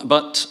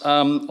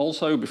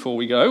 Also, before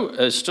we go,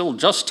 there's still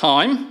just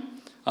time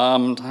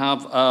to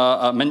have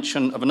a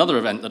mention of another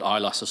event that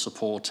ILAS are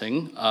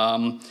supporting.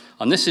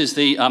 And this is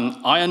the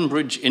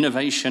Ironbridge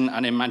Innovation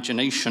and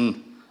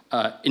Imagination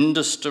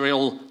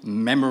Industrial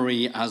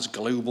Memory as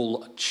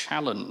Global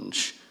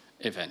Challenge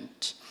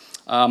event.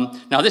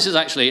 Now, this is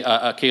actually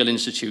a Kiel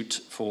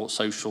Institute for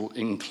Social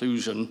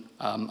Inclusion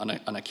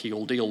and a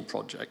Kiel Deal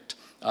project.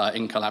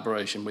 in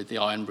collaboration with the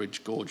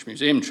Ironbridge Gorge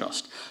Museum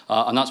Trust.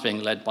 And that's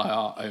being led by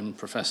our own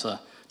Professor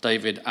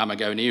David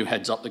Amagoni, who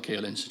heads up the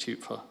Keele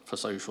Institute for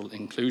Social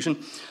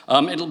Inclusion.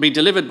 It'll be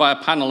delivered by a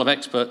panel of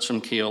experts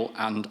from Keele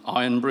and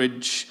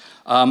Ironbridge,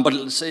 but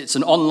it's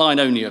an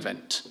online-only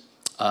event.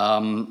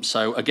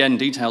 So again,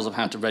 details of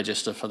how to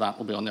register for that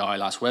will be on the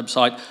ILAS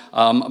website,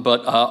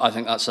 but I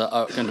think that's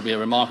going to be a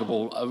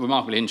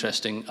remarkably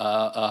interesting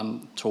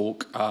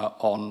talk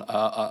on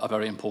a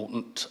very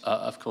important,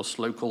 of course,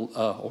 local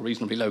or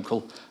reasonably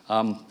local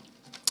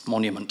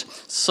monument.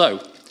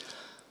 So,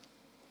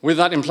 with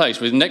that in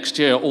place, with next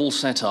year all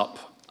set up,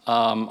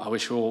 I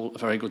wish you all a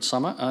very good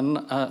summer,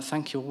 and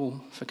thank you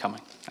all for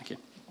coming. Thank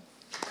you.